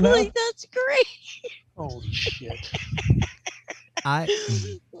 Fair I'm enough. like, that's great. Holy shit.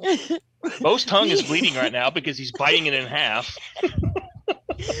 Bo's tongue is bleeding right now because he's biting it in half.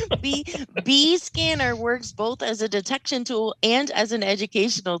 B Scanner works both as a detection tool and as an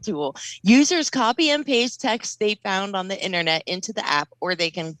educational tool. Users copy and paste text they found on the internet into the app, or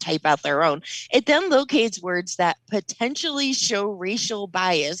they can type out their own. It then locates words that potentially show racial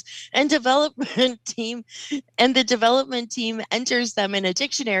bias, and the development team enters them in a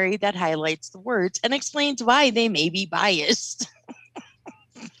dictionary that highlights the words and explains why they may be biased.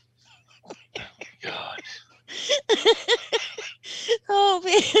 God. Oh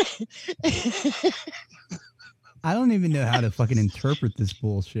man. I don't even know how to fucking interpret this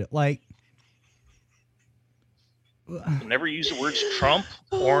bullshit. Like, Never use the words Trump,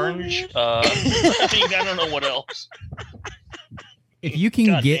 orange. I don't know what else. If you can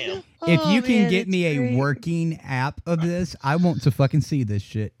God get damn. if you can man, get me it's a great. working app of this, I want to fucking see this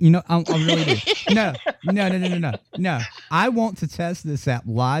shit. You know, I really do. No. I want to test this app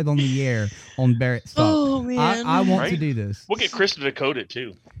live on the air on Barrett's Talk. Oh, man. I want to Right? do this. We'll get Chris to decode it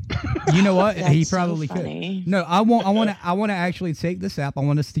too. You know what? He That's so probably funny. could. No, I want to actually take this app. I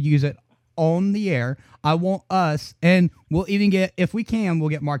want us to use it on the air. I want us, and we'll even get, if we can, we'll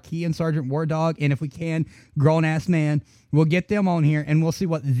get Marquis and Sergeant War Dog, and if we can, Grown Ass Man. We'll get them on here, and we'll see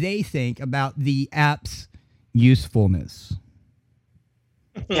what they think about the app's usefulness.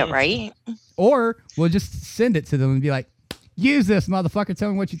 Yeah, right? Or we'll just send it to them and be like, use this, motherfucker.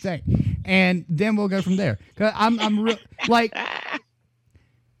 Tell me what you think. And then we'll go from there. Cause I'm like,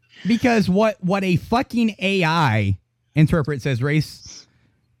 because what a fucking AI interprets as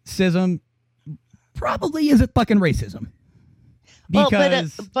racism probably isn't fucking racism.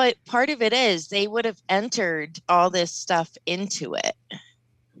 Because But part of it is they would have entered all this stuff into it,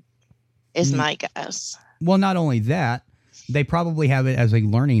 is my guess. well, not only that, they probably have it as a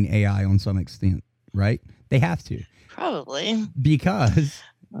learning AI on some extent, right? They have to. Probably. Because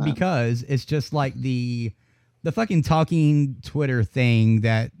it's just like the fucking talking Twitter thing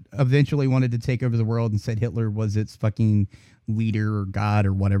that eventually wanted to take over the world and said Hitler was its fucking leader or god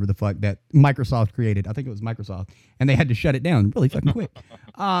or whatever the fuck that Microsoft created. I think it was Microsoft, and they had to shut it down really fucking quick.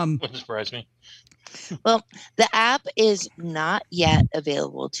 Wouldn't surprise me. Well, the app is not yet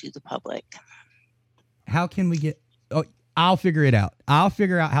available to the public. How can we get? Oh, I'll figure it out. I'll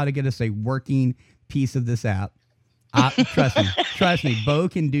figure out how to get us a working piece of this app. Trust me. Bo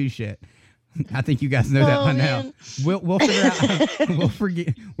can do shit. I think you guys know that by now. We'll figure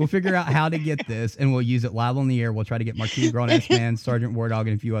out we'll figure out how to get this, and we'll use it live on the air. We'll try to get Marquis, Grown Ass Man, Sergeant War Dog,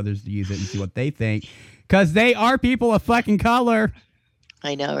 and a few others to use it and see what they think, because they are people of fucking color.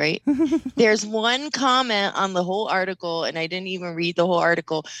 I know, right? There's one comment on the whole article, and I didn't even read the whole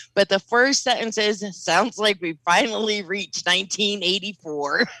article, but the first sentence is, sounds like we finally reached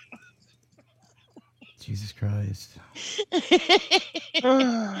 1984. Jesus Christ.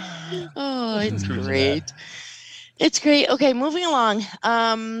 Oh, it's great. It's great. Okay, moving along.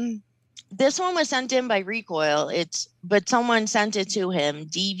 This one was sent in by Recoil. But someone sent it to him.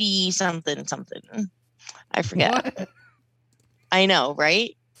 DV something. I forget. What? I know,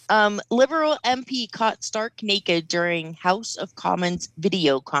 right? Liberal MP caught stark naked during House of Commons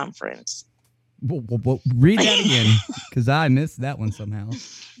video conference. Read that again, because I missed that one somehow.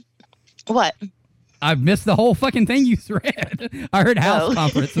 What? I missed the whole fucking thing you read. I heard House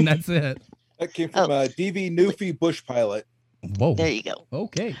Conference, and that's it. That came from DV Newfie Bush Pilot. Whoa. There you go.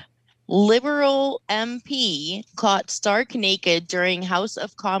 Okay. Liberal MP caught stark naked during House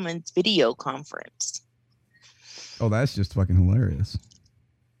of Commons video conference. Oh, that's just fucking hilarious.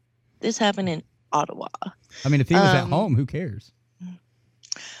 This happened in Ottawa. I mean, if he was at home, who cares?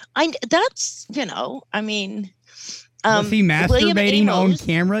 That's, I mean... Was he William masturbating on Amos-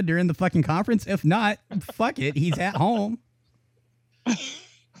 camera during the fucking conference? If not, fuck it. He's at home.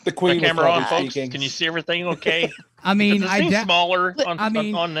 The Queen The camera was on, probably folks. speaking. Can you see everything okay? I mean, Does it seem smaller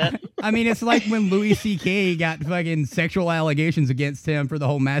on net? I mean, it's like when Louis C.K. got fucking sexual allegations against him for the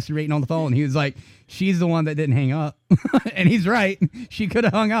whole masturbating on the phone. He was like, she's the one that didn't hang up. And he's right. She could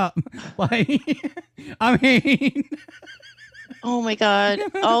have hung up. Like, I mean... Oh my God.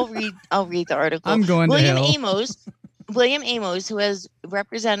 I'll read the article. I'm going to hell. William Amos, who has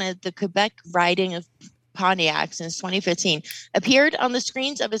represented the Quebec riding of Pontiac since 2015, appeared on the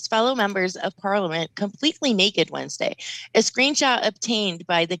screens of his fellow members of parliament completely naked Wednesday. A screenshot obtained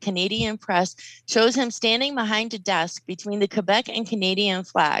by the Canadian Press shows him standing behind a desk between the Quebec and Canadian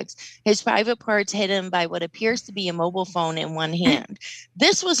flags, his private parts hidden by what appears to be a mobile phone in one hand.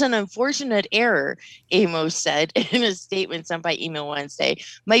 This was an unfortunate error, Amos said in a statement sent by email Wednesday.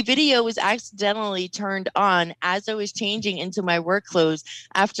 My video was accidentally turned on as I was changing into my work clothes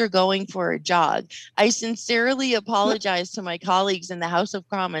after going for a jog. I sincerely apologize to my colleagues in the House of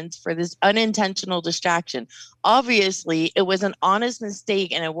Commons for this unintentional distraction. Obviously, it was an honest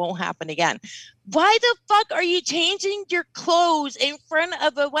mistake and it won't happen again. Why the fuck are you changing your clothes in front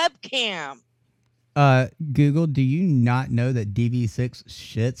of a webcam? Google, do you not know that DV6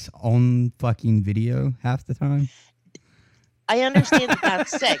 shits on fucking video half the time? I understand that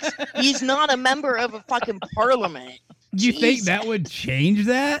that's sex. He's not a member of a fucking parliament. You think that would change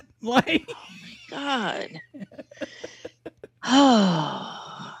that? Like... God.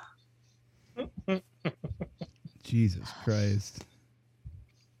 Oh. Jesus Christ.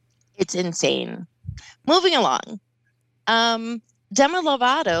 It's insane. Moving along. Demi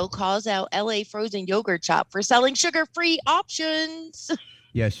Lovato calls out LA frozen yogurt shop for selling sugar-free options.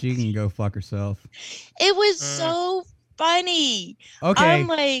 Yeah, she can go fuck herself. It was so funny. Okay. I'm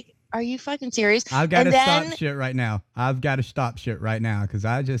like, are you fucking serious? I've got to then, stop shit right now. Because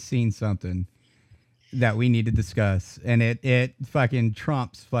I just seen something that we need to discuss, and it fucking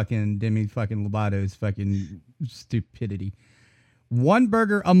trumps fucking Demi fucking Lovato's fucking stupidity. One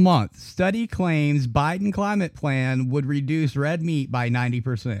burger a month. Study claims Biden climate plan would reduce red meat by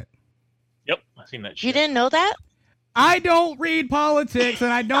 90%. Yep, I've seen that shit. You didn't know that? I don't read politics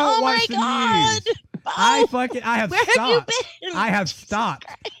and I don't watch the news. I have Where stopped. have you been? I have stopped.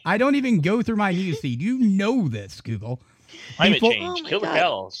 I don't even go through my news feed. You know this, Google. Climate change. Kill the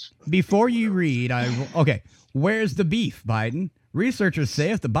cows. Before you read, where's the beef, Biden? Researchers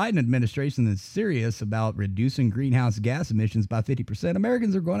say if the Biden administration is serious about reducing greenhouse gas emissions by 50%,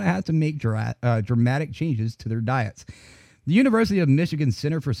 Americans are going to have to make dramatic changes to their diets. The University of Michigan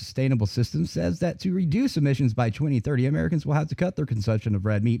Center for Sustainable Systems says that to reduce emissions by 2030, Americans will have to cut their consumption of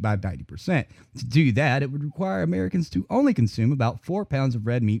red meat by 90%. To do that, it would require Americans to only consume about 4 pounds of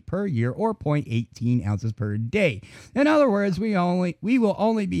red meat per year, or 0.18 ounces per day. In other words, we will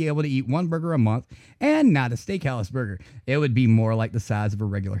only be able to eat one burger a month, and not a steakhouse burger. It would be more like the size of a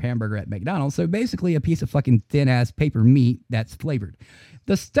regular hamburger at McDonald's, so basically a piece of fucking thin-ass paper meat that's flavored.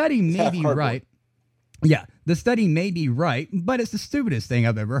 The study may be right. Yeah, the study may be right, but it's the stupidest thing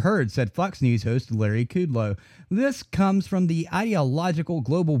I've ever heard, said Fox News host Larry Kudlow. This comes from the ideological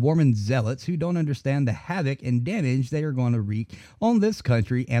global warming zealots who don't understand the havoc and damage they are going to wreak on this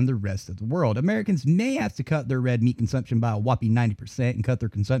country and the rest of the world. Americans may have to cut their red meat consumption by a whopping 90% and cut their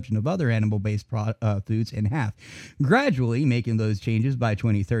consumption of other animal-based foods in half. Gradually, making those changes by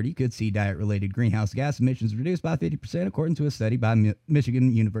 2030 could see diet-related greenhouse gas emissions reduced by 50%, according to a study by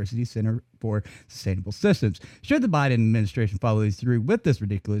Michigan University Center for Sustainable Systems. Should the Biden administration follow through with this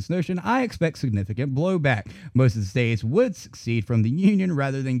ridiculous notion, I expect significant blowback. Most of the states would succeed from the union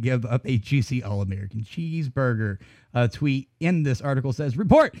rather than give up a juicy all-American cheeseburger. A tweet in this article says,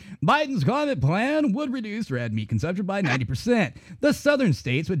 report, Biden's climate plan would reduce red meat consumption by 90%. The southern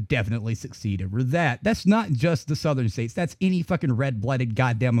states would definitely succeed over that. That's not just the southern states. That's any fucking red-blooded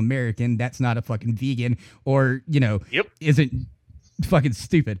goddamn American that's not a fucking vegan or, isn't fucking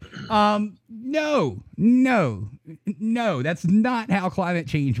stupid. No, that's not how climate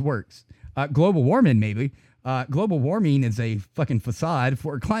change works. Global warming, maybe. Global warming is a fucking facade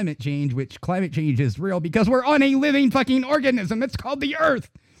for climate change, which climate change is real because we're on a living fucking organism. It's called the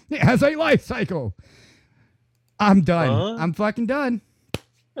Earth. It has a life cycle. I'm done. I'm fucking done.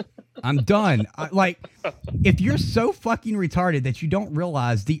 I'm done. If you're so fucking retarded that you don't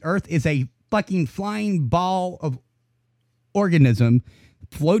realize the Earth is a fucking flying ball of organism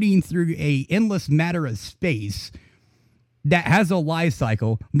floating through a endless matter of space that has a life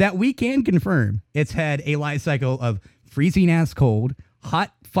cycle that we can confirm it's had a life cycle of freezing ass cold,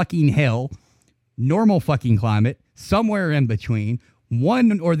 hot fucking hell, normal fucking climate, somewhere in between,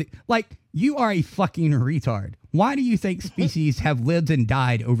 you are a fucking retard. Why do you think species have lived and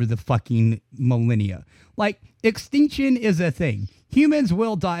died over the fucking millennia? Extinction is a thing. Humans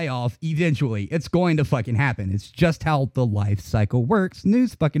will die off eventually. It's going to fucking happen. It's just how the life cycle works.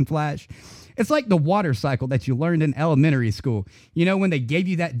 News fucking flash. It's like the water cycle that you learned in elementary school. You know, when they gave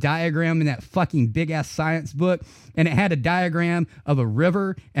you that diagram in that fucking big-ass science book, and it had a diagram of a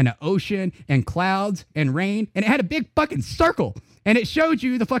river and an ocean and clouds and rain, and it had a big fucking circle, and it showed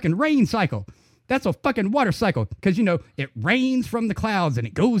you the fucking rain cycle. That's a fucking water cycle because, it rains from the clouds and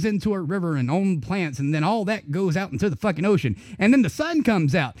it goes into a river and on plants, and then all that goes out into the fucking ocean. And then the sun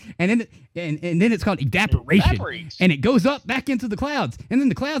comes out, and then it's called evaporation. And it goes up back into the clouds, and then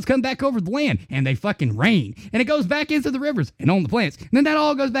the clouds come back over the land and they fucking rain. And it goes back into the rivers and on the plants. And then that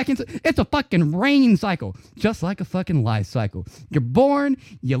all goes back into... It's a fucking rain cycle, just like a fucking life cycle. You're born,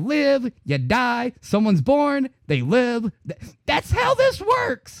 you live, you die. Someone's born, they live. That's how this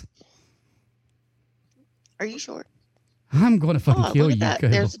works. Are you sure? I'm going to fucking kill look you. at that.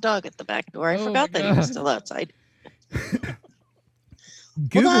 There's a dog at the back door. I forgot that he was still outside.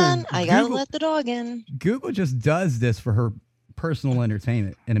 Hold on. I got to let the dog in. Google just does this for her personal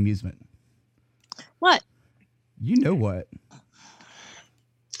entertainment and amusement. What? You know what?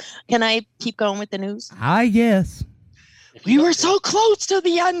 Can I keep going with the news? I guess. We were so close to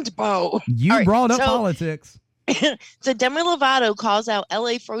the end, Bo. You brought up politics. So Demi Lovato calls out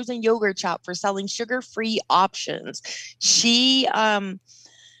LA Frozen Yogurt Shop for selling sugar-free options. She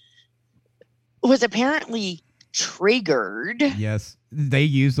was apparently triggered. Yes, they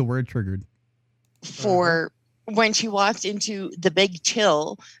use the word triggered. For when she walked into the Big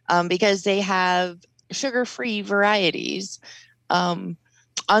Chill, because they have sugar-free varieties.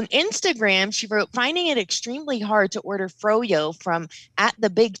 On Instagram, she wrote, finding it extremely hard to order froyo from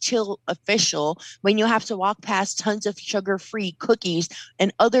 @TheBigChillOfficial when you have to walk past tons of sugar-free cookies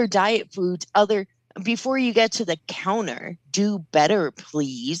and other diet foods before you get to the counter. Do better,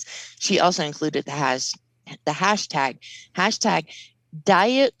 please. She also included the hashtag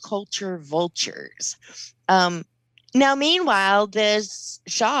diet culture vultures. Now, meanwhile, this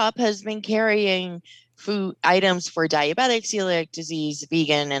shop has been carrying food items for diabetics, celiac disease,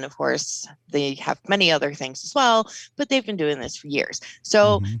 vegan, and of course they have many other things as well, but they've been doing this for years.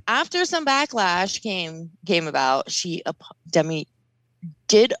 So after some backlash came about, Demi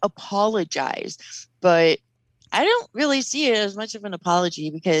did apologize, but I don't really see it as much of an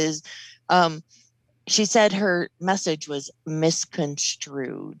apology because she said her message was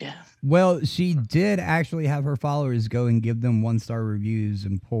misconstrued. Well, she did actually have her followers go and give them 1-star reviews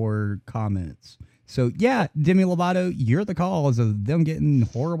and poor comments. So, yeah, Demi Lovato, you're the cause of them getting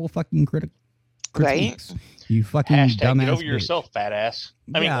horrible fucking critiques. Right? You fucking Hashtag dumbass get over bitch. yourself, fat ass.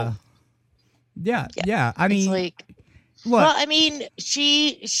 I mean, Yeah. I mean, like, look, well, I mean,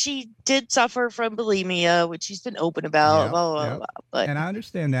 she did suffer from bulimia, which she's been open about. Yep, blah, blah, yep. blah, but and I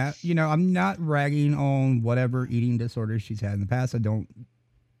understand that. You know, I'm not ragging on whatever eating disorders she's had in the past. I don't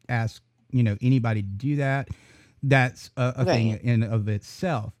ask, anybody to do that. That's a thing in of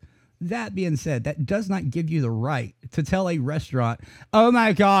itself. That being said, that does not give you the right to tell a restaurant, oh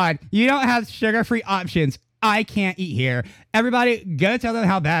my God, you don't have sugar-free options. I can't eat here. Everybody, go tell them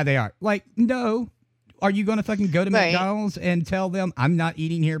how bad they are. Like, no. Are you going to fucking go to McDonald's and tell them I'm not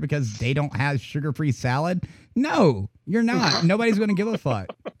eating here because they don't have sugar-free salad? No, you're not. Nobody's going to give a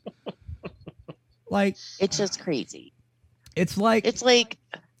fuck. Like, it's just crazy. It's like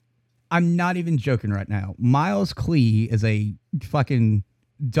I'm not even joking right now. Miles Klee is a fucking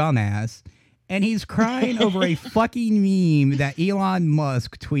dumbass, and he's crying over a fucking meme that Elon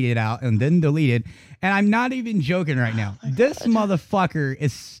Musk tweeted out and then deleted. And I'm not even joking right now. This motherfucker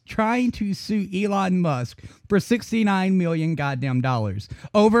is trying to sue Elon Musk for $69 million goddamn dollars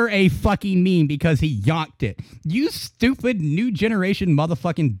over a fucking meme because he yonked it. You stupid new generation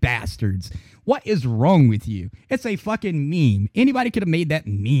motherfucking bastards. What is wrong with you? It's a fucking meme. Anybody could have made that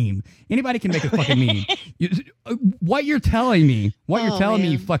meme. Anybody can make a fucking meme. What you're telling me,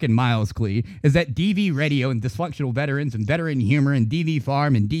 fucking Miles Klee, is that DV Radio and Dysfunctional Veterans and Veteran Humor and DV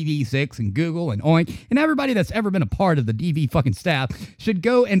Farm and DV6 and Google and Oink and everybody that's ever been a part of the DV fucking staff should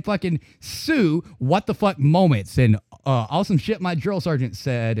go and fucking sue What the Fuck Moments and Awesome Shit My Drill Sergeant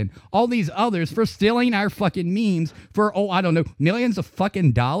Said and all these others for stealing our fucking memes for, I don't know, millions of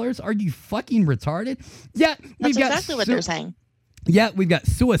fucking dollars? Are you fucking retarded? Yeah, that's exactly what they're saying. Yeah, we've got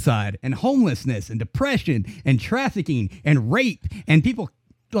suicide and homelessness and depression and trafficking and rape and people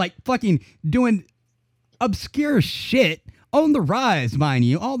like fucking doing obscure shit on the rise, mind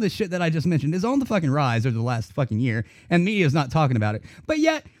you. All this shit that I just mentioned is on the fucking rise over the last fucking year, and media's not talking about it. But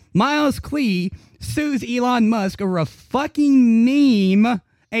yet, Miles Klee sues Elon Musk over a fucking meme,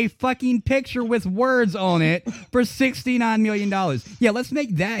 a fucking picture with words on it for $69 million. Yeah, let's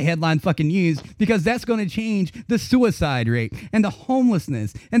make that headline fucking news because that's going to change the suicide rate and the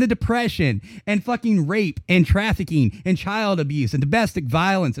homelessness and the depression and fucking rape and trafficking and child abuse and domestic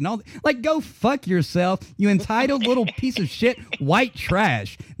violence and all. Like, go fuck yourself, you entitled little piece of shit white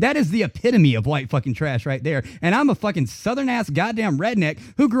trash. That is the epitome of white fucking trash right there. And I'm a fucking southern ass goddamn redneck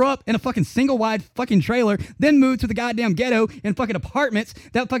who grew up in a fucking single wide fucking trailer, then moved to the goddamn ghetto in fucking apartments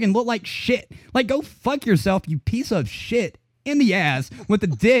that fucking look like shit. Like, go fuck yourself, you piece of shit in the ass with the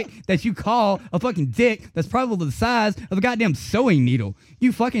dick that you call a fucking dick that's probably the size of a goddamn sewing needle.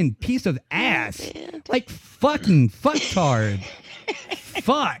 You fucking piece of ass. Like, fucking fucktard.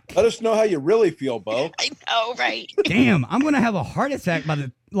 Fuck. Let us know how you really feel, Bo. I know, right? Damn, I'm gonna have a heart attack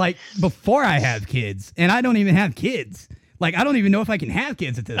before I have kids, and I don't even have kids. Like, I don't even know if I can have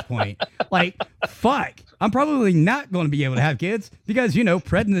kids at this point. Like, fuck. I'm probably not going to be able to have kids because,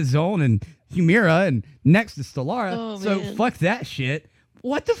 prednisone and Humira and next to Stellara. Oh, so man. fuck that shit.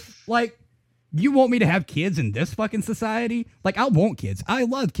 What the you want me to have kids in this fucking society? Like, I want kids. I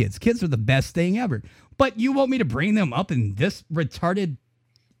love kids. Kids are the best thing ever. But you want me to bring them up in this retarded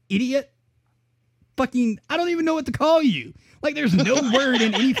idiot? Fucking, I don't even know what to call you. Like, there's no word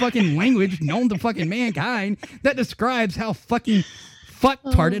in any fucking language known to fucking mankind that describes how fucking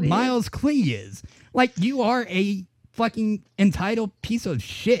fucktarded Miles Klee is. Like, you are a fucking entitled piece of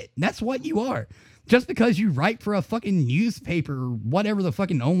shit. That's what you are. Just because you write for a fucking newspaper or whatever the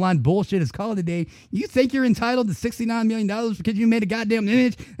fucking online bullshit is called today, you think you're entitled to $69 million because you made a goddamn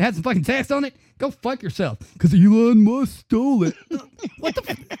image that had some fucking text on it? Go fuck yourself. Because Elon Musk stole it. What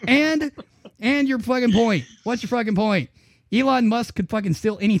the And your fucking point. What's your fucking point? Elon Musk could fucking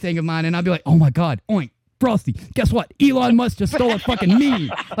steal anything of mine, and I'd be like, oh my god, oink. Frosty, guess what? Elon Musk just stole a fucking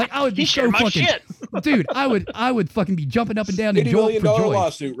meme. Like I would be so fucking, dude. I would fucking be jumping up and down in $80 joy million for joy.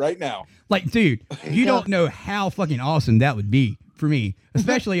 lawsuit right now. Like, dude, you don't know how fucking awesome that would be for me,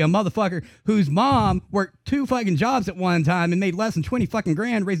 especially a motherfucker whose mom worked 2 fucking jobs at one time and made less than 20 fucking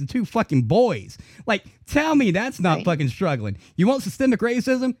grand raising 2 fucking boys. Like, tell me that's not fucking struggling. You want systemic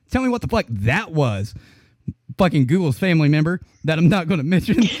racism? Tell me what the fuck that was. Fucking Google's family member that I'm not going to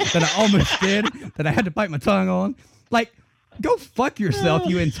mention that I almost did, that I had to bite my tongue on. Like, go fuck yourself,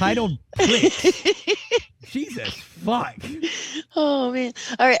 you entitled prick. Jesus fuck. Oh man.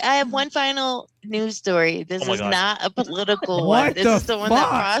 All right, I have one final news story. This is not a political one. This is the one that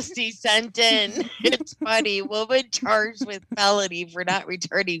Frosty sent in. It's funny. Woman charged with felony for not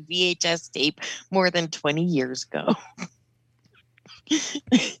returning VHS tape more than 20 years ago.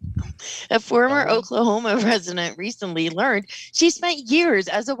 A former Oklahoma resident recently learned she spent years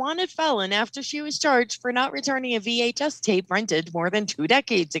as a wanted felon after she was charged for not returning a VHS tape rented more than 2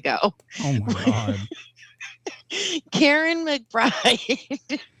 decades ago. Oh my God. Karen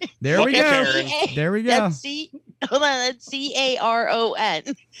McBride. There we go. There we go. That's C-A-R-O-N.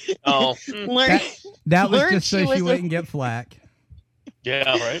 Oh. That was just so she wouldn't get flack.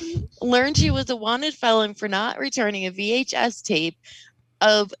 Yeah, right. Learned she was a wanted felon for not returning a VHS tape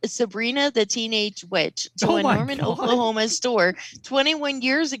of Sabrina the Teenage Witch to a Norman, Oklahoma store 21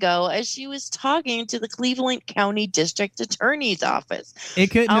 years ago as she was talking to the Cleveland County District Attorney's Office. It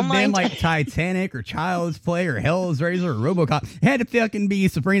couldn't have been like Titanic or Child's Play or Hell's Razor or RoboCop. It had to fucking be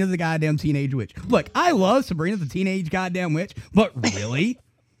Sabrina the goddamn Teenage Witch. Look, I love Sabrina the Teenage goddamn Witch, but really?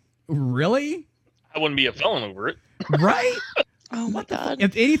 Really? I wouldn't be a felon over it. Right? Oh my God.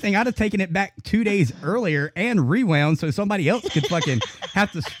 If anything, I'd have taken it back 2 days earlier and rewound so somebody else could fucking have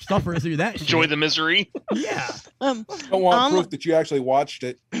to suffer through that shit. Enjoy the misery. Yeah. Don't want proof that you actually watched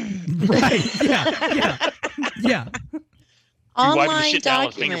it. Right. Yeah. You wipe the shit down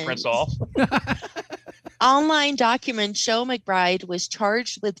with fingerprints off. Online documents show McBride was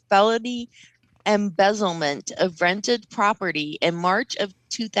charged with felony embezzlement of rented property in March of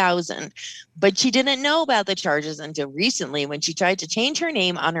 2000, but she didn't know about the charges until recently when she tried to change her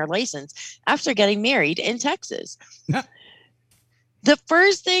name on her license after getting married in Texas. The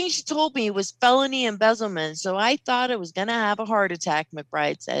first thing she told me was felony embezzlement, so I thought I was going to have a heart attack,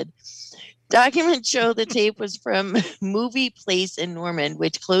 McBride said. Documents show the tape was from Movie Place in Norman,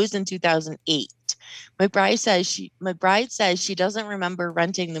 which closed in 2008. McBride says she doesn't remember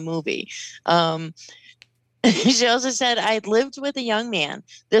renting the movie. She also said, I lived with a young man.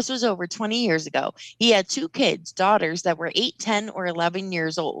 This was over 20 years ago. He had 2 kids, daughters that were 8, 10, or 11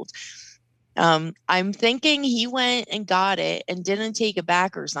 years old. I'm thinking he went and got it and didn't take it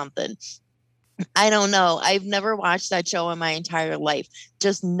back or something. I don't know. I've never watched that show in my entire life.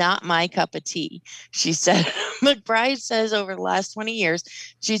 Just not my cup of tea, she said. McBride says over the last 20 years,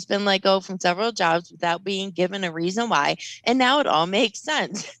 she's been let go from several jobs without being given a reason why. And now it all makes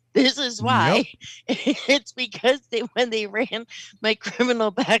sense. This is why. Yep. It's because when they ran my criminal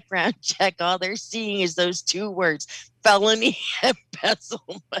background check, all they're seeing is those 2 words, felony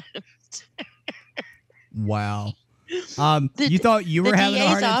embezzlement. Wow. You thought you were having a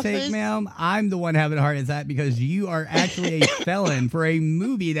heart attack, ma'am? I'm the one having a heart attack because you are actually a felon for a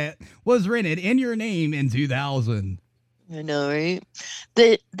movie that was rented in your name in 2000. I know, right?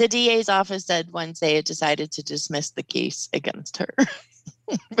 The DA's office said Wednesday it decided to dismiss the case against her.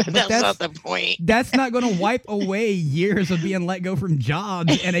 but that's not the point. That's not going to wipe away years of being let go from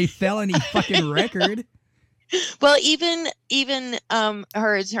jobs and a felony fucking record. Well, even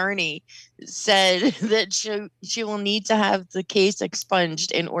her attorney said that she will need to have the case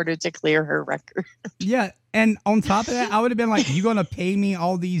expunged in order to clear her record. Yeah, and on top of that, I would have been like, "You gonna pay me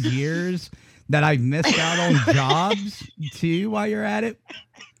all these years that I've missed out on jobs too while you're at it?"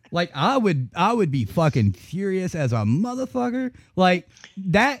 Like I would be fucking furious as a motherfucker. Like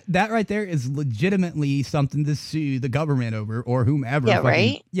that right there is legitimately something to sue the government over or whomever. Yeah,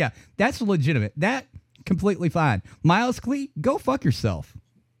 right? Yeah, that's legitimate. That completely fine. Miles Klee, go fuck yourself.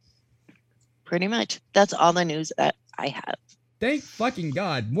 Pretty much. That's all the news that I have. Thank fucking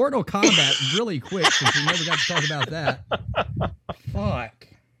God. Mortal Kombat really quick since we never got to talk about that. Fuck.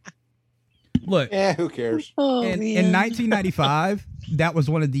 Look. Yeah, who cares? In 1995, that was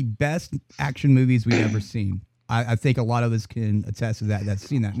one of the best action movies we've ever seen. I think a lot of us can attest to that that's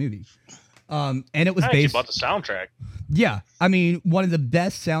seen that movie. And it was based about the soundtrack. Yeah. I mean, one of the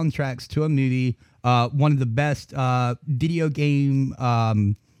best soundtracks to a movie, one of the best video game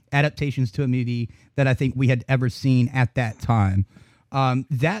adaptations to a movie that I think we had ever seen at that time.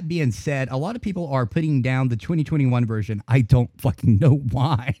 That being said, a lot of people are putting down the 2021 version. I don't fucking know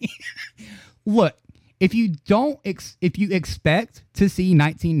why. Look, if you expect to see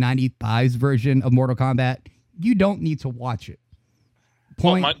 1995's version of Mortal Kombat, you don't need to watch it.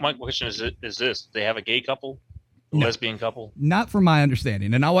 Well, my question is this: they have a gay couple, a lesbian couple? Not from my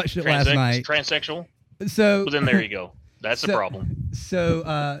understanding, and I watched it last night. Transsexual. So well, then there you go. That's the problem.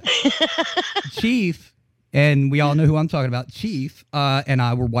 So Chief, and we all know who I'm talking about. Chief and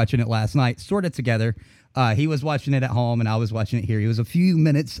I were watching it last night, sort of together. He was watching it at home, and I was watching it here. He was a few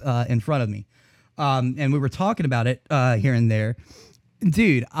minutes in front of me, and we were talking about it here and there.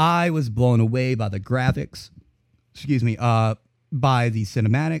 Dude, I was blown away by the graphics. Excuse me. By the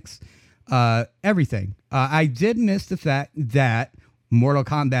cinematics, everything. I did miss the fact that Mortal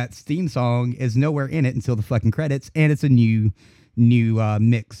Kombat's theme song is nowhere in it until the fucking credits, and it's a new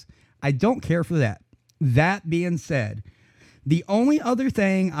mix. I don't care for that. That being said, the only other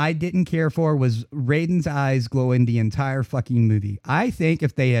thing I didn't care for was Raiden's eyes glowing the entire fucking movie. I think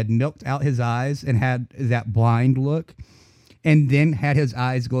if they had milked out his eyes and had that blind look, and then had his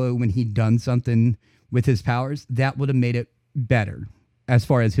eyes glow when he'd done something with his powers, that would have made it better as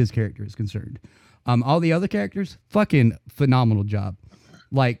far as his character is concerned. All the other characters, fucking phenomenal job.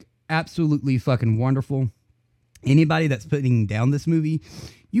 Like, absolutely fucking wonderful. Anybody that's putting down this movie,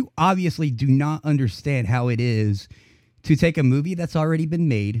 you obviously do not understand how it is to take a movie that's already been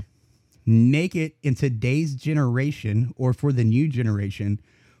made, make it in today's generation or for the new generation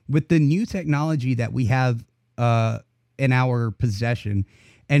with the new technology that we have in our possession,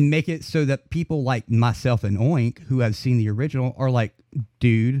 and make it so that people like myself and Oink, who have seen the original, are like,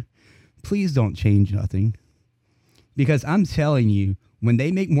 dude, please don't change nothing. Because I'm telling you, when they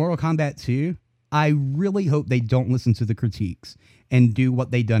make Mortal Kombat 2, I really hope they don't listen to the critiques and do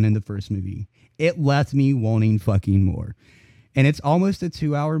what they done in the first movie. It left me wanting fucking more. And it's almost a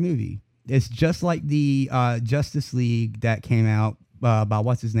 2-hour movie. It's just like the Justice League that came out by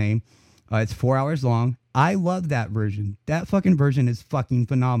what's his name. It's 4 hours long. I love that version. That fucking version is fucking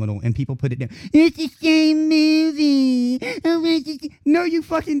phenomenal. And people put it down. It's the same movie. No, you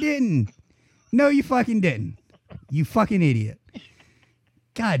fucking didn't. No, you fucking didn't. You fucking idiot.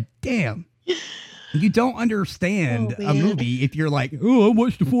 God damn. You don't understand a movie if you're like, oh, I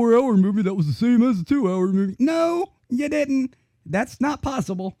watched a 4-hour movie that was the same as a 2-hour movie. No, you didn't. That's not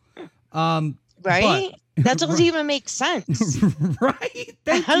possible. Right? That doesn't even make sense. Right?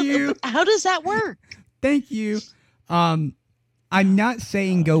 Thank you. How does that work? Thank you. I'm not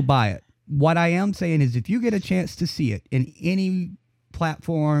saying go buy it. What I am saying is if you get a chance to see it in any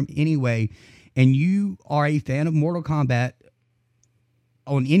platform, any way, and you are a fan of Mortal Kombat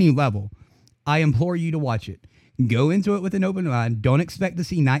on any level, I implore you to watch it. Go into it with an open mind. Don't expect to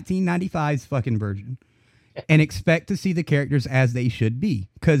see 1995's fucking version. And expect to see the characters as they should be.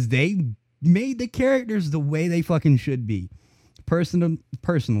 Because they made the characters the way they fucking should be.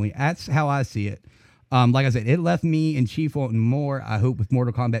 Personally, that's how I see it. Like I said, it left me and Chief wanting more. I hope with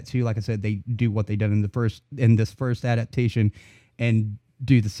Mortal Kombat 2, like I said, they do what they done in this first adaptation and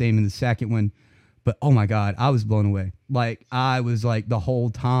do the same in the second one. But oh my God, I was blown away. Like I was like the whole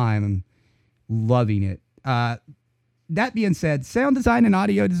time loving it. That being said, sound design and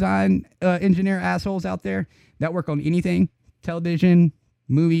audio design engineer assholes out there that work on anything, television,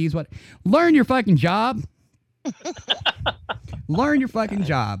 movies, what? Learn your fucking job. Learn your fucking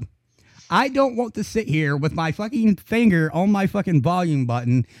job. I don't want to sit here with my fucking finger on my fucking volume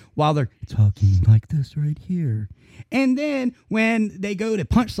button while they're talking like this right here. And then when they go to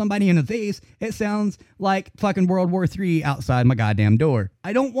punch somebody in the face, it sounds like fucking World War III outside my goddamn door.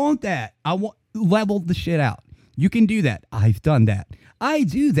 I don't want that. I want level the shit out. You can do that. I've done that. I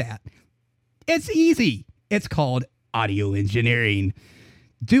do that. It's easy. It's called audio engineering.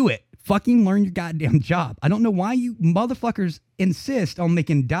 Do it. Fucking learn your goddamn job. I don't know why you motherfuckers insist on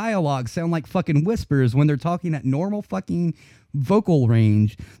making dialogue sound like fucking whispers when they're talking at normal fucking vocal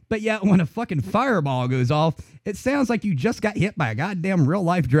range. But yet when a fucking fireball goes off, it sounds like you just got hit by a goddamn real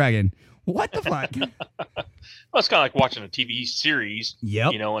life dragon. What the fuck? Well, it's kind of like watching a TV series.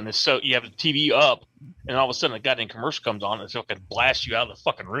 Yep. You know, and it's so you have the TV up, and all of a sudden a goddamn commercial comes on, and it's fucking blast you out of the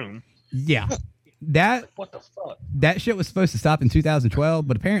fucking room. Yeah. That what the fuck? That shit was supposed to stop in 2012,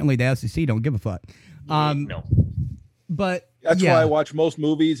 but apparently the FCC don't give a fuck. No. But that's yeah. why I watch most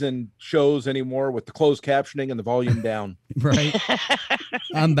movies and shows anymore with the closed captioning and the volume down. Right.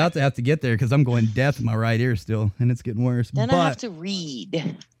 I'm about to have to get there because I'm going deaf in my right ear still, and it's getting worse. Then I have to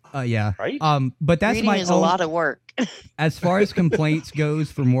read. Yeah. Right. But that's Reading my is a lot of work. As far as complaints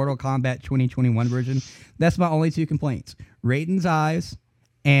goes for Mortal Kombat 2021 version, that's my only two complaints: Raiden's eyes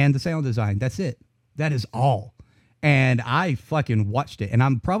and the sound design. That's it. That is all. And I fucking watched it, and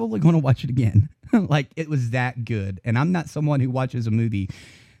I'm probably going to watch it again. Like, it was that good. And I'm not someone who watches a movie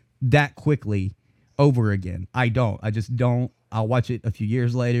that quickly over again. I just don't. I'll watch it a few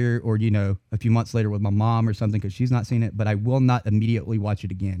years later or, a few months later with my mom or something because she's not seen it, but I will not immediately watch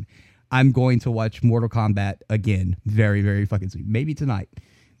it again. I'm going to watch Mortal Kombat again very, very fucking soon. Maybe tonight.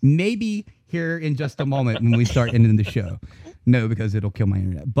 Maybe here in just a moment when we start ending the show. No, because it'll kill my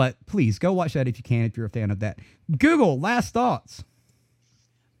internet. But please go watch that if you can, if you're a fan of that. Google, last thoughts.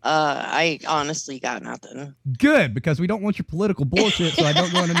 I honestly got nothing. Good, because we don't want your political bullshit, so I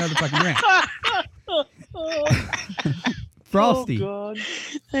don't go on another fucking rant. Frosty. Oh, God.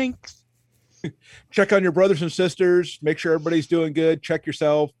 Thanks. Check on your brothers and sisters. Make sure everybody's doing good. Check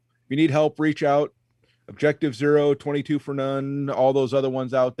yourself. If you need help, reach out. Objective Zero, 22 for None, all those other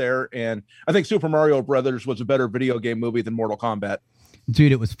ones out there. And I think Super Mario Brothers was a better video game movie than Mortal Kombat.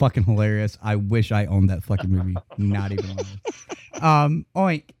 Dude, it was fucking hilarious. I wish I owned that fucking movie. Not even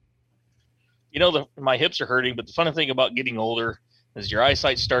Oink. My hips are hurting, but the funny thing about getting older is your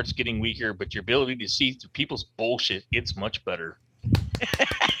eyesight starts getting weaker, but your ability to see through people's bullshit gets much better.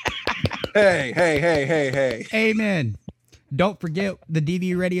 Hey. Amen. Don't forget the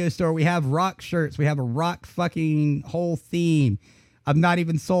DV Radio Store. We have rock shirts. We have a rock fucking whole theme. I've not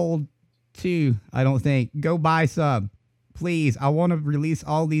even sold 2, I don't think. Go buy some. Please. I want to release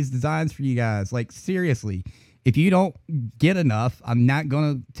all these designs for you guys. Like, seriously. If you don't get enough, I'm not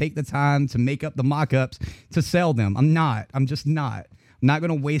going to take the time to make up the mock-ups to sell them. I'm just not. I'm not going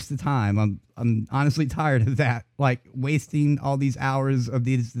to waste the time. I'm honestly tired of that. Like, wasting all these hours of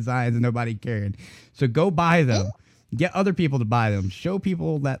these designs and nobody caring. So go buy them. Get other people to buy them. Show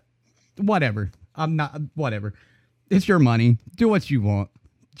people that, whatever. Whatever. It's your money. Do what you want.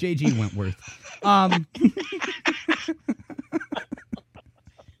 JG Wentworth.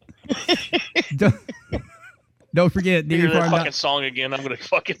 Don't forget. Hear that fucking song again. I'm going to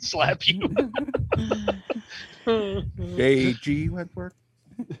fucking slap you. JG Wentworth.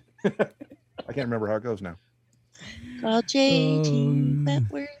 I can't remember how it goes now. Call JG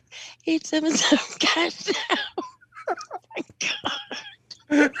Wentworth. 877 cash now.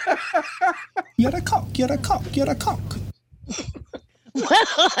 You're a cock. Well,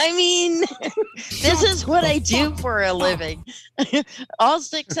 I mean, this is what I do for a living. All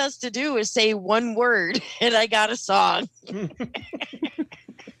Six has to do is say one word, and I got a song.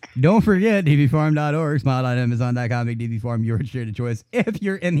 Don't forget, dvfarm.org, smile.amazon.com, make DV Farm your shirt of choice. If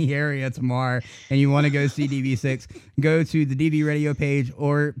you're in the area tomorrow and you want to go see DV6, go to the DV Radio page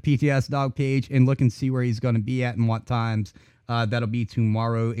or PTS Dog page and look and see where he's going to be at and what times. That'll be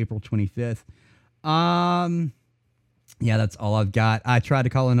tomorrow, April 25th. Yeah, that's all I've got. I tried to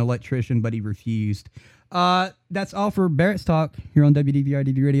call an electrician, but he refused. That's all for Barrett's Talk here on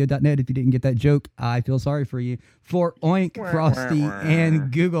WDVRDVRadio.net. If you didn't get that joke, I feel sorry for you. For Oink, Frosty,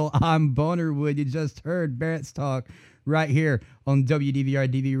 and Google, I'm Bonerwood. You just heard Barrett's Talk right here on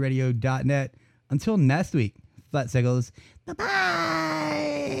WDVRDVRadio.net. Until next week, Flat Siggles.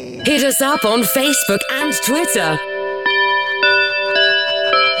 Bye-bye. Hit us up on Facebook and Twitter.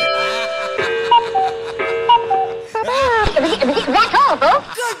 That's all,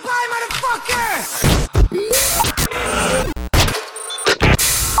 folks. Goodbye, motherfucker!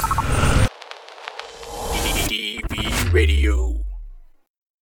 DV Radio.